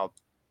Ford. Now,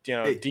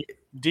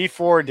 D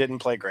Ford didn't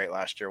play great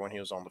last year when he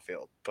was on the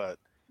field, but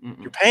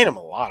you're paying him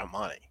a lot of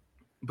money.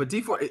 But D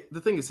Ford,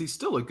 the thing is, he's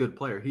still a good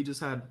player. He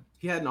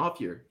had an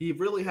off year. He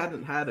really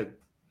hadn't had a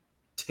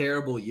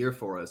terrible year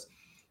for us,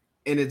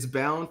 and it's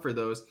bound for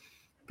those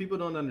people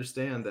don't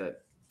understand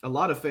that. A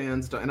lot of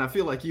fans don't, and I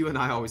feel like you and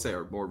I always say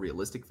are more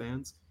realistic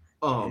fans.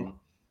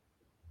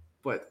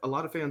 But a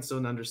lot of fans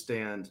don't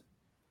understand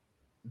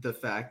the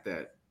fact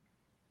that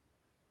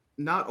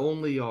not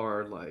only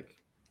are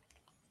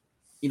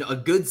a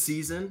good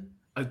season,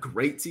 a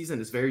great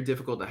season is very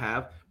difficult to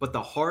have, but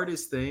the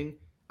hardest thing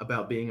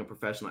about being a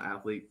professional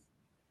athlete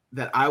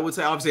that I would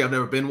say, obviously I've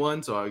never been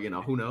one, so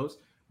who knows,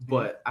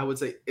 but I would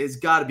say it's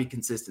got to be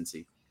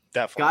consistency.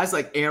 Definitely. Guys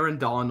like Aaron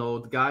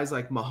Donald, guys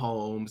like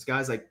Mahomes,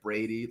 guys like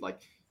Brady, like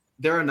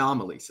they're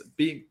anomalies.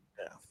 Being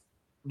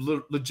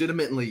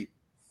legitimately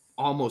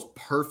almost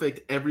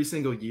perfect every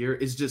single year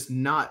is just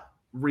not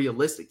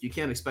realistic. You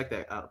can't expect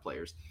that out of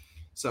players.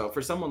 So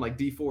for someone like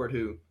D Ford,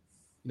 who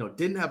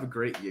didn't have a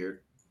great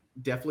year,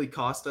 definitely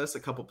cost us a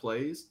couple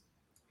plays.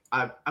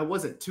 I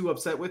wasn't too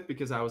upset with,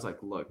 because I was like,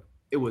 look,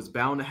 it was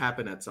bound to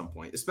happen at some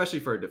point, especially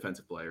for a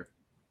defensive player.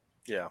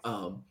 Yeah.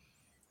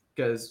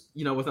 Because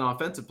with an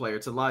offensive player,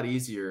 it's a lot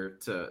easier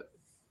to,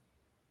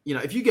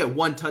 if you get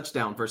one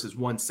touchdown versus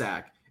one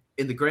sack,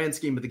 in the grand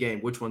scheme of the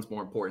game, which one's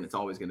more important? It's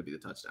always going to be the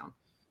touchdown.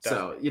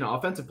 Definitely. So,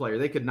 offensive player,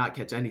 they could not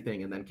catch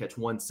anything and then catch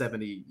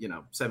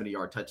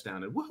 70-yard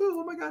touchdown and woohoo,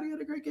 oh my God, he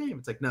had a great game.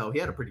 It's like, no, he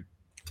had a pretty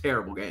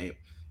terrible game.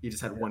 He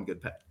just had one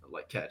good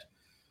catch.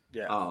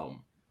 Yeah.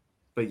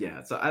 But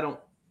yeah, so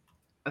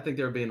I think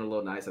they were being a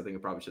little nice. I think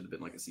it probably should have been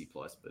like a C+,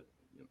 but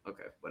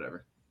okay,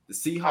 whatever. The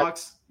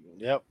Seahawks.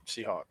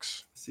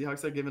 Seahawks.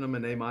 Seahawks are giving them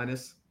an A-.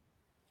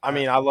 I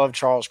mean, I love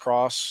Charles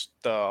Cross,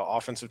 the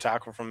offensive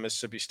tackle from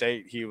Mississippi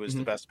State. He was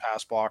the best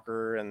pass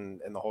blocker in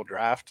the whole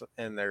draft,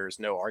 and there's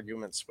no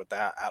arguments with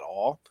that at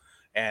all.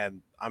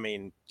 And, I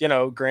mean,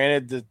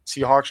 granted, the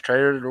Seahawks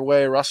traded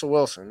away Russell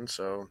Wilson,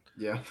 so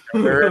yeah,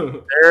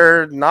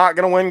 they're not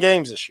going to win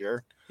games this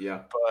year.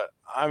 Yeah. But,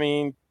 I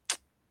mean,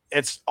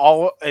 it's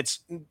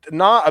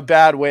not a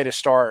bad way to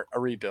start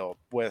a rebuild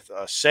with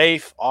a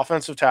safe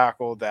offensive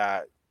tackle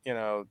that,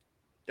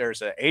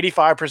 there's an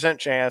 85%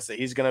 chance that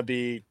he's going to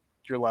be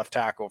your left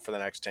tackle for the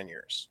next 10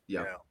 years.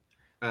 Yeah.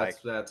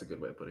 That's a good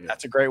way of putting it.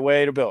 That's a great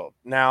way to build.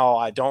 Now,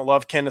 I don't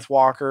love Kenneth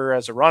Walker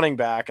as a running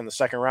back in the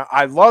second round.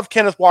 I love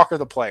Kenneth Walker,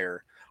 the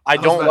player. I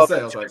don't love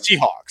him to the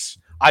Seahawks.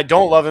 I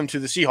don't love him to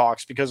the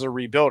Seahawks because they're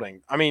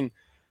rebuilding. I mean,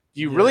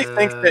 you really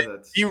think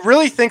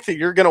that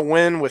you're going to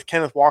win with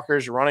Kenneth Walker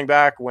as your running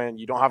back when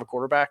you don't have a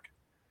quarterback?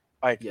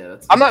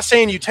 I'm not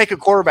saying you take a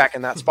quarterback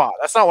in that spot.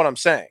 That's not what I'm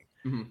saying.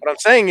 Mm-hmm. What I'm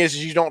saying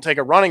is you don't take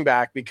a running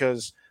back,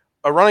 because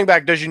a running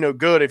back does you no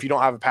good if you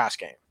don't have a pass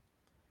game.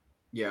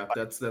 Yeah,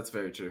 that's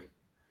very true.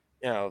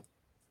 But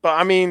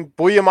I mean,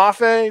 Booyah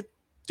Mafe,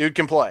 dude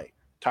can play.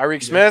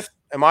 Tyreek Smith,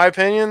 in my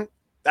opinion,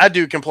 that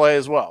dude can play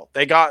as well.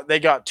 They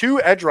got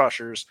two edge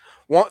rushers,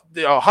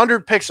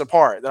 100 picks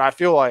apart, that I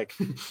feel like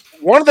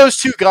one of those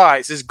two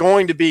guys is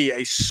going to be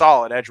a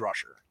solid edge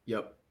rusher.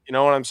 Yep. You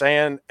know what I'm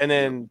saying? And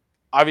then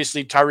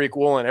obviously Tyreek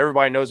Woolen,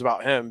 everybody knows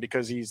about him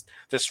because he's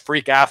this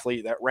freak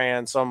athlete that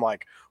ran some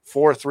like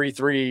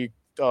 4.33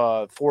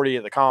 40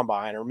 at the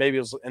combine, or maybe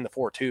it was in the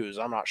 4.2s.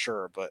 I'm not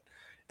sure, but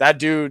that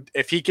dude,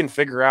 if he can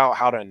figure out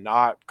how to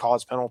not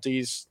cause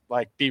penalties,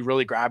 like be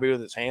really grabby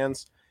with his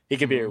hands, he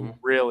could be a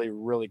really,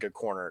 really good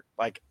corner.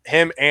 Like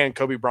him and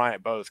Kobe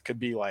Bryant both could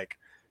be like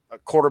a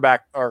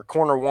quarterback or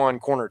corner one,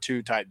 corner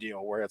two type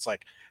deal, where it's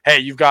like, hey,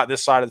 you've got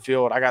this side of the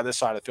field, I got this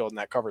side of the field in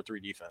that cover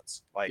three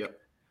defense.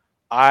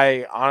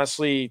 I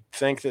honestly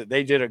think that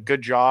they did a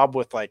good job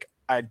with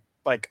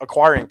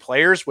acquiring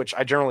players, which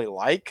I generally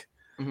like.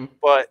 Mm-hmm.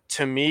 But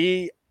to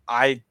me,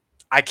 I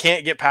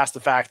can't get past the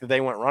fact that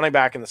they went running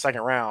back in the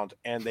second round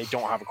and they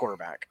don't have a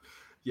quarterback.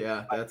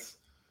 Yeah,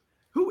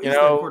 who is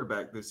their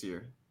quarterback this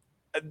year?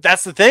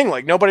 That's the thing.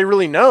 Like, nobody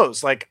really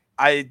knows. Like,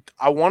 I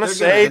want to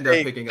say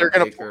they're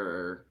going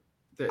to.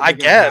 I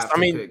guess. I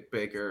mean, pick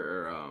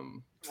Baker or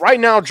right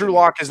now, Drew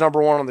Lock is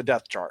number one on the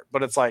depth chart,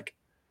 but it's like,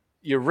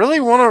 you really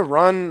want to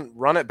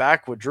run it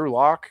back with Drew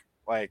Lock?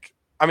 Like,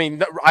 I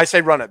mean, I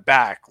say run it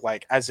back,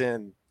 like as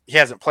in he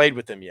hasn't played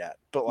with them yet,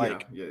 but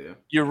like,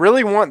 you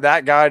really want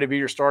that guy to be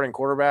your starting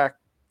quarterback,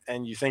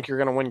 and you think you're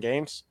going to win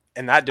games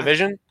in that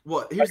division?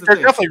 Here's the they're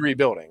thing. Definitely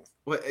rebuilding.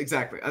 Well,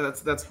 exactly.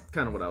 That's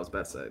kind of what I was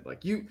about to say.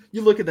 Like you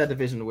look at that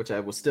division, which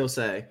I will still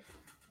say,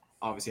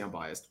 obviously I'm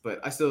biased, but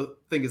I still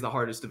think is the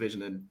hardest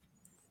division in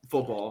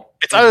football.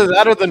 It's either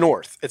that or the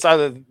North. It's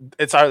either the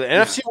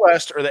NFC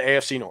West or the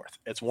AFC North.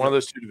 It's one of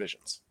those two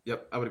divisions.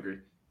 Yep, I would agree.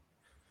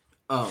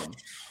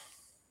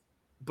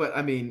 But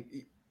I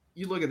mean,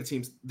 you look at the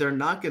teams; they're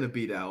not going to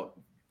beat out.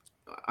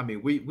 I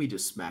mean, we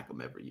just smack them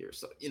every year,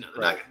 so they're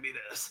not going to beat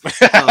us.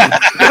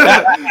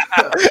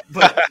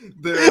 But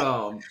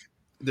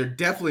they're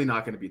definitely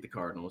not going to beat the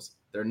Cardinals.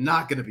 They're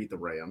not going to beat the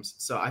Rams.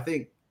 So I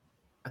think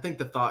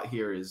the thought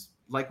here is,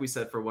 like we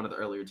said for one of the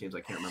earlier teams,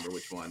 I can't remember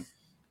which one.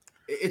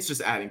 It's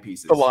just adding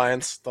pieces. The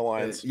Lions. The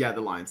Lions.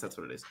 That's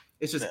what it is.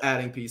 It's just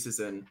adding pieces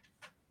in.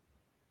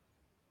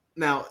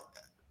 Now,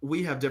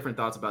 we have different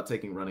thoughts about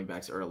taking running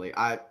backs early.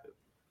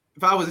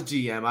 If I was a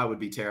GM, I would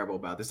be terrible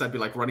about this. I'd be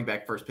like running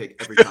back first pick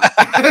every time.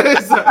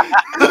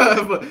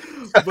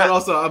 but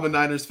also, I'm a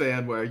Niners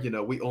fan where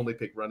we only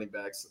pick running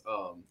backs,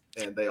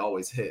 and they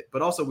always hit.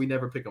 But also, we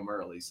never pick them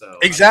early. So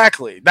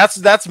exactly,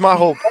 that's my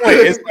whole point.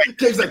 It's like,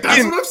 Gabe's like,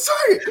 that's what I'm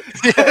saying.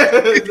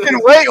 You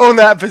can wait on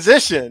that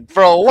position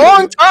for a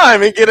long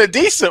time and get a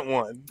decent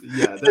one.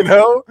 Yeah,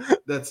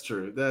 that's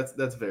true.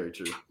 That's very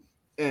true.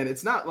 And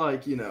it's not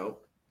like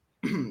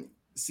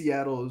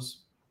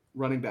Seattle's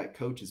running back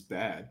coach is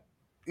bad.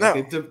 No,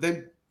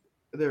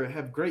 they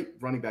have great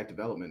running back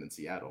development in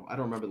Seattle. I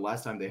don't remember the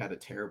last time they had a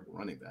terrible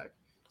running back.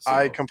 So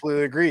I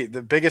completely agree.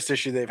 The biggest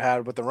issue they've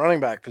had with the running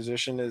back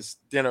position is,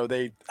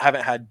 they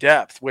haven't had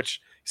depth, which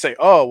you say,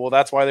 oh, well,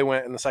 that's why they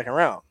went in the second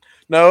round.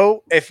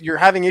 No, if you're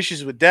having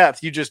issues with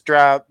depth, you just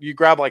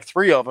grab like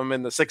 3 of them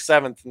in the sixth,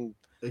 seventh, and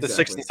the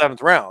sixth and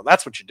seventh round.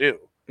 That's what you do.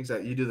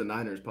 Exactly. You do the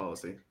Niners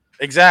policy.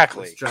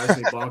 Exactly. Which drives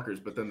me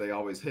bonkers, but then they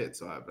always hit,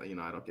 so I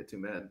don't get too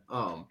mad.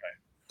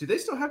 Do they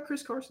still have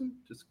Chris Carson?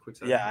 Just a quick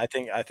second. Yeah,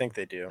 I think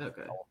they do.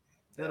 Okay,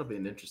 that'll be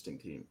an interesting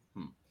team.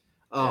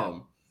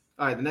 All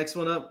right, the next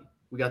one up,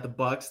 we got the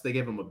Bucks. They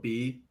gave them a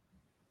B.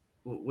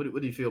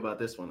 What do you feel about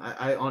this one?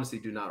 I honestly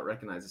do not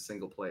recognize a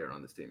single player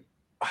on this team.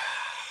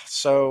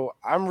 So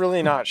I'm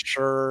really not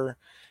sure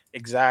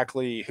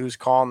exactly who's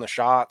calling the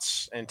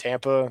shots in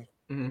Tampa.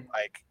 Mm-hmm.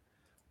 Like,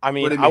 I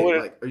mean, what do you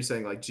mean? Like, are you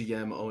saying like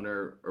GM,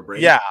 owner, or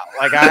Brady? Yeah,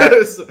 like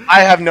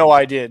I have no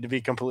idea, to be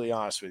completely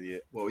honest with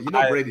you. Well,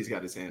 Brady's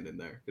got his hand in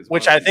there,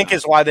 which I think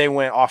is why they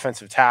went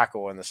offensive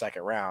tackle in the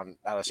second round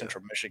out of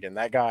Central Michigan.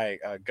 That guy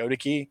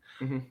Godeke,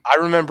 I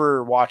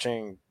remember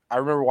watching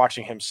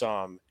him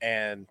some,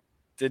 and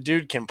the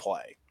dude can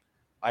play.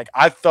 Like,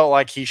 I felt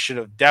like he should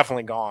have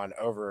definitely gone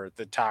over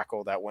the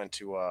tackle that went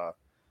to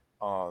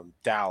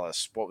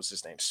Dallas. What was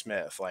his name?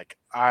 Smith. Like,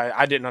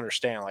 I didn't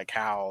understand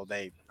how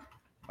they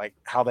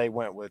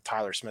went with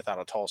Tyler Smith out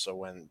of Tulsa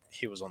when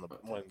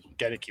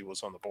Gedeke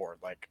was on the board.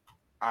 Like,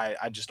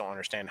 I just don't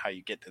understand how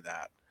you get to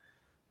that.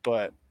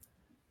 But,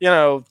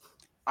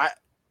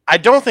 I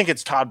don't think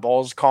it's Todd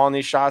Bowles calling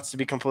these shots, to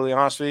be completely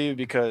honest with you,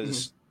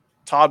 because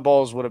Todd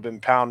Bowles would have been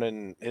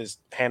pounding his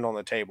hand on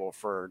the table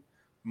for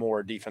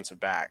more defensive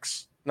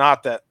backs.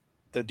 Not that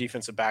the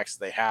defensive backs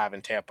they have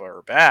in Tampa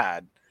are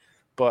bad,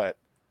 but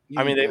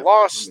they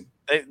lost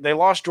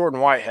Jordan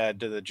Whitehead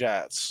to the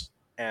Jets,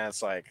 and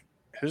it's like,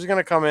 who's going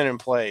to come in and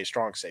play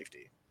strong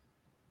safety?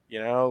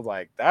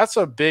 That's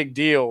a big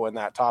deal in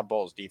that Todd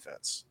Bowles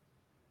defense.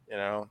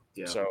 Yeah.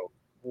 So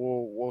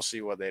we'll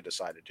see what they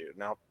decide to do.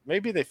 Now,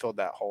 maybe they filled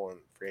that hole in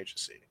free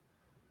agency.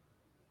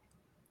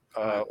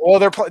 Well,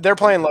 they're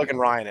playing Logan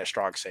Ryan at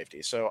strong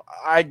safety, so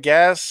I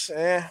guess,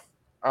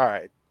 all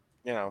right,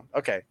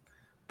 okay,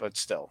 but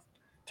still,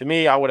 to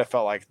me, I would have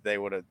felt like they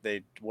would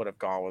have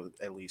gone with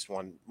at least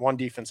one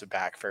defensive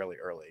back fairly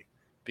early,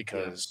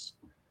 because.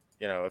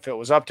 If it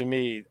was up to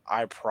me,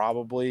 I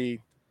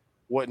probably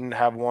wouldn't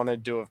have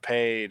wanted to have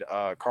paid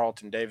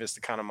Carlton Davis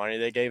the kind of money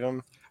they gave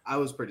him. I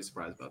was pretty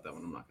surprised about that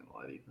one. I'm not going to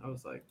lie to you. I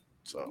was like,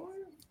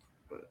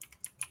 but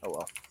oh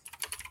well.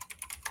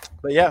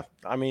 But yeah,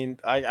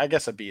 I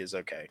guess a B is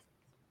okay.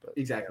 But,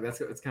 exactly.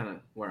 That's kind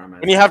of where I'm at.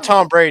 When you have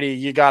Tom Brady,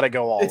 you got to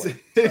go all in.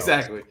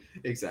 Exactly.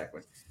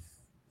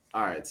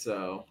 All right,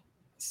 so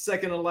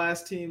second to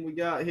last team we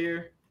got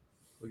here,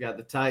 we got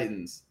the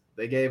Titans.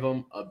 They gave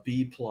them a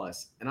B+,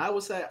 and I will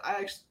say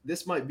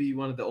this might be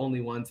one of the only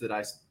ones that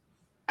I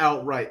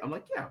outright. I'm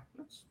like, yeah,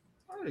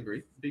 I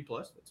agree. B+.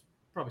 That's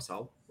probably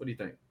solid. What do you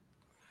think?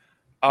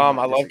 I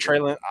love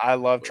Traylon. I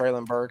love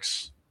Traylon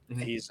Burks.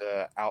 Mm-hmm. He's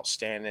an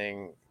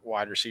outstanding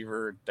wide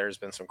receiver. There's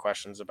been some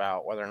questions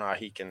about whether or not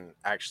he can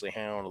actually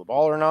handle the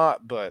ball or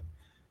not, but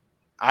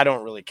I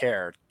don't really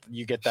care.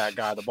 You get that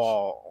guy the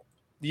ball.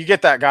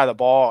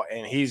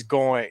 And he's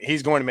going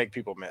to make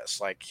people miss.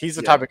 Like, he's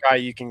the type of guy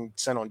you can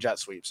send on jet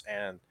sweeps,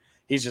 and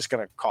he's just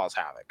going to cause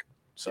havoc.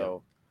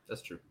 So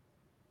that's true.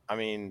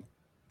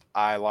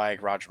 I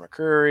like Roger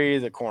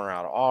McCreary, the corner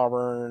out of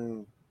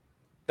Auburn.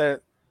 A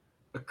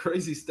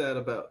crazy stat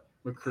about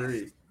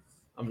McCreary.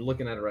 I'm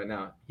looking at it right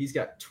now. He's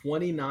got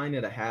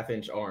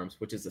 29.5-inch arms,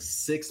 which is a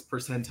 6th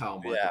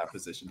percentile market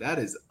position. That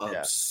is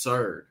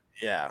absurd.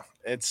 Yeah,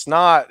 it's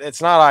not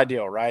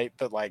ideal, right?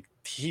 But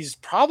he's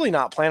probably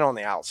not playing on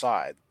the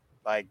outside.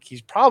 Like,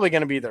 he's probably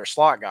going to be their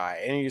slot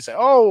guy. And you say,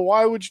 oh,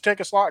 why would you take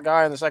a slot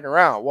guy in the second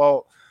round?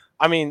 Well,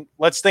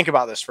 let's think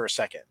about this for a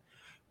second.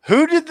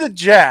 Who did the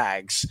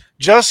Jags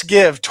just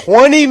give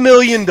 $20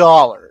 million?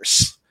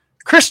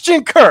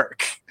 Christian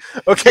Kirk.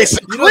 Okay, so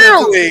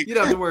clearly you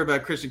don't have to worry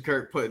about Christian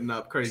Kirk putting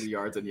up crazy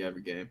yards on you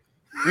every game.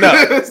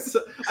 No,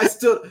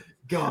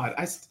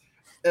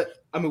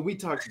 we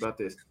talked about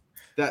this.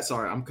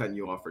 Sorry, I'm cutting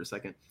you off for a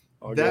second.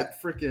 Oh,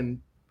 that freaking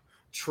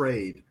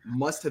trade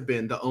must have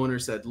been the owner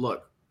said,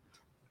 look,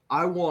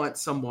 I want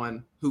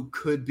someone who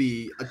could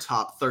be a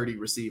top 30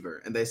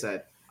 receiver. And they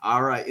said,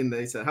 all right. And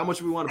they said, how much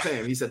do we want to pay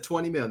him? He said,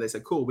 $20 million. They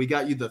said, cool. We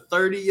got you the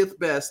 30th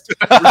best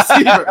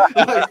receiver.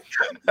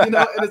 And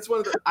it's one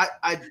of the,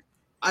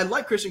 I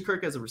like Christian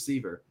Kirk as a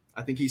receiver.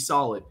 I think he's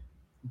solid,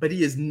 but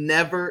he is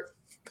never,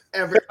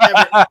 ever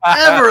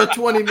a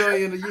 $20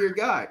 million a year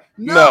guy.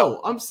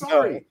 No, I'm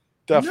sorry.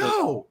 No,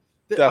 definitely.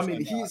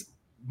 Definitely he's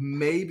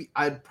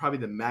probably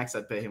the max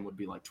I'd pay him would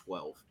be like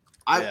 12.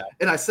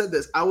 And I said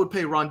this, I would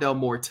pay Rondell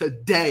Moore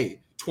today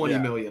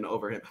 $20 million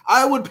over him.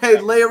 I would pay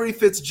Larry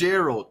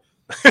Fitzgerald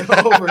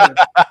over him.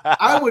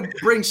 I would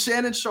bring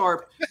Shannon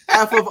Sharp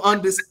off of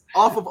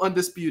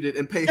Undisputed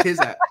and pay his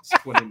ass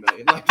 $20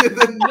 million.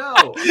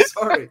 No, I'm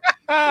sorry.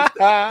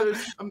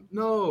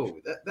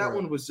 That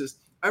one was just.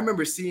 I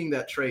remember seeing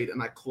that trade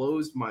and I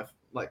closed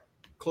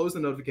the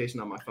notification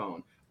on my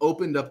phone,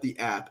 opened up the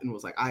app, and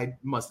was like, I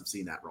must have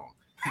seen that wrong.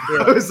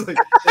 I was like,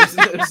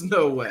 there's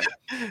no way.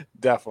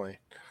 Definitely.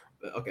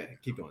 Okay,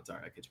 keep going.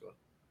 Sorry, I cut you off.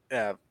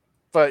 Yeah.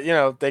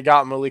 But, they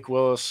got Malik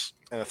Willis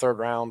in the third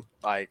round.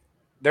 Like,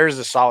 there's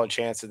a solid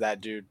chance that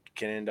dude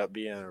can end up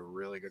being a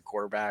really good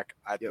quarterback.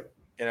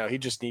 He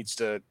just needs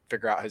to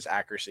figure out his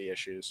accuracy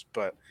issues.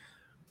 But,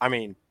 I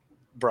mean,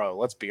 bro,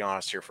 let's be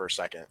honest here for a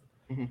second.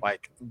 Mm-hmm.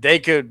 Like, they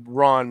could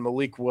run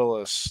Malik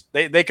Willis.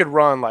 They could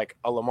run, like,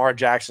 a Lamar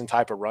Jackson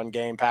type of run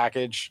game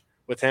package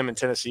with him in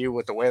Tennessee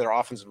with the way their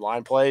offensive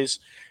line plays.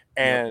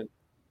 And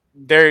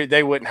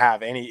they wouldn't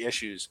have any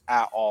issues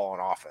at all on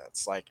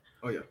offense. Like,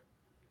 oh, yeah.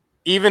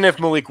 Even if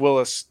Malik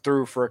Willis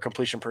threw for a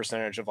completion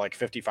percentage of like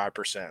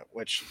 55%,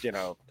 which,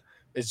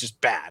 is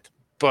just bad.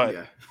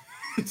 But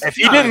if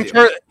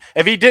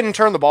he didn't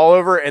turn the ball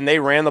over and they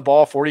ran the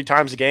ball 40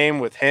 times a game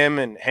with him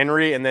and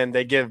Henry, and then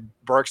they give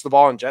Burks the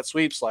ball in jet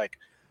sweeps, like,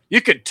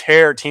 you could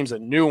tear teams a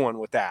new one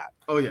with that.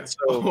 Oh, yeah.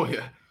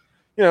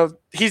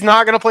 He's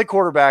not going to play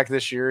quarterback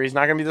this year. He's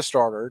not going to be the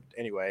starter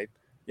anyway.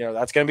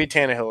 That's going to be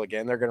Tannehill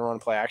again. They're going to run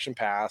play action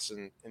pass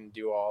and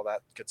do all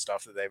that good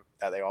stuff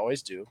that they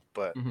always do.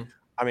 But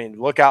I mean,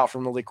 look out for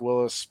Malik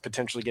Willis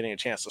potentially getting a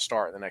chance to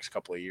start in the next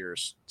couple of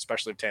years,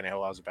 especially if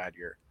Tannehill has a bad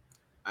year.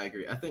 I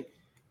agree. I think,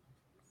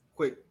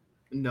 quick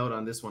note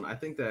on this one, I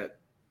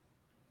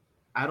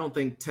don't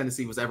think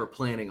Tennessee was ever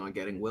planning on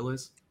getting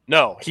Willis.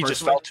 No, he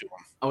just fell to him.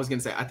 I was going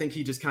to say, I think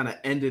he just kind of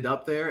ended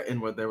up there,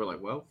 and where they were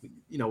like, well,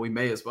 we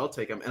may as well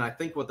take him. And I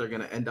think what they're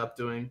going to end up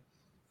doing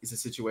is a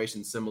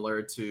situation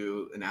similar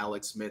to an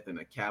Alex Smith and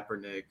a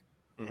Kaepernick,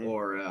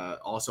 or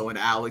also an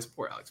Alex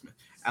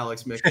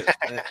Smith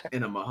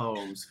and a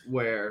Mahomes,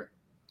 where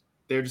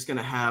they're just going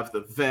to have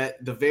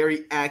the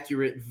very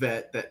accurate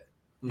vet that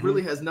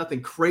really has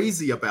nothing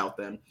crazy about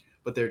them,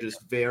 but they're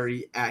just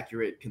very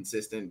accurate,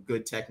 consistent,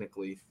 good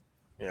technically.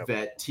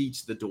 Vet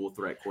teach the dual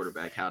threat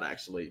quarterback how to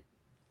actually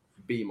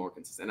be more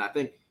consistent. And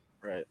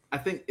I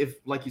think if,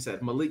 like you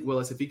said, Malik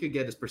Willis, if he could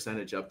get his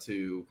percentage up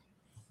to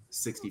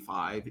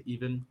 65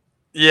 even.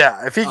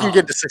 Yeah, if he can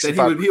get to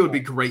 65, then he would be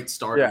great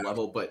starting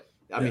level, but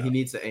I mean, he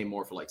needs to aim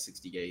more for like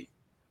 68.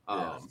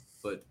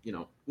 But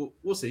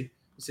we'll see.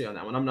 We'll see on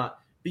that one. I'm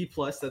not B+.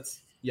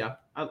 That's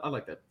I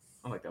like that.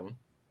 I like that one.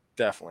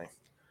 Definitely.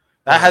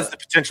 That has the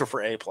potential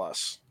for A+.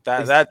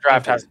 That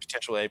draft has the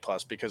potential A+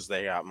 because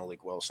they got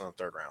Malik Willis in the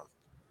third round.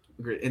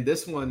 Great. And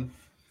this one,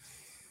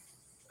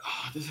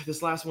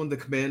 this last one, the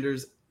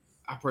Commanders,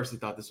 I personally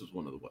thought this was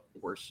one of the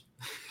worst,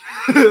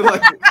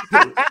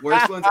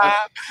 worst ones.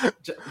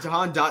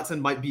 Jahan Dotson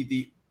might be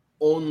the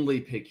only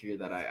pick here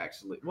that I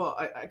actually,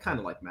 I kind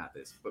of like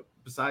Mathis, but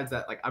besides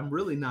that, like, I'm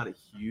really not a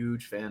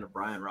huge fan of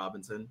Brian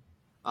Robinson,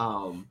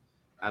 out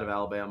of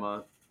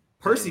Alabama.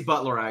 Percy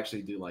Butler, I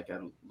actually do like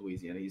out of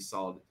Louisiana. He's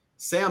solid.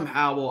 Sam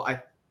Howell,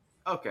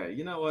 okay,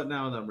 you know what?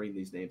 Now that I'm reading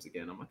these names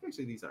again, I'm like,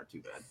 actually, these aren't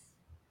too bad.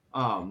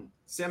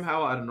 Sam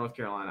Howell out of North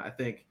Carolina, I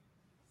think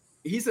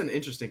he's an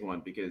interesting one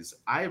because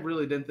I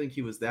really didn't think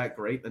he was that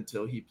great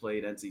until he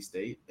played NC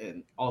State.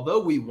 And although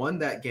we won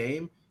that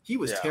game, he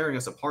was tearing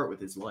us apart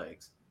with his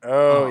legs.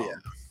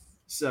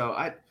 So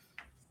I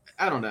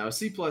don't know.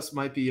 C+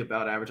 might be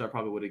about average. I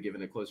probably would have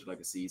given it closer to like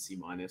a C, C-,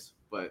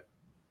 but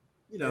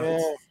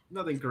it's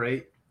nothing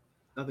great,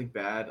 nothing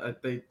bad.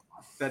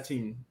 That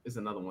team is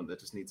another one that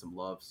just needs some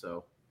love.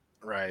 So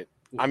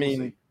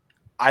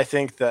I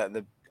think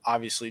that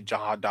obviously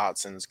Jahan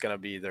Dotson is going to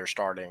be their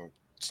starting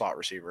slot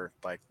receiver.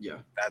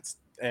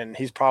 And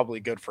he's probably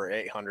good for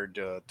 800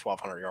 to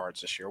 1,200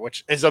 yards this year,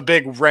 which is a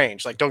big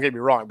range. Like, don't get me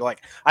wrong, but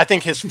like, I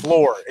think his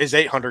floor is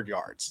 800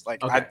 yards.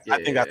 Like, I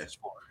think that's his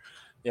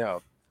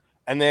floor.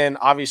 And then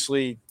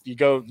obviously you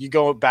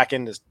go back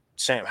into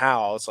Sam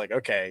Howell. It's like,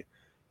 okay,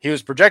 he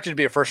was projected to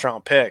be a first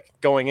round pick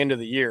going into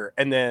the year,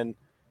 and then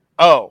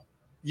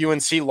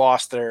UNC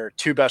lost their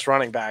two best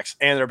running backs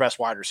and their best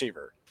wide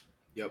receiver.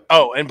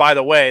 Oh, and by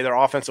the way, their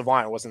offensive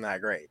line wasn't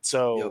that great.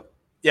 So,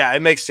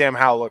 it makes Sam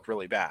Howell look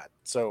really bad.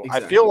 So I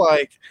feel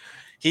like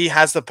he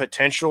has the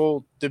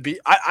potential to be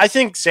 – I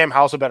think Sam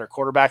Howell's a better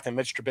quarterback than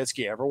Mitch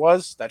Trubisky ever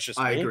was. That's just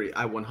me. I agree.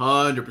 I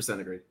 100%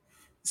 agree.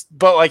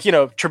 But,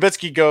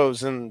 Trubisky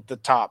goes in the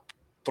top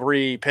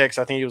 3 picks.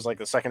 I think he was like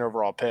the second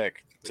overall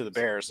pick to the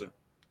Bears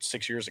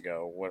 6 years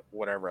ago,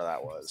 whatever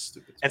that was.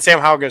 And Sam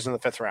Howell goes in the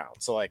 5th round.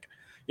 So,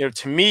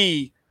 to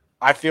me,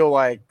 I feel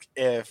like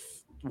if –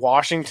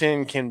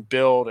 Washington can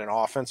build an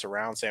offense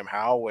around Sam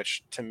Howell,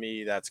 which to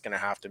me, that's going to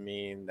have to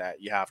mean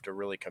that you have to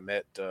really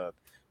commit to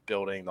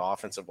building the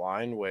offensive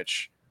line,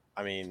 which,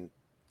 I mean,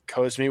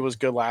 Cosme was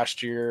good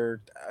last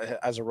year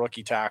as a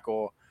rookie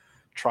tackle.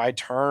 Try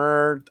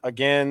Turner,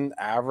 again,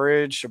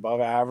 average,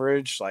 above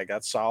average. Like,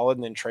 that's solid.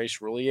 And then Trace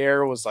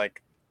Roulier was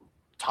like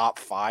top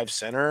 5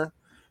 center.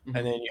 Mm-hmm.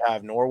 And then you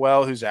have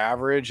Norwell, who's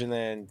average. And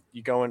then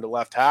you go into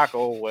left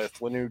tackle with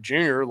Lanu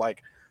Jr.,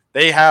 like,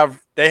 they've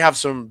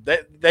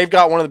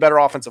got one of the better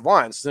offensive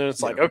lines. And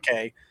it's like,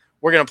 okay,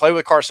 we're going to play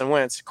with Carson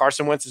Wentz.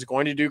 Carson Wentz is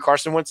going to do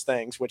Carson Wentz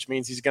things, which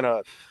means he's going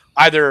to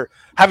either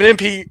have an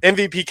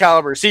MVP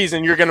caliber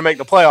season, you're going to make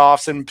the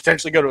playoffs and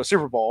potentially go to a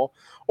Super Bowl,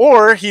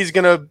 or he's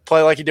going to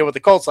play like he did with the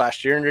Colts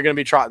last year, and you're going to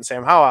be trotting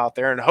Sam Howell out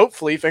there. And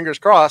hopefully, fingers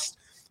crossed,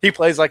 He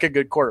plays like a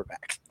good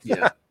quarterback.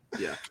 Yeah.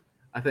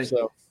 I think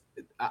So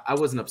I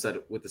wasn't upset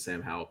with the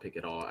Sam Howell pick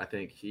at all. I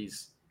think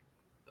he's,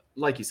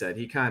 like you said,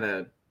 he kind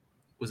of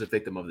was a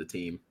victim of the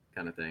team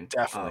kind of thing.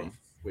 definitely.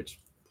 Which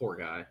poor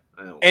guy.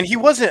 I don't And like he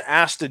him. wasn't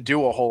asked to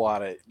do a whole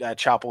lot at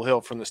Chapel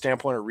Hill from the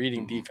standpoint of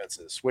reading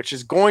defenses, which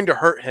is going to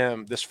hurt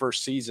him this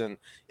first season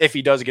if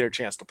he does get a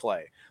chance to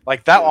play.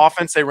 Like that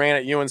offense they ran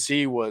at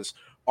UNC was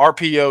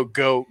RPO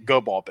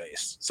go ball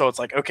based. So it's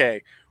like,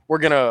 okay, we're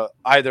gonna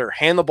either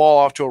hand the ball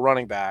off to a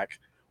running back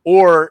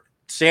or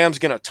Sam's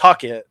gonna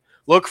tuck it,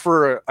 look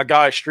for a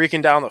guy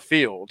streaking down the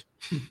field,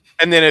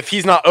 and then if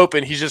he's not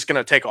open, he's just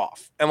gonna take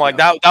off. And like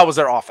that was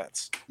their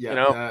offense. Yeah, you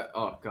know?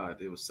 oh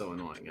god, it was so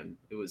annoying, and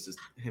it was just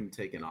him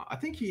taking off. I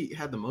think he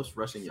had the most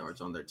rushing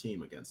yards on their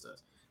team against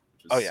us.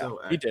 Which was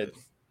so he did.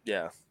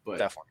 Yeah, but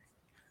definitely.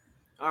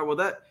 All right, well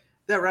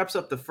that wraps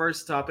up the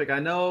first topic. I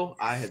know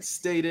I had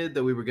stated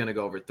that we were going to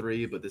go over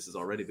 3, but this has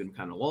already been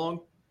kind of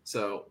long,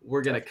 so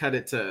we're going to cut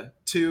it to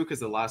 2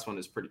 because the last one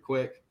is pretty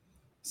quick.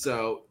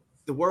 So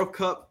the World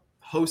Cup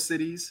host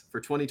cities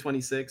for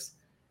 2026.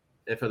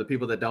 And for the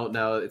people that don't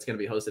know, it's going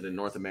to be hosted in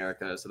North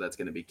America, so that's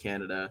going to be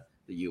Canada,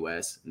 the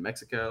U.S., and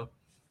Mexico.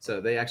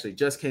 So they actually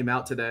just came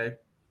out today.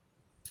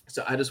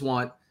 So I just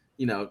want,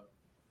 to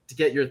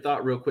get your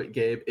thought real quick,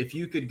 Gabe. If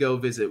you could go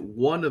visit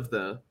one of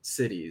the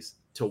cities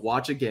to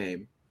watch a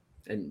game,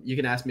 and you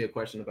can ask me a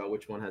question about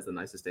which one has the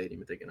nicest stadium,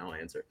 and think, and I'll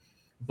answer.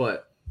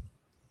 But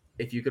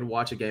if you could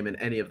watch a game in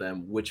any of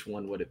them, which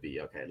one would it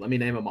be? Okay, let me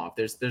name them off.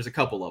 There's a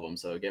couple of them,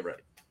 so get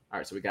ready. All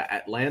right, so we got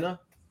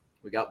Atlanta,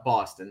 we got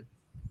Boston,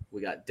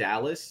 we got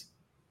Dallas,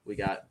 we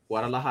got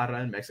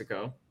Guadalajara in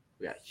Mexico,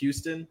 we got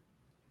Houston,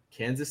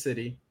 Kansas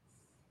City,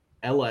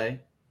 LA,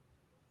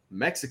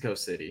 Mexico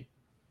City,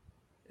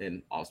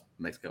 in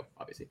Mexico,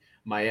 obviously,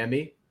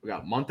 Miami, we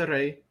got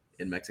Monterrey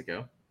in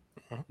Mexico,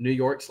 New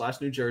York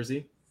 / New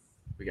Jersey,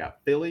 we got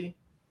Philly,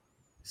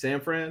 San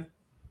Fran,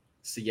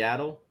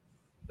 Seattle,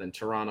 then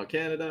Toronto,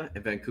 Canada,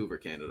 and Vancouver,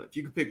 Canada. If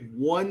you could pick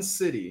one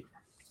city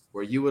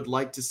where you would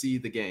like to see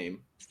the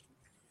game,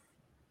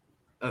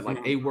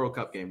 like a World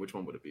Cup game, which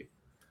one would it be?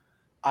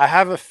 I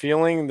have a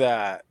feeling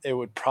that it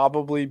would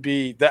probably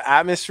be the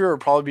atmosphere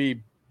would probably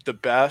be the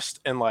best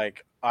in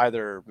like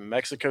either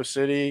Mexico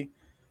City,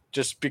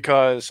 just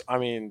because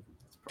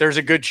there's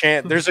a good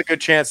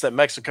chance that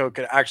Mexico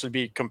could actually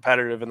be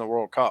competitive in the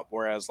World Cup,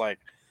 whereas like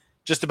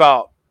just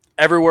about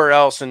everywhere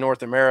else in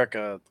North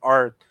America,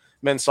 our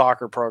men's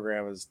soccer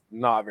program is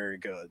not very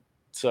good.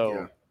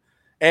 So,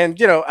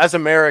 and as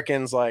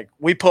Americans, like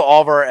we put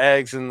all of our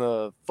eggs in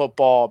the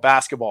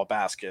basketball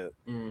basket.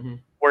 Mm-hmm.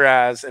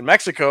 Whereas in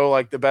Mexico,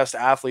 like the best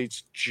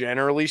athletes,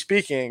 generally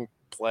speaking,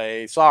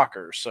 play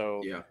soccer.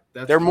 So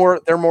they're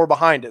more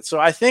behind it. So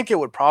I think it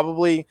would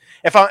probably,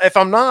 if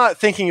I'm not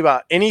thinking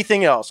about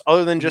anything else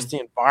other than just the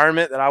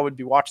environment that I would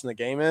be watching the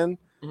game in,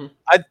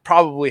 I'd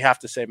probably have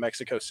to say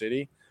Mexico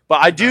City. But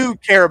I do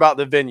care about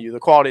the venue, the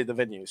quality of the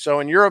venue. So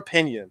in your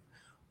opinion,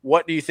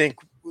 what do you think?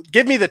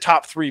 Give me the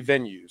top 3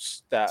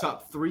 venues.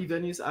 Top 3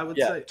 venues, I would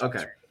say.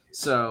 Okay.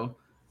 So,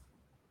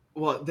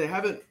 well, they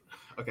haven't.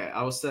 Okay,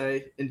 I will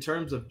say in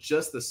terms of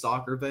just the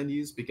soccer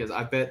venues, because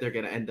I bet they're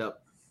going to end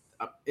up.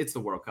 It's the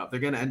World Cup. They're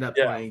going to end up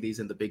playing these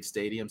in the big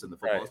stadiums and the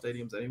football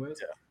stadiums, anyways.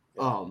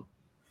 Yeah.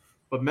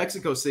 But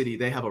Mexico City,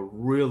 they have a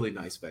really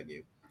nice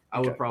venue.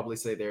 I would probably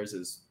say theirs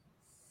is.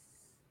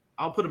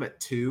 I'll put them at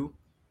 2.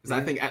 Because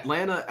I think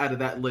Atlanta, out of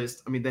that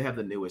list, they have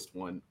the newest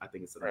one. I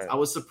think it's the nice. I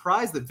was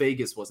surprised that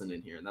Vegas wasn't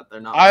in here and that they're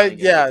not.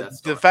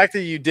 The fact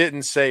that you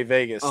didn't say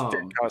Vegas did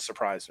kind of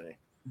surprise me.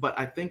 But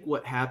I think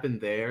what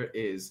happened there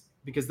is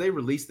because they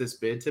released this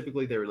bid.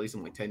 Typically, they release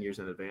them like 10 years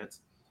in advance.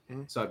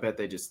 So I bet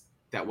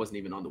that wasn't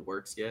even on the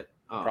works yet.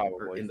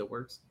 Or in the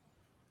works.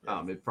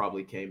 It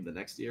probably came the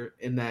next year.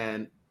 And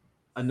then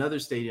another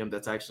stadium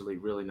that's actually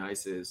really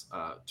nice is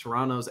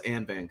Toronto's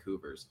and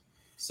Vancouver's.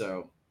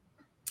 So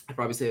I'd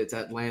probably say it's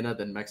Atlanta,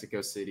 then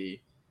Mexico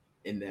City,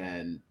 and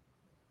then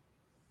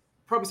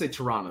probably say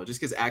Toronto, just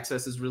because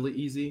access is really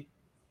easy.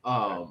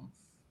 But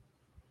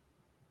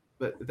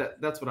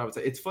that's what I would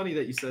say. It's funny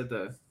that you said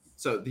the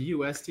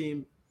U.S.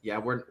 team. Yeah,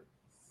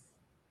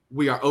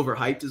 we are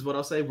overhyped, is what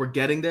I'll say. We're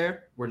getting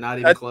there. We're not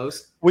even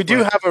close. We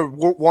do have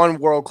one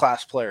world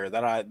class player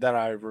that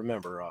I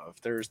remember of.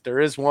 There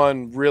is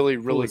one really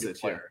good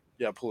player.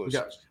 Yeah,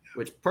 Pulisic.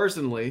 Which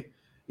personally.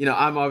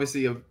 I'm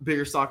obviously a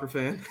bigger soccer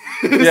fan.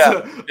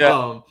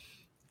 I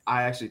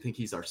actually think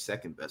he's our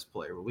second best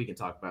player, but we can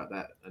talk about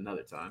that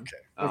another time.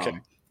 Okay.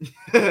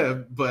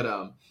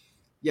 But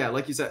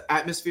like you said,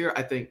 atmosphere,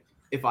 I think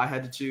if I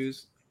had to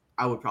choose,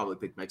 I would probably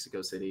pick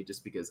Mexico City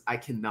just because I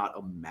cannot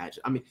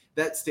imagine.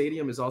 That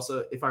stadium is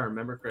also, if I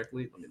remember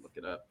correctly, let me look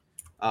it up.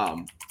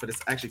 But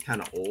it's actually kind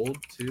of old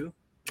too.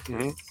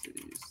 Mexico.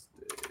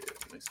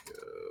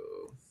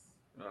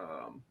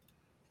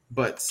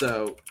 But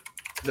so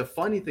the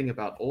funny thing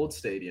about old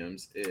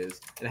stadiums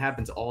is it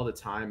happens all the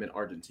time in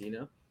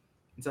Argentina.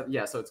 So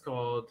it's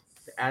called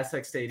the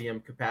Aztec Stadium.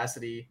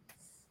 Capacity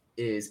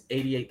is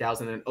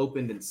 88,000 and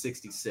opened in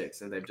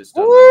 66, and they've just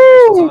done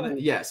renovations on it.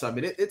 Yeah, so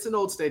it's an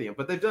old stadium,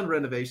 but they've done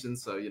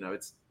renovations, so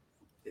it's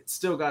it's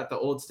still got the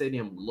old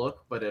stadium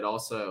look, but it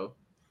also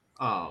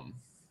um,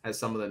 has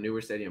some of the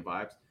newer stadium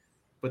vibes.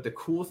 But the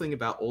cool thing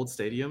about old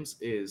stadiums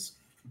is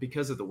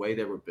because of the way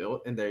they were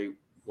built, and they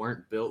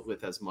weren't built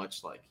with as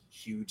much like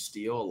huge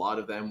steel. A lot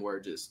of them were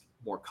just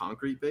more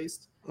concrete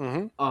based.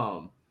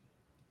 Mm-hmm.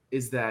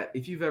 Is that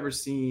if you've ever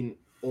seen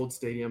old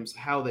stadiums,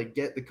 how they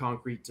get the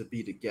concrete to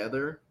be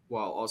together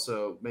while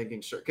also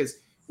making sure, because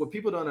what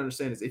people don't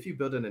understand is if you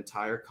build an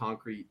entire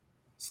concrete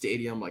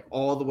stadium like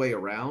all the way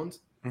around,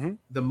 Mm-hmm.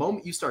 the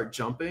moment you start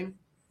jumping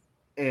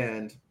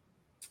and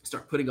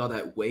start putting all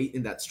that weight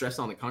and that stress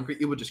on the concrete,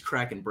 it would just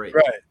crack and break.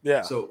 Right.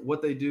 Yeah. So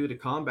what they do to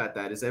combat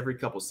that is every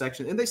couple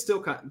sections, and they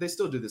still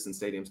do this in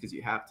stadiums because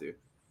you have to.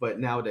 But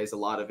nowadays, a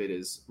lot of it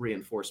is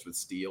reinforced with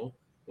steel.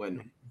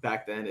 When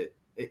back then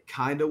it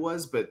kind of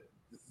was, but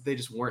they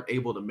just weren't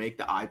able to make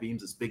the I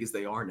beams as big as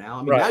they are now. I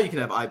mean, Right. now you can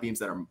have I beams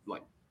that are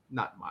like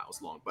not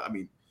miles long, but I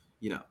mean,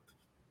 a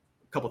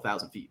couple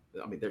thousand feet.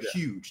 I mean, they're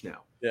huge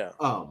now. Yeah.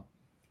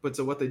 But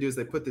so what they do is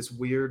they put this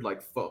weird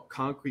like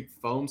concrete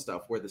foam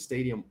stuff where the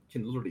stadium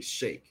can literally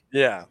shake.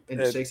 Yeah. And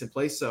it shakes in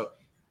place. So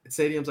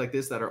stadiums like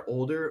this that are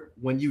older,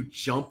 when you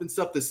jump and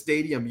stuff, the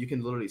stadium, you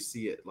can literally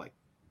see it like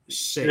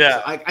shake. Yeah.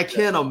 So I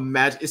can't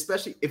imagine,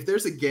 especially if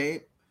there's a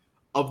game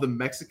of the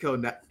Mexico,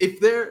 if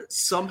there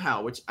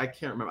somehow, which I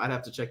can't remember, I'd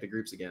have to check the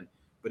groups again,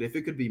 but if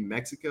it could be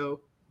Mexico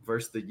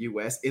versus the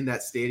US in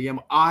that stadium,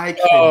 I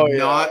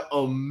cannot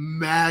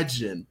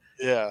imagine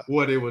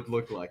what it would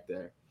look like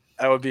there.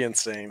 That would be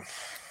insane.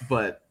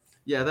 But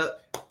yeah,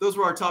 those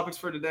were our topics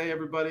for today,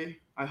 everybody.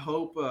 I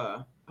hope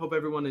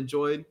everyone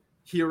enjoyed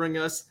hearing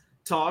us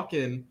talk,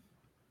 and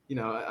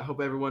I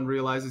hope everyone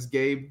realizes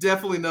Gabe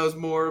definitely knows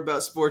more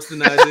about sports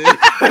than I do.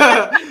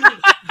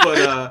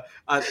 But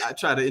I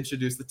try to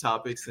introduce the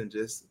topics and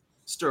just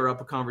stir up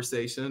a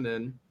conversation,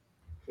 and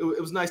it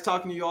was nice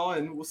talking to you all,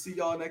 and we'll see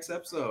y'all next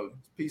episode.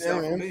 Peace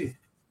out from me.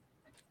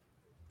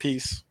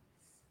 Peace.